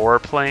before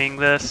playing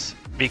this,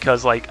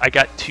 because like I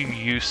got too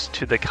used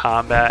to the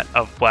combat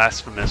of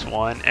Blasphemous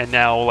 1, and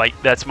now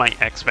like that's my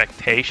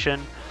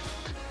expectation.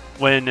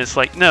 When it's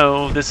like,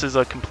 no, this is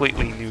a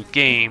completely new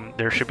game,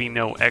 there should be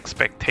no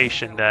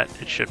expectation that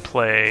it should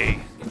play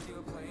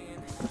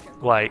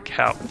like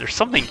how there's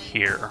something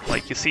here.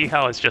 Like, you see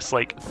how it's just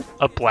like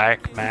a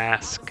black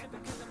mask,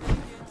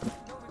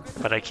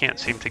 but I can't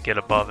seem to get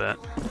above it.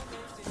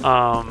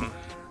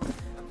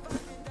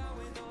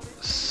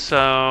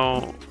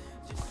 So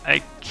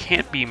I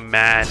can't be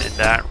mad in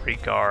that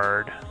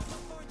regard.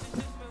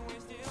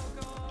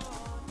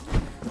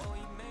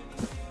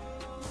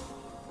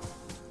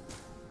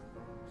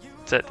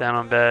 Sit down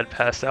on bed,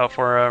 passed out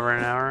for over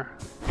an hour.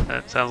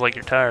 That sounds like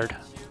you're tired.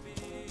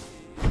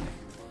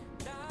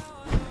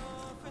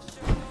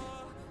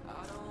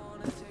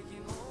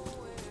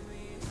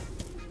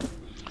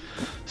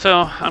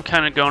 So I'm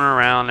kind of going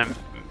around and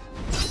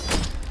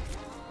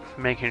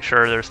making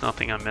sure there's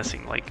nothing I'm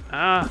missing. Like,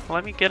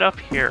 let me get up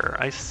here.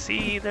 I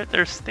see that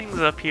there's things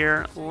up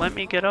here. Let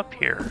me get up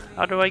here.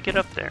 How do I get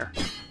up there?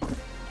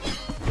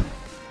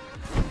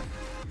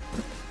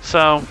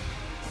 So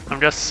I'm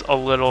just a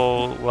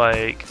little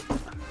like,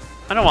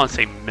 I don't want to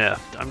say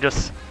miffed. I'm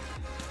just,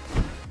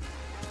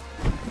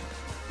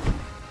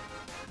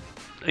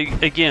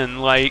 again,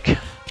 like,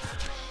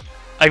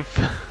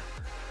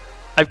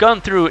 I've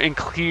gone through and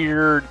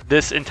cleared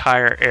this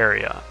entire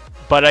area,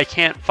 but I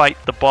can't fight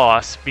the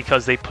boss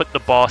because they put the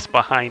boss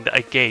behind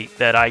a gate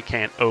that I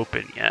can't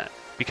open yet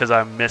because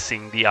I'm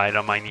missing the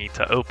item I need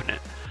to open it.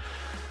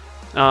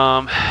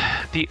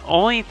 The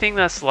only thing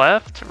that's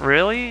left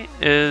really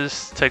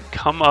is to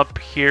come up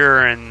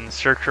here and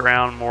search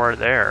around more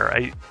there.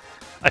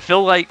 I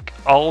feel like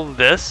all of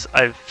this,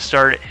 I've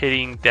started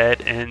hitting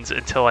dead ends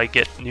until I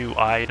get new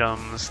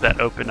items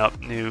that open up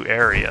new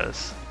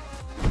areas.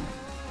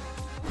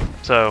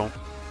 So,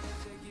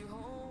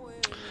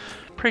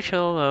 pretty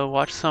chill.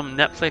 Watch some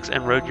Netflix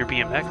and rode your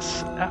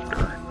BMX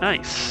after.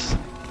 Nice.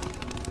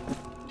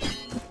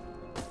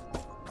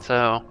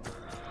 So,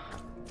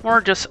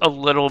 more just a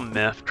little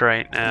miffed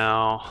right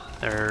now.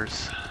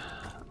 There's,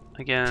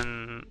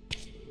 again,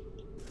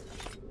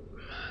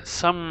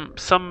 some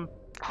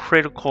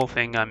critical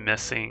thing I'm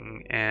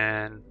missing,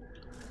 and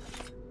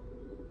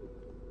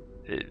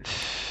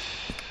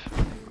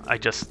I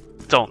just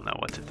don't know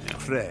what to do.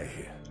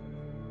 Pray.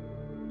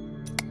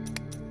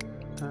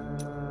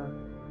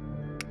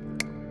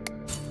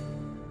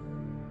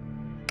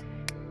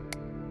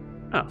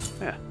 Oh,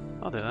 yeah,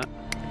 I'll do that.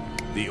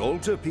 The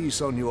altarpiece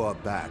on your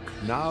back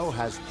now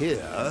has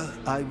here,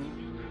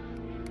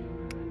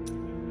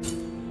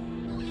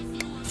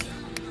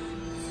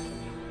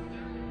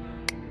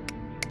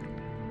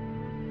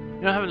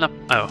 You don't have enough.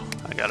 Oh,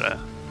 I gotta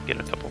get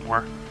a couple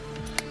more.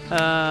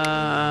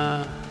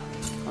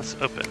 Let's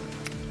open.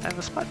 I have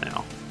a spot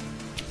now.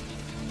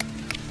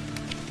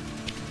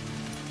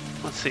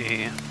 Let's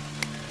see.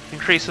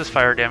 Increases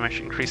fire damage,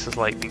 increases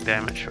lightning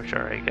damage, which I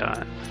already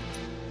got.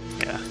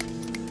 Yeah.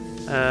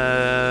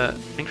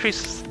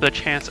 Increases the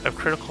chance of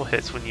critical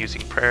hits when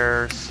using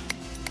prayers.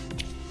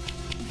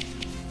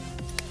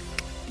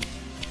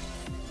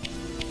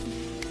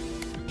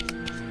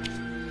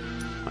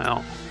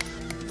 Well.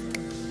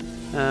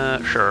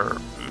 Sure.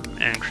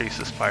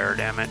 Increases fire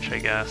damage, I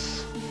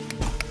guess.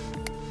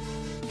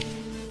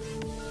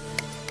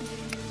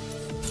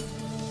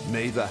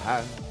 May the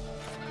hand.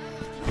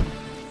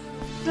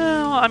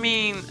 No, I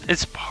mean,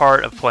 it's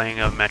part of playing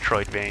a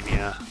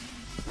Metroidvania.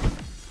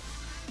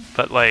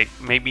 But, like,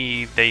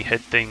 maybe they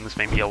hit things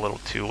maybe a little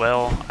too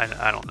well.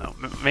 I don't know.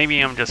 Maybe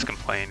I'm just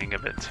complaining a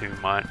bit too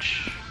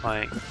much.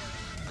 Like,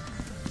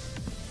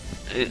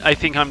 I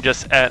think I'm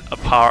just at a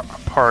part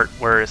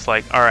where it's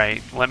like,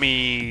 alright, let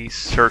me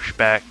search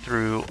back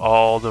through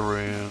all the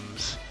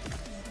rooms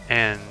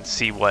and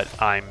see what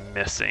I'm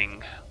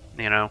missing,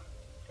 you know?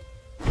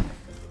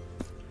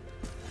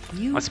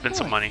 Let's spend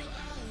some money.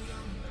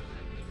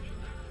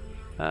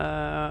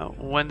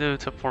 Window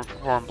to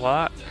perform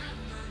block.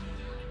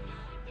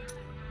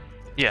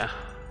 Yeah.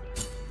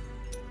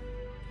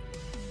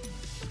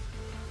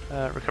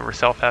 Recover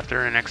self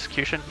after an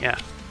execution. Yeah,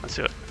 let's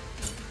do it.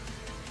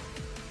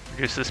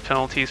 Reduces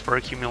penalties for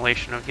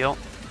accumulation of guilt.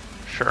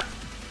 Sure.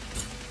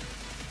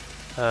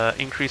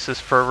 Increases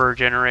fervor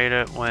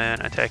generated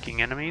when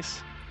attacking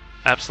enemies.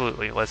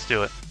 Absolutely, let's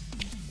do it.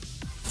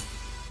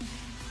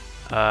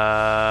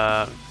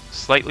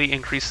 Slightly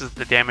increases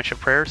the damage of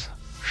prayers.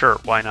 Sure,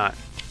 why not?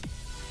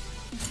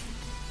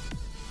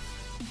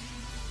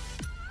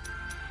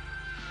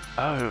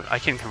 Oh, I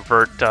can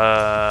convert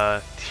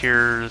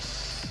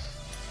tears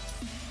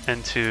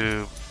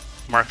into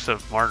marks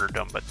of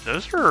martyrdom, but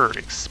those are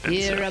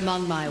expensive. Here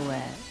among my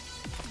wares.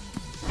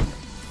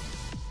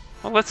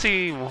 Well, let's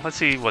see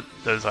what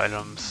those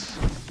items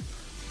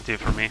do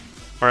for me.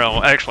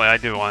 Well, actually, I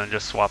do want to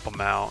just swap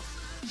them out.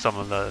 Some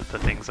of the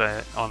things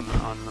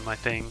on my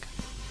thing.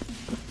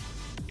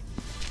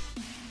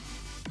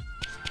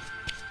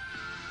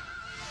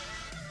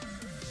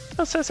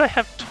 It says I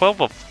have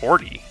 12 of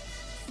 40.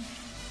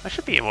 I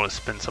should be able to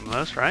spend some of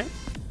those, right?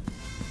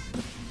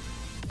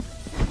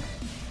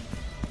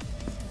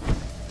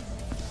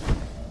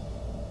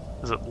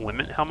 Does it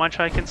limit how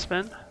much I can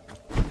spend?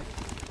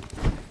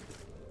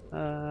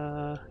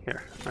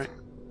 Here, right?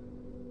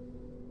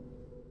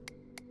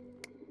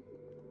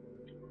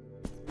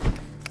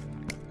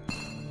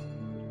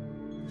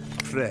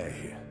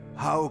 Pray,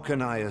 how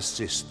can I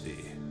assist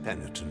thee,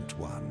 penitent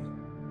one?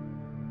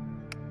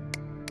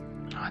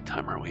 What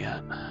time are we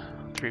at?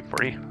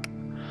 3:40.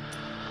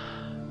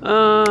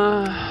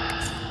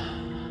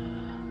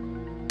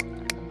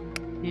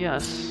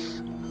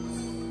 Yes.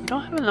 You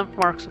don't have enough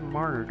marks of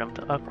martyrdom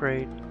to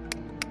upgrade.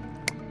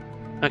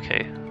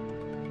 Okay.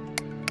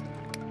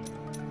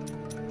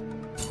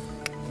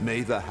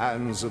 May the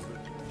hands of...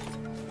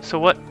 So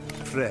what?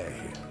 Pray.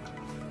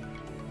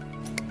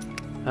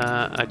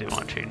 I do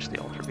want to change the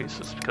altar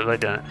pieces because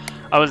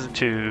I wasn't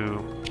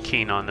too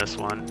keen on this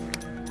one.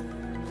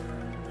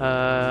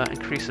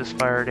 Increases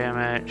fire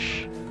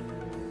damage.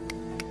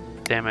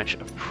 Damage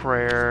of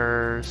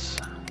prayers.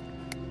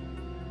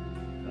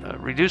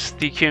 Reduce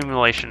the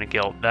accumulation of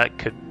guilt. That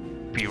could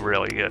be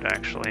really good,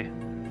 actually.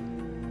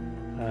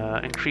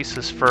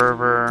 Increases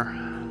fervor.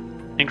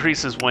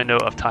 Increases window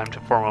of time to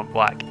form a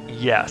black.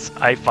 Yes,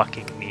 I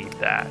fucking need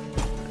that.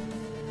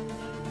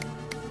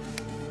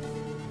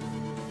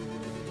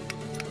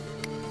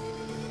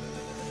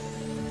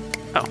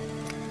 Oh.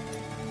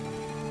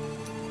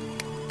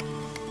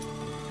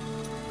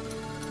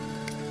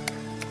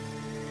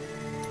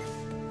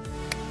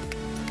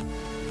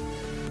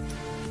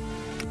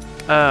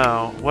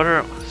 Oh, what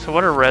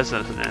are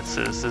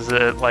resonances? Is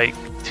it like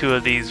two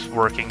of these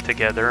working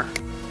together?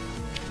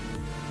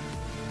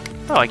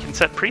 Oh, I can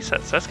set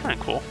presets. That's kind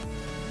of cool.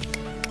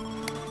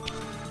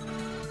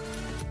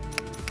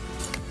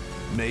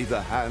 May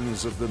the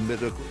hands of the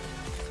miracle...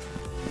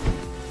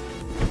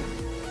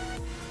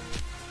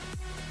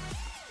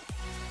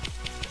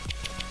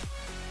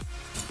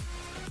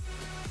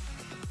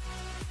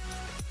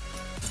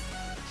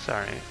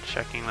 Sorry,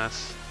 checking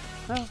this.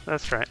 Oh,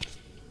 that's right.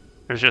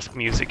 There's just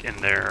music in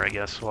there, I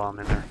guess, while I'm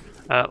in there.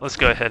 Let's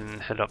go ahead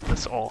and hit up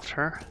this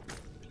altar.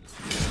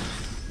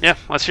 Yeah,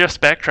 let's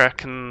just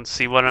backtrack and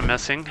see what I'm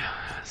missing.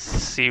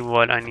 See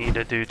what I need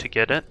to do to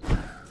get it.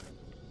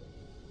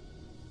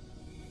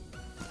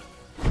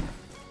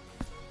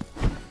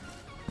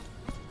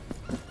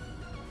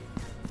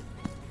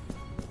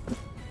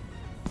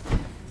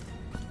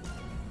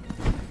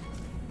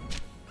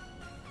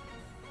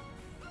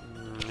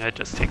 That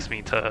just takes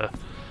me to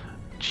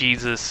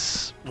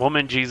Jesus,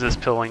 woman Jesus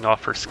peeling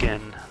off her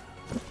skin.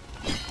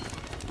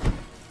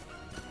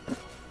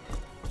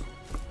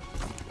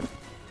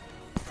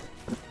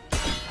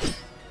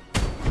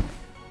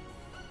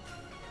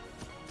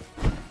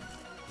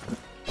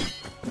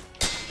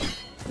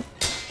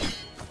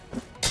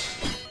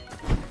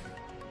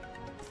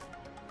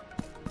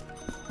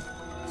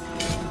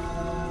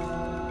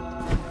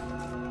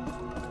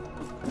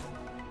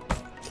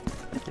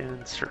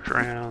 And search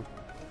around.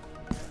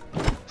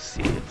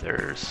 See if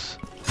there's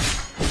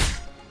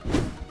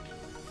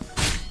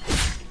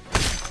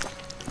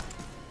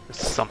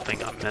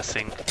something I'm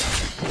missing.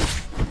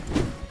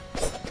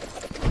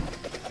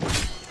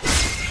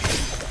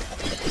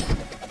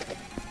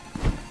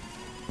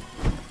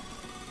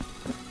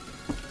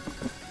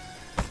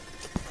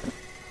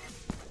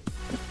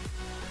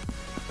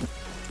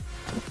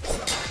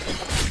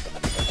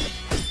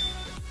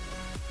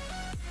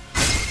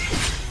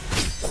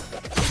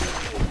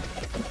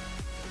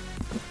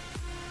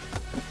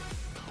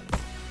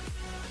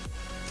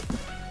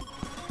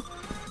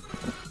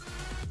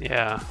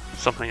 Yeah,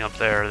 something up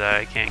there that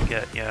I can't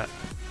get yet.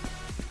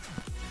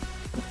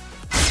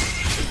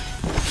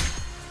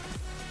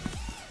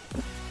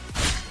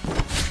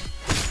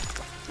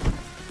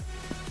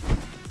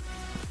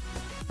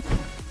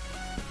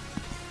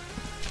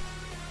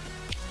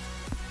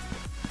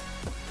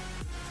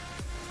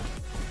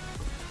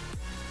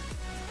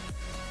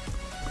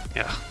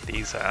 Yeah,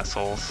 these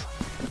assholes.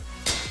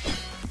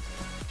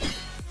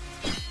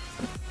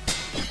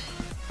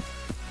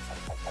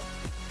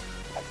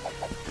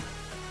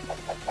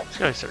 These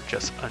guys are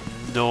just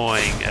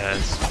annoying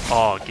as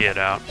all get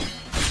out.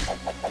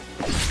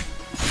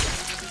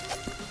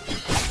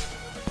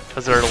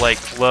 Because they're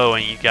like low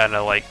and you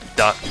gotta like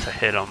duck to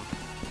hit them.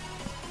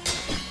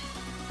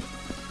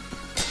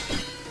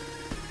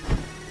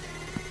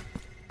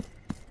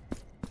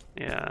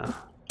 Yeah.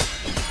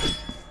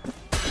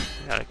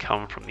 Gotta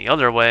come from the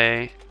other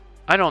way.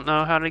 I don't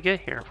know how to get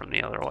here from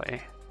the other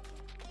way.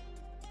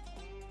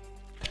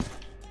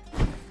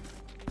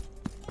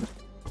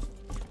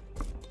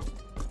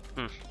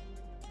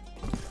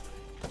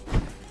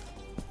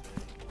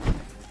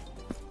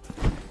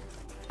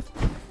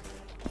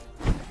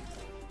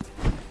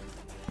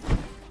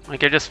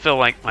 Like, I just feel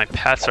like my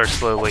pets are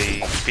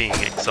slowly being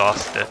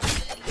exhausted.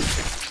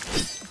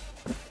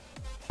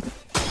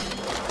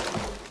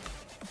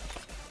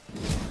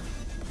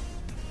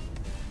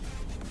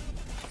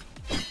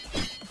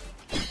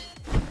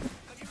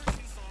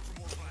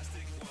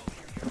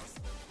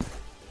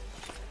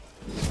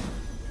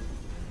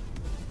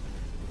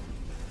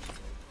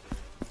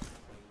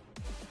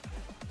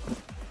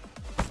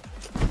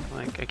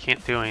 Like, I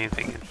can't do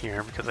anything in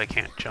here because I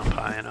can't jump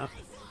high enough.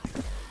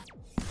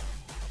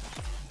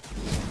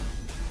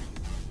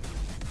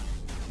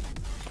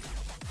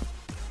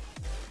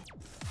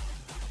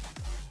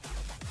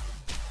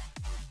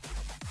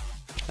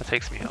 That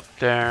takes me up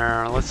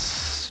there.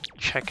 Let's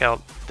check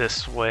out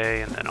this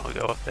way and then I'll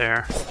go up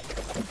there.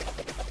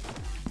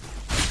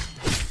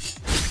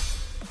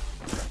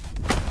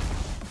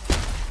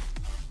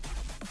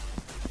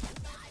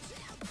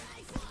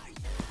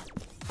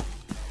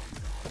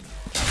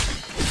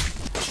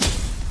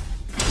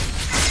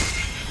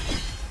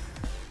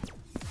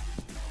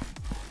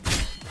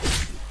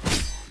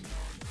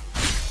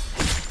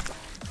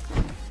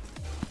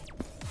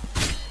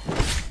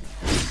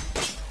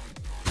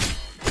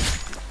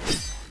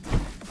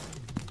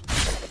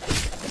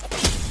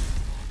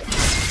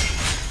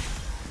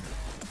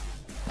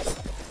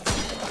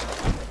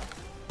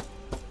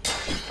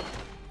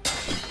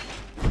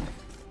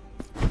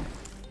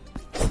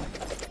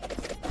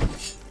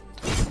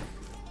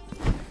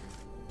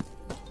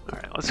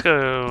 let's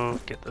go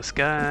get this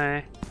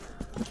guy.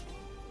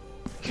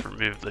 Just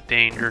remove the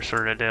danger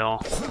sort of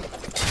deal.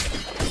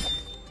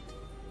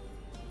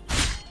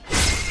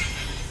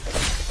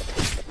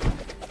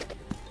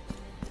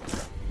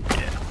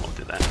 Yeah, we'll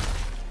do that.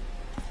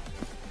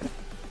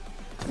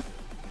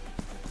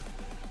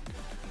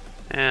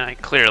 And I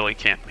clearly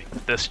can't make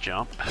this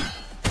jump.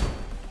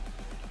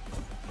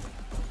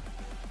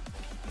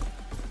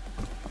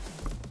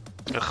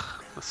 Ugh,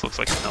 this looks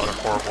like another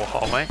horrible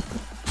hallway.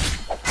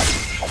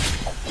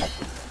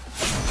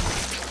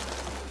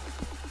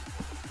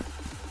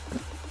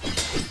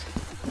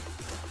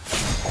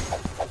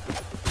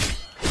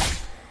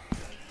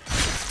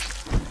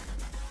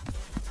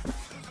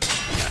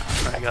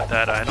 Yeah, I got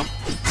that item.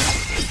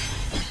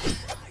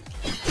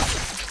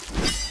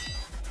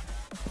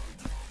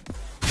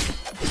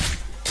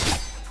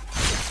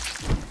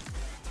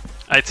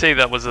 I'd say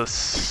that was a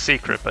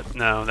secret, but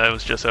no, that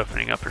was just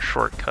opening up a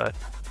shortcut.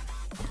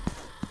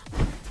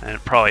 And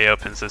it probably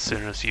opens as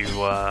soon as you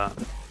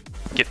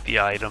get the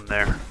item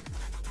there.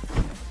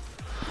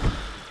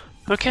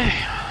 Okay.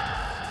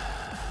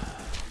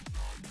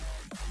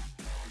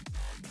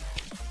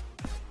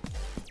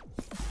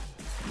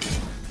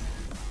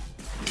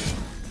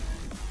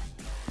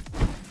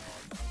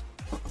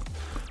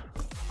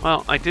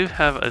 Well, I do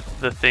have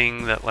the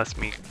thing that lets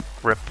me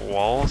grip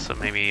walls, so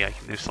maybe I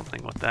can do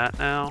something with that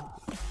now.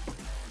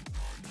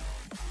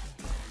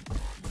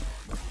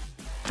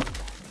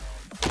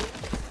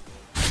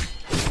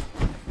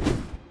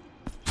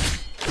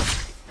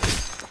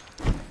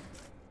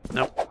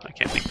 Nope, I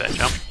can't make that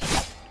jump.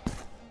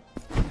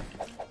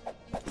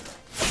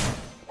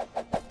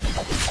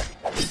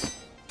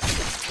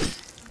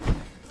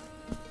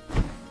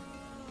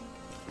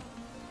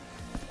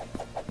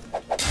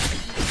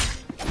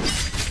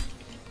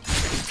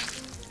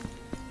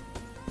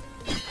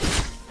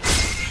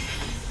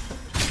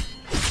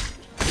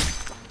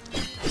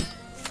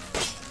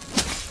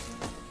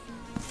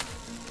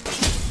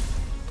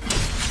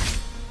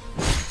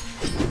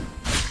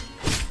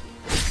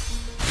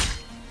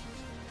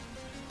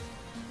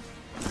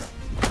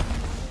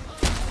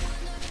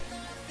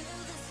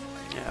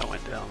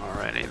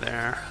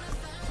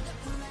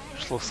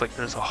 Looks like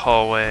there's a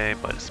hallway,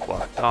 but it's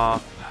blocked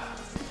off.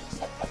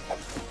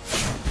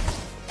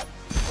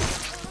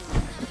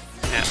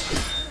 Yeah.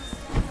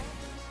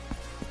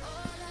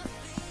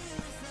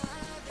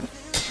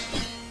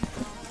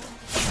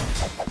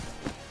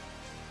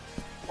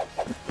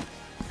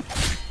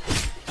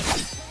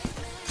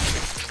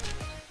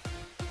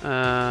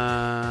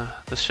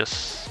 This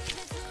just...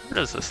 where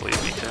does this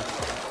lead me to?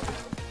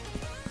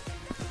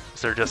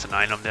 Is there just an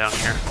item down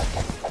here?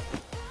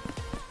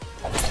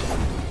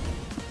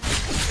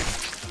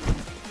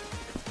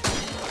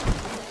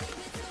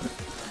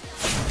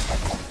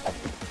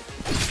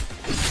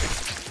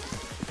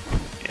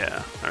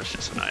 There's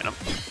just an item.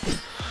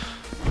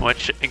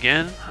 Which,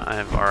 again,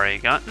 I've already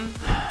gotten.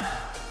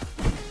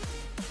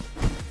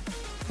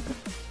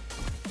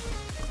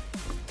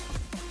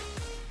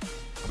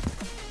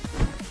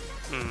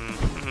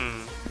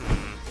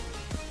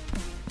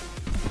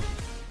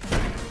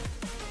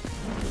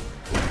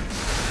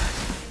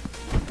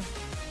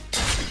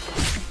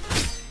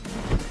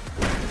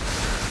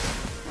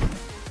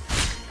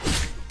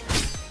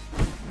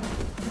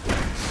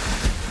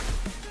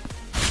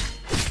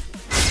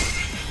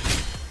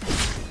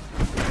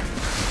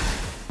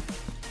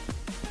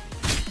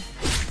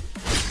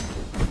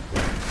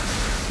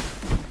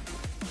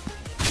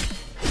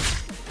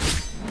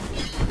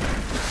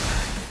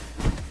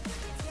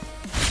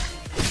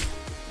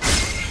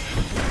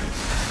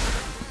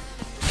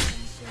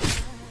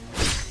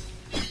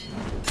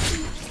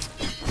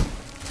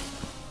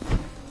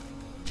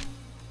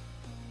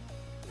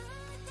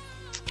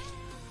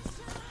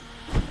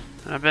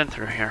 I've been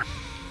through here.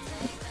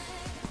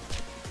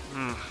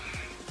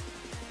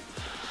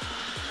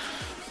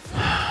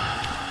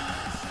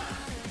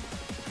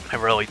 I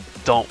really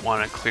don't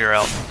want to clear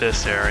out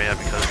this area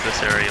because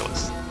this area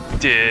was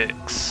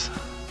dicks.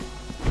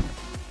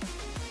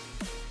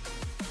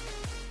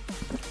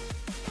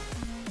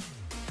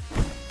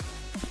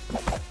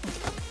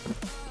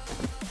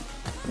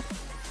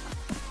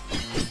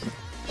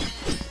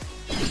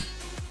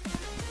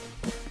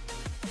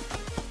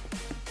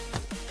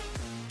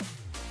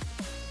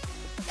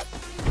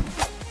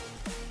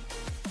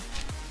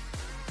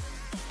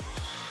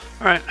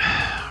 Alright,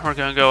 we're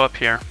gonna go up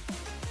here.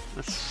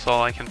 That's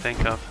all I can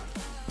think of.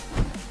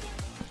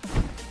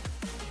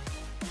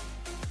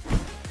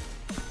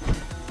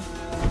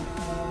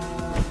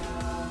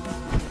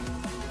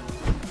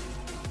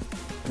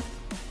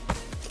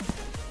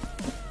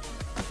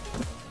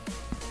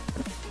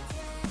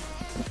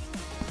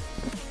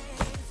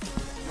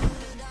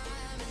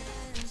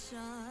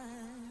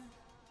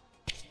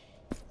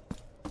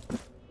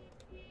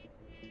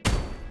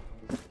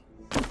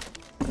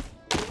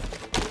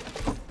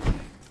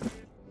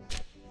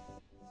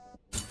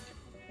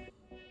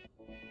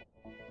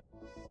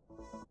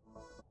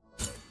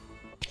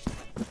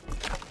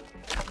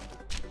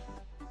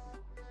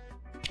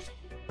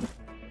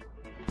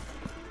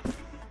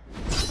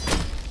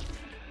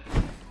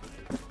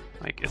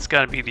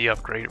 got to be the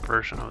upgraded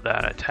version of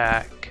that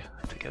attack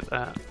to get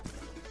that.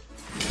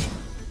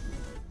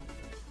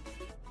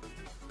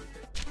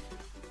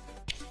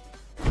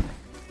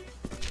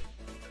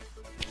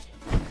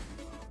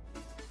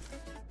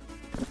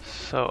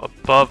 So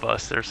above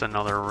us, there's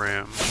another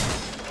room.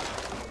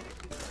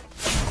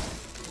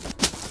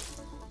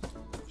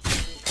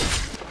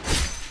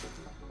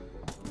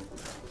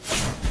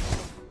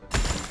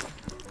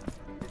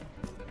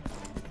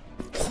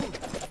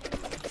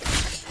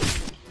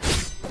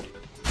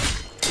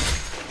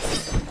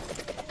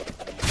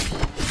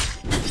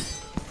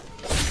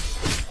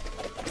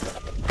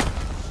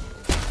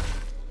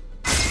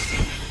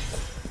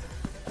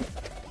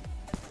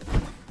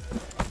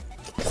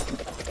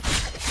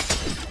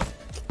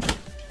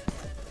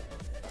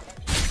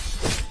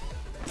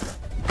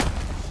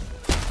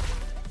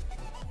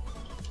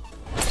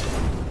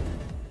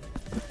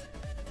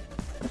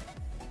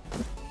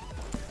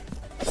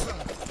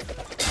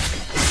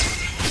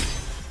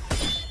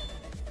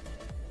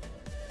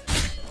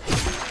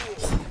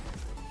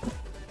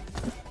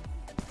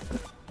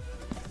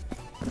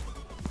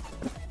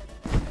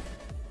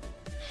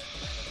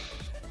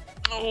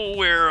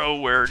 Oh,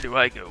 where do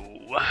I go?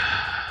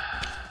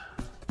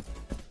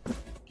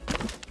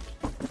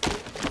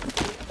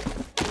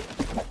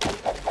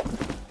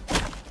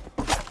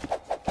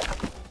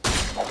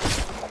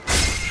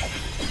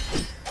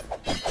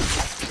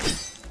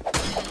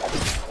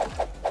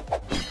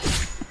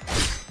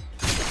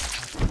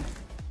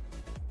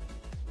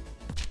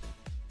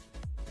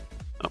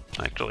 Oh,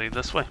 actually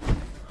this way.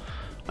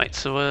 Wait,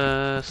 so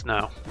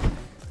no.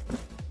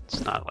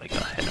 It's not like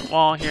a hidden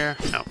wall here.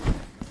 No.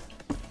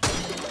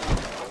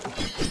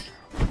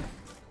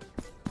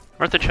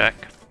 Worth a check.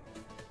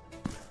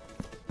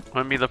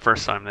 Wouldn't be the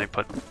first time they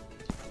put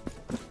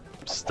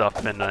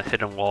stuff in a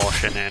hidden wall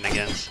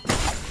shenanigans.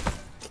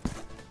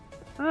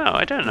 Oh,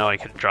 I didn't know I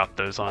could drop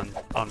those on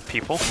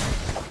people.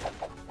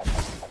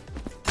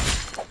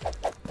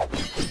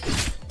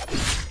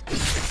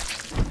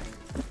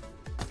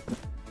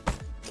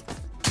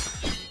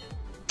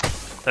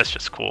 That's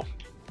just cool.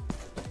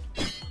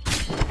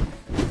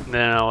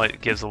 Now it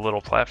gives a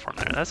little platform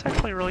there. That's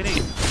actually really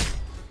neat.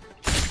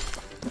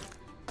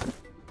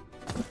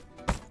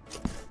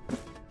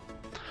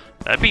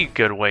 That'd be a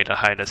good way to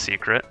hide a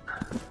secret.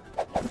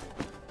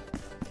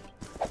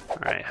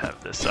 Alright,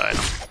 have this item.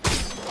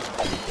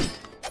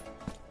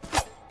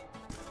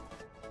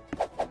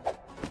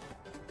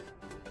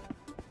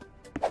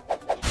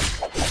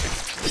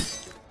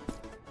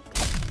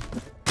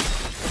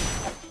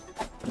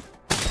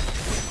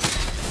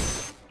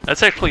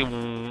 That's actually,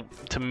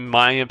 to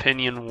my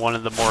opinion, one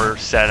of the more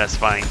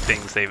satisfying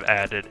things they've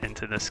added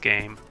into this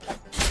game.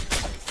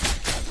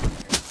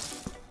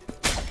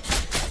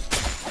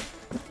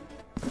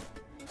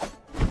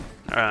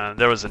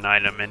 There was an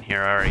item in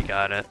here, I already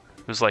got it.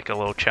 It was like a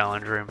little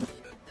challenge room.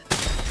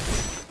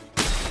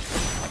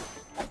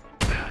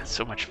 It's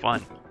so much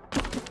fun.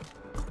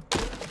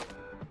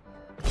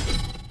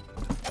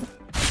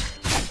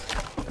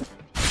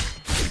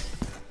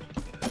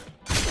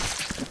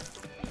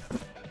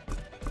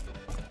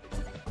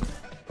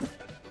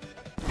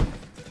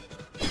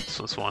 This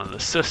was one of the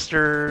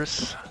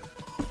sisters.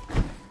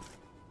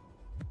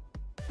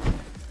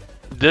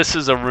 This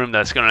is a room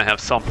that's going to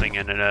have something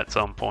in it at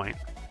some point.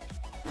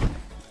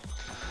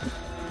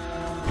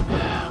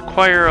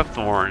 Choir of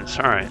Thorns.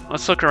 Alright,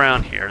 let's look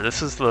around here.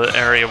 This is the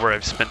area where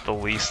I've spent the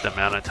least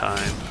amount of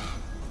time.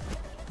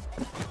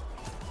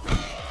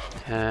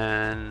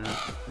 And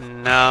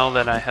now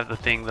that I have the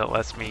thing that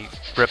lets me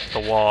rip the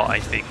wall, I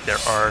think there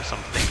are some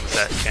things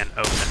that can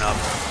open up.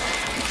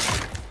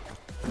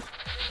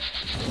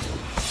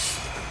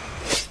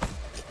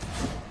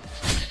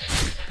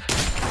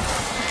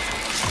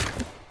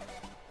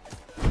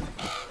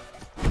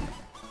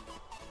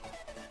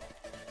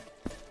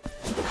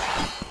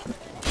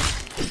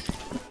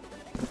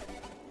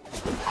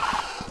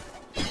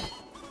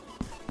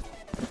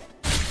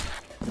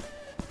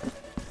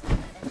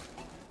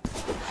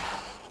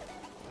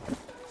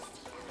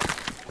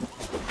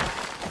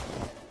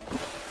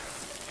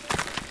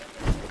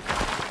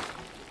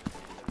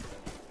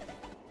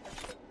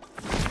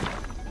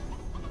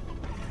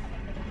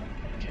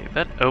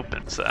 That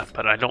opens that,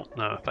 but I don't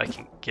know if I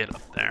can get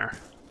up there.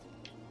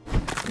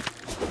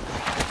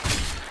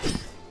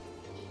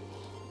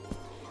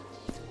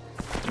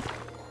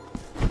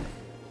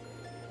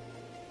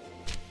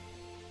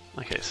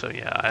 Okay, so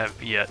yeah, I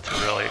have yet to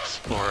really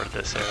explore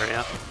this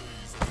area.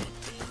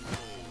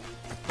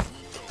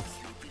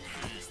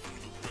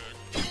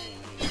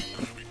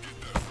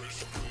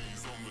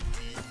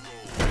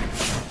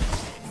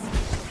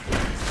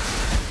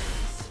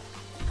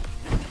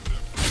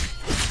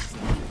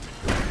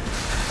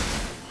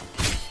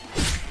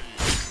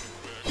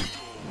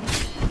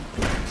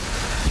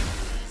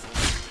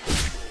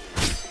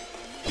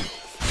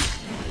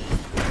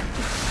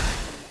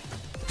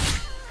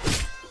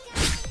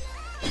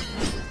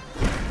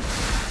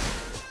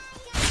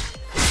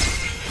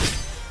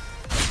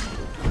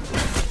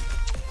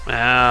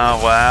 Oh,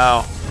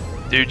 wow.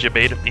 Dude, you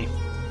baited me.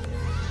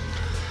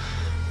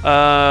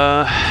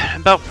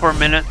 About 4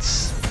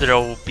 minutes. There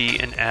will be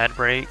an ad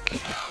break.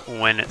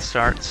 When it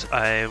starts,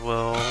 I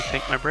will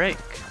take my break.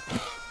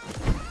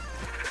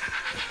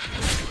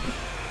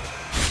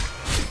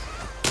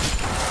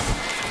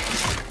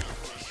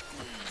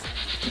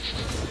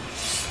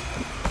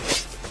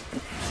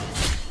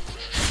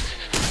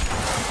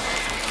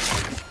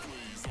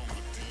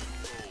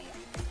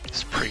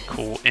 It's a pretty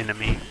cool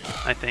enemy,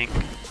 I think.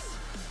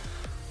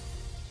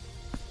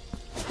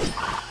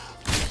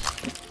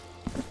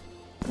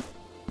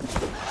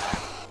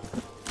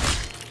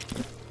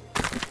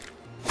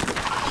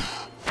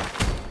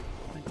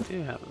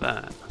 Do have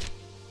that.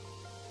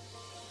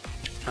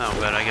 Oh,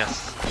 but I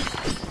guess.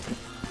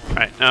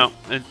 Alright, no,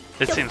 it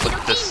seems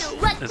like this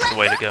is the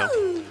way to go.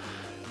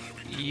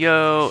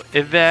 Yo,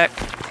 Ivek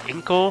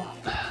Inkle,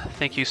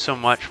 thank you so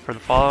much for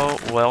the follow.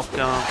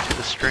 Welcome to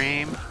the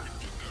stream.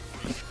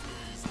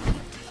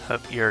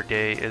 Hope your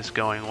day is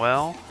going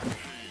well.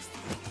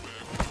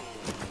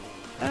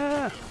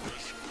 And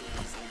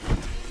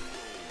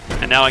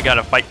now I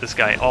gotta fight this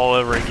guy all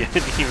over again,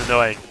 even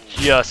though I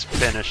just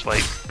finished,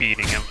 like,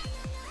 beating him.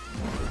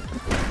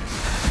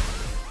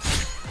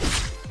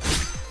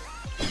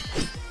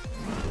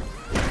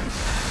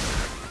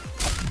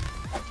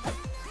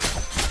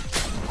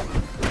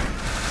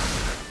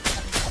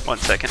 One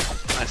second,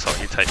 I saw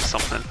you type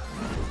something.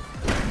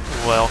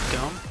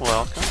 Welcome,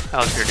 welcome.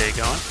 How's your day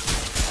going?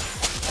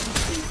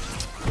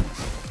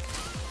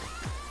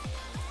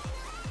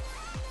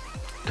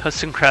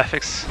 Custom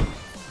graphics?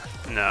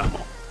 No.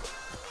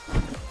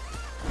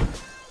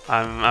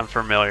 I'm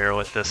familiar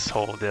with this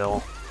whole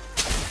deal.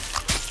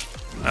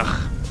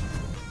 Ugh.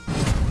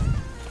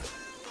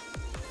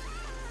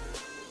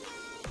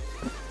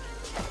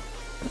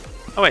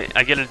 Oh wait,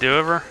 I get a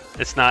do-over?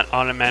 It's not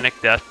automatic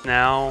death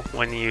now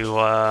when you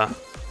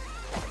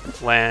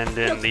land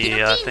in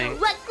the thing.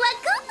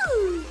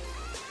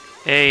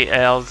 Hey,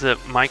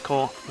 Elzip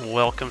Michael,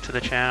 welcome to the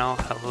channel.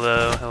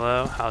 Hello,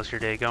 hello. How's your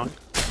day going?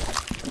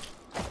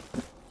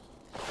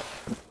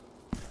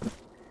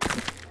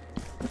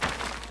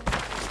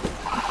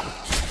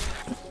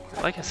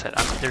 Like I said,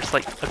 there's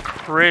like a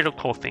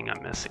critical thing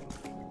I'm missing.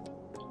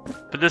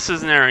 But this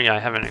is an area I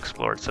haven't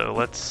explored, so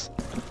let's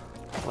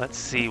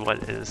see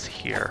what is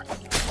here.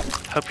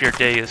 Hope your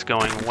day is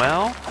going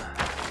well.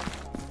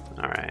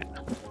 Alright.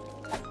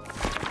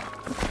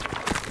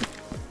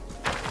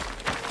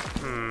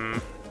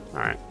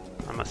 Alright.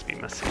 I must be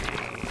missing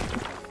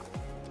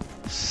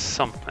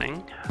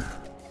something.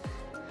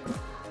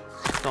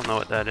 Don't know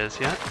what that is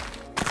yet.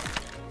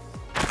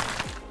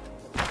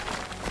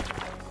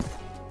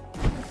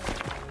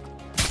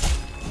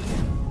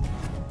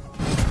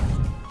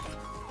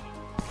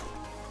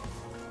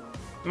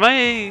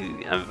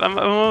 I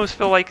almost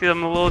feel like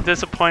I'm a little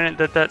disappointed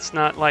that that's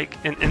not like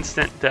an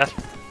instant death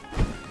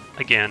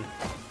again.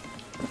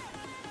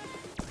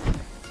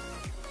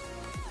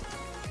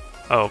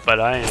 Oh, but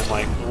I am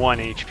like 1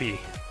 HP.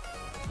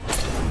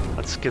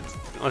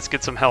 Let's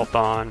get some health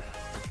on.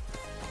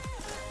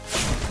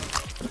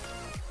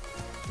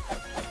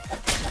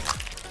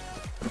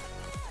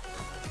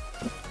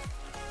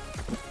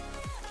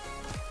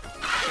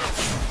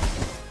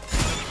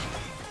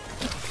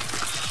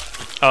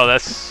 Oh,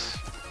 that's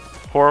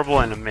horrible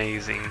and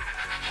amazing.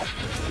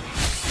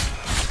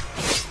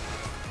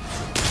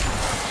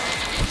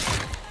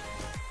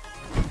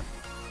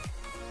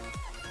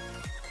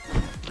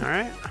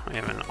 Alright, we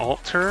have an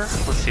altar.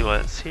 Let's see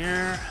what's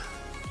here.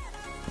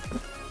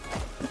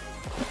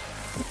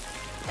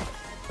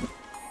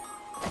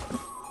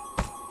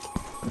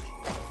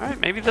 Alright,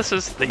 maybe this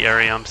is the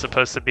area I'm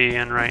supposed to be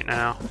in right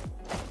now.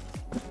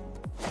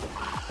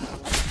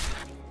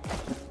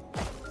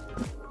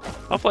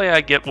 Hopefully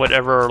I get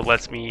whatever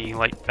lets me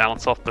like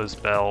bounce off those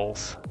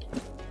bells.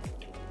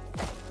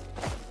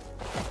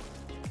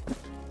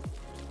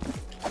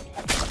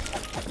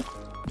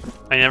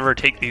 I never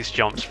take these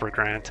jumps for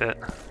granted.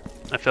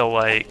 I feel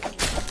like...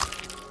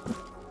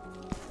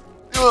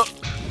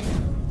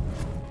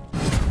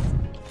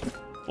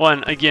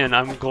 One, again,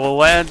 I'm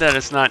glad that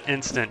it's not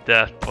instant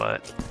death,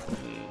 but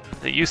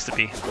it used to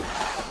be.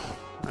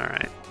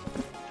 Alright.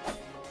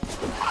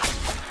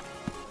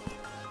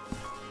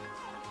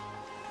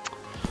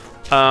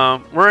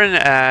 We're in an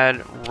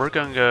ad. We're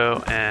gonna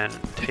go and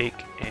take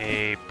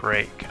a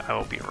break. I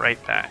will be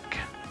right back.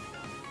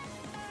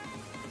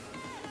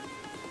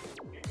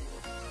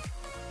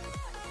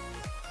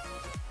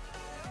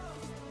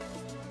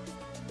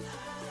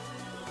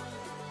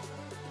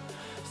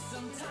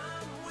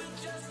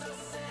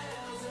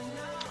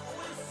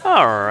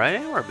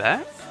 Alright, we're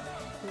back.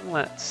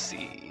 Let's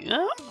see.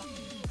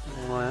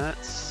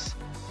 Let's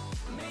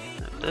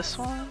have this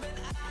one.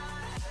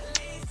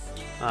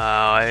 Oh,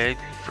 I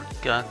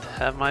forgot to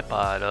have my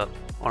bot up.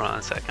 Hold on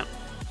a second.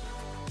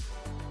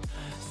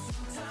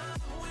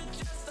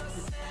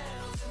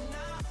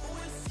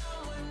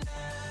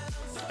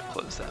 I'll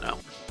close that out.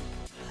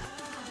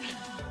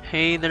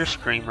 Hey there,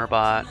 Screamer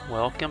Bot.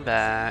 Welcome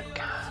back.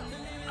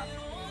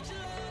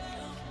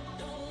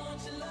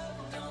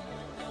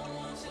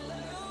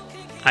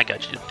 I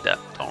got you to death,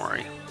 don't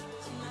worry.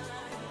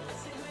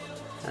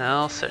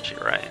 I'll set you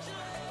right.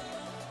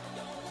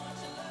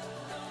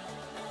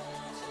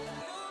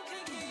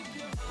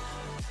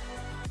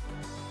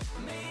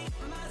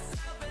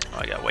 Oh,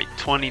 I gotta wait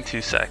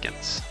 22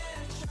 seconds.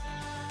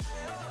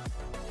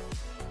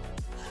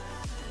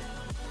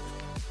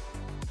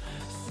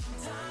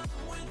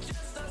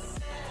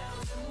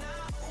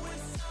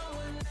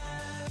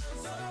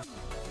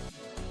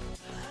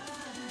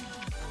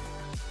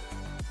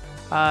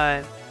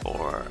 Five,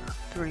 4,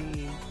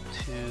 3,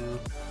 2,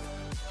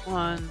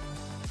 1.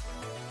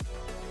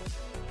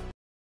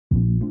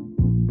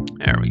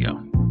 There we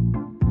go.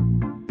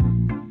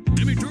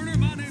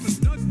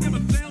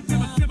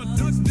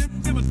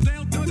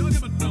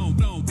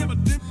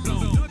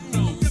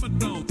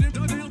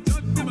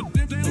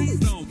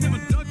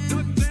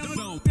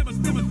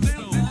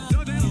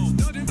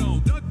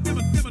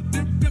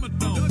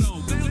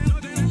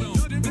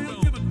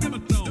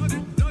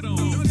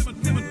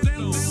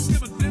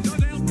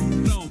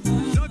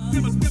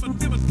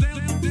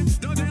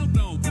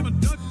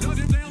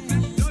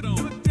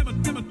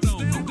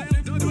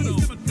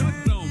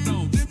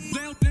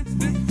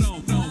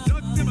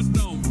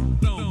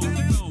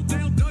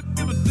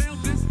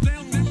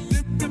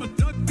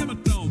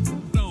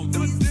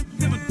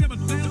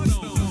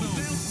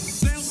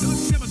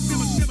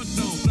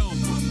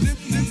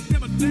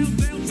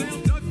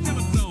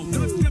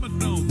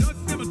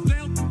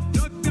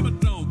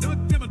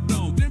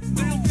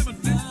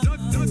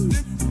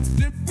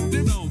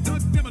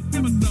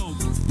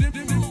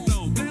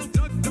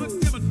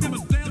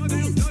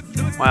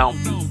 Well,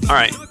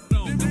 alright.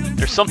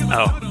 There's something.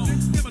 Oh,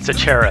 it's a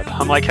cherub.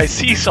 I'm like, I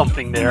see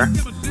something there.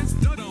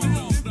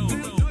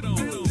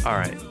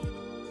 Alright.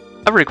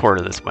 I've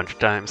recorded this a bunch of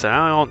times, and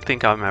I don't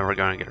think I'm ever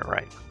going to get it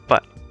right.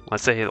 But,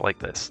 let's say it like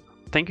this.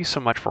 Thank you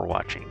so much for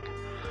watching.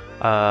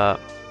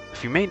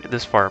 If you made it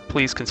this far,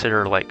 please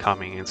consider like,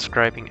 commenting, and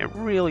subscribing. It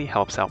really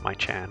helps out my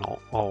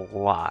channel a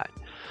lot.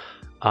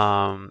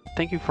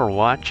 Thank you for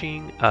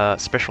watching.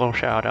 Special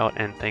shout out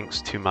and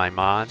thanks to my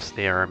mods.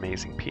 They are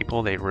amazing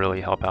people. They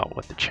really help out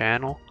with the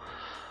channel.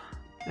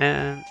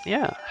 And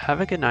yeah, have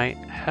a good night,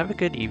 have a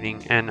good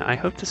evening, and I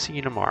hope to see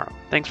you tomorrow.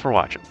 Thanks for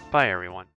watching. Bye everyone.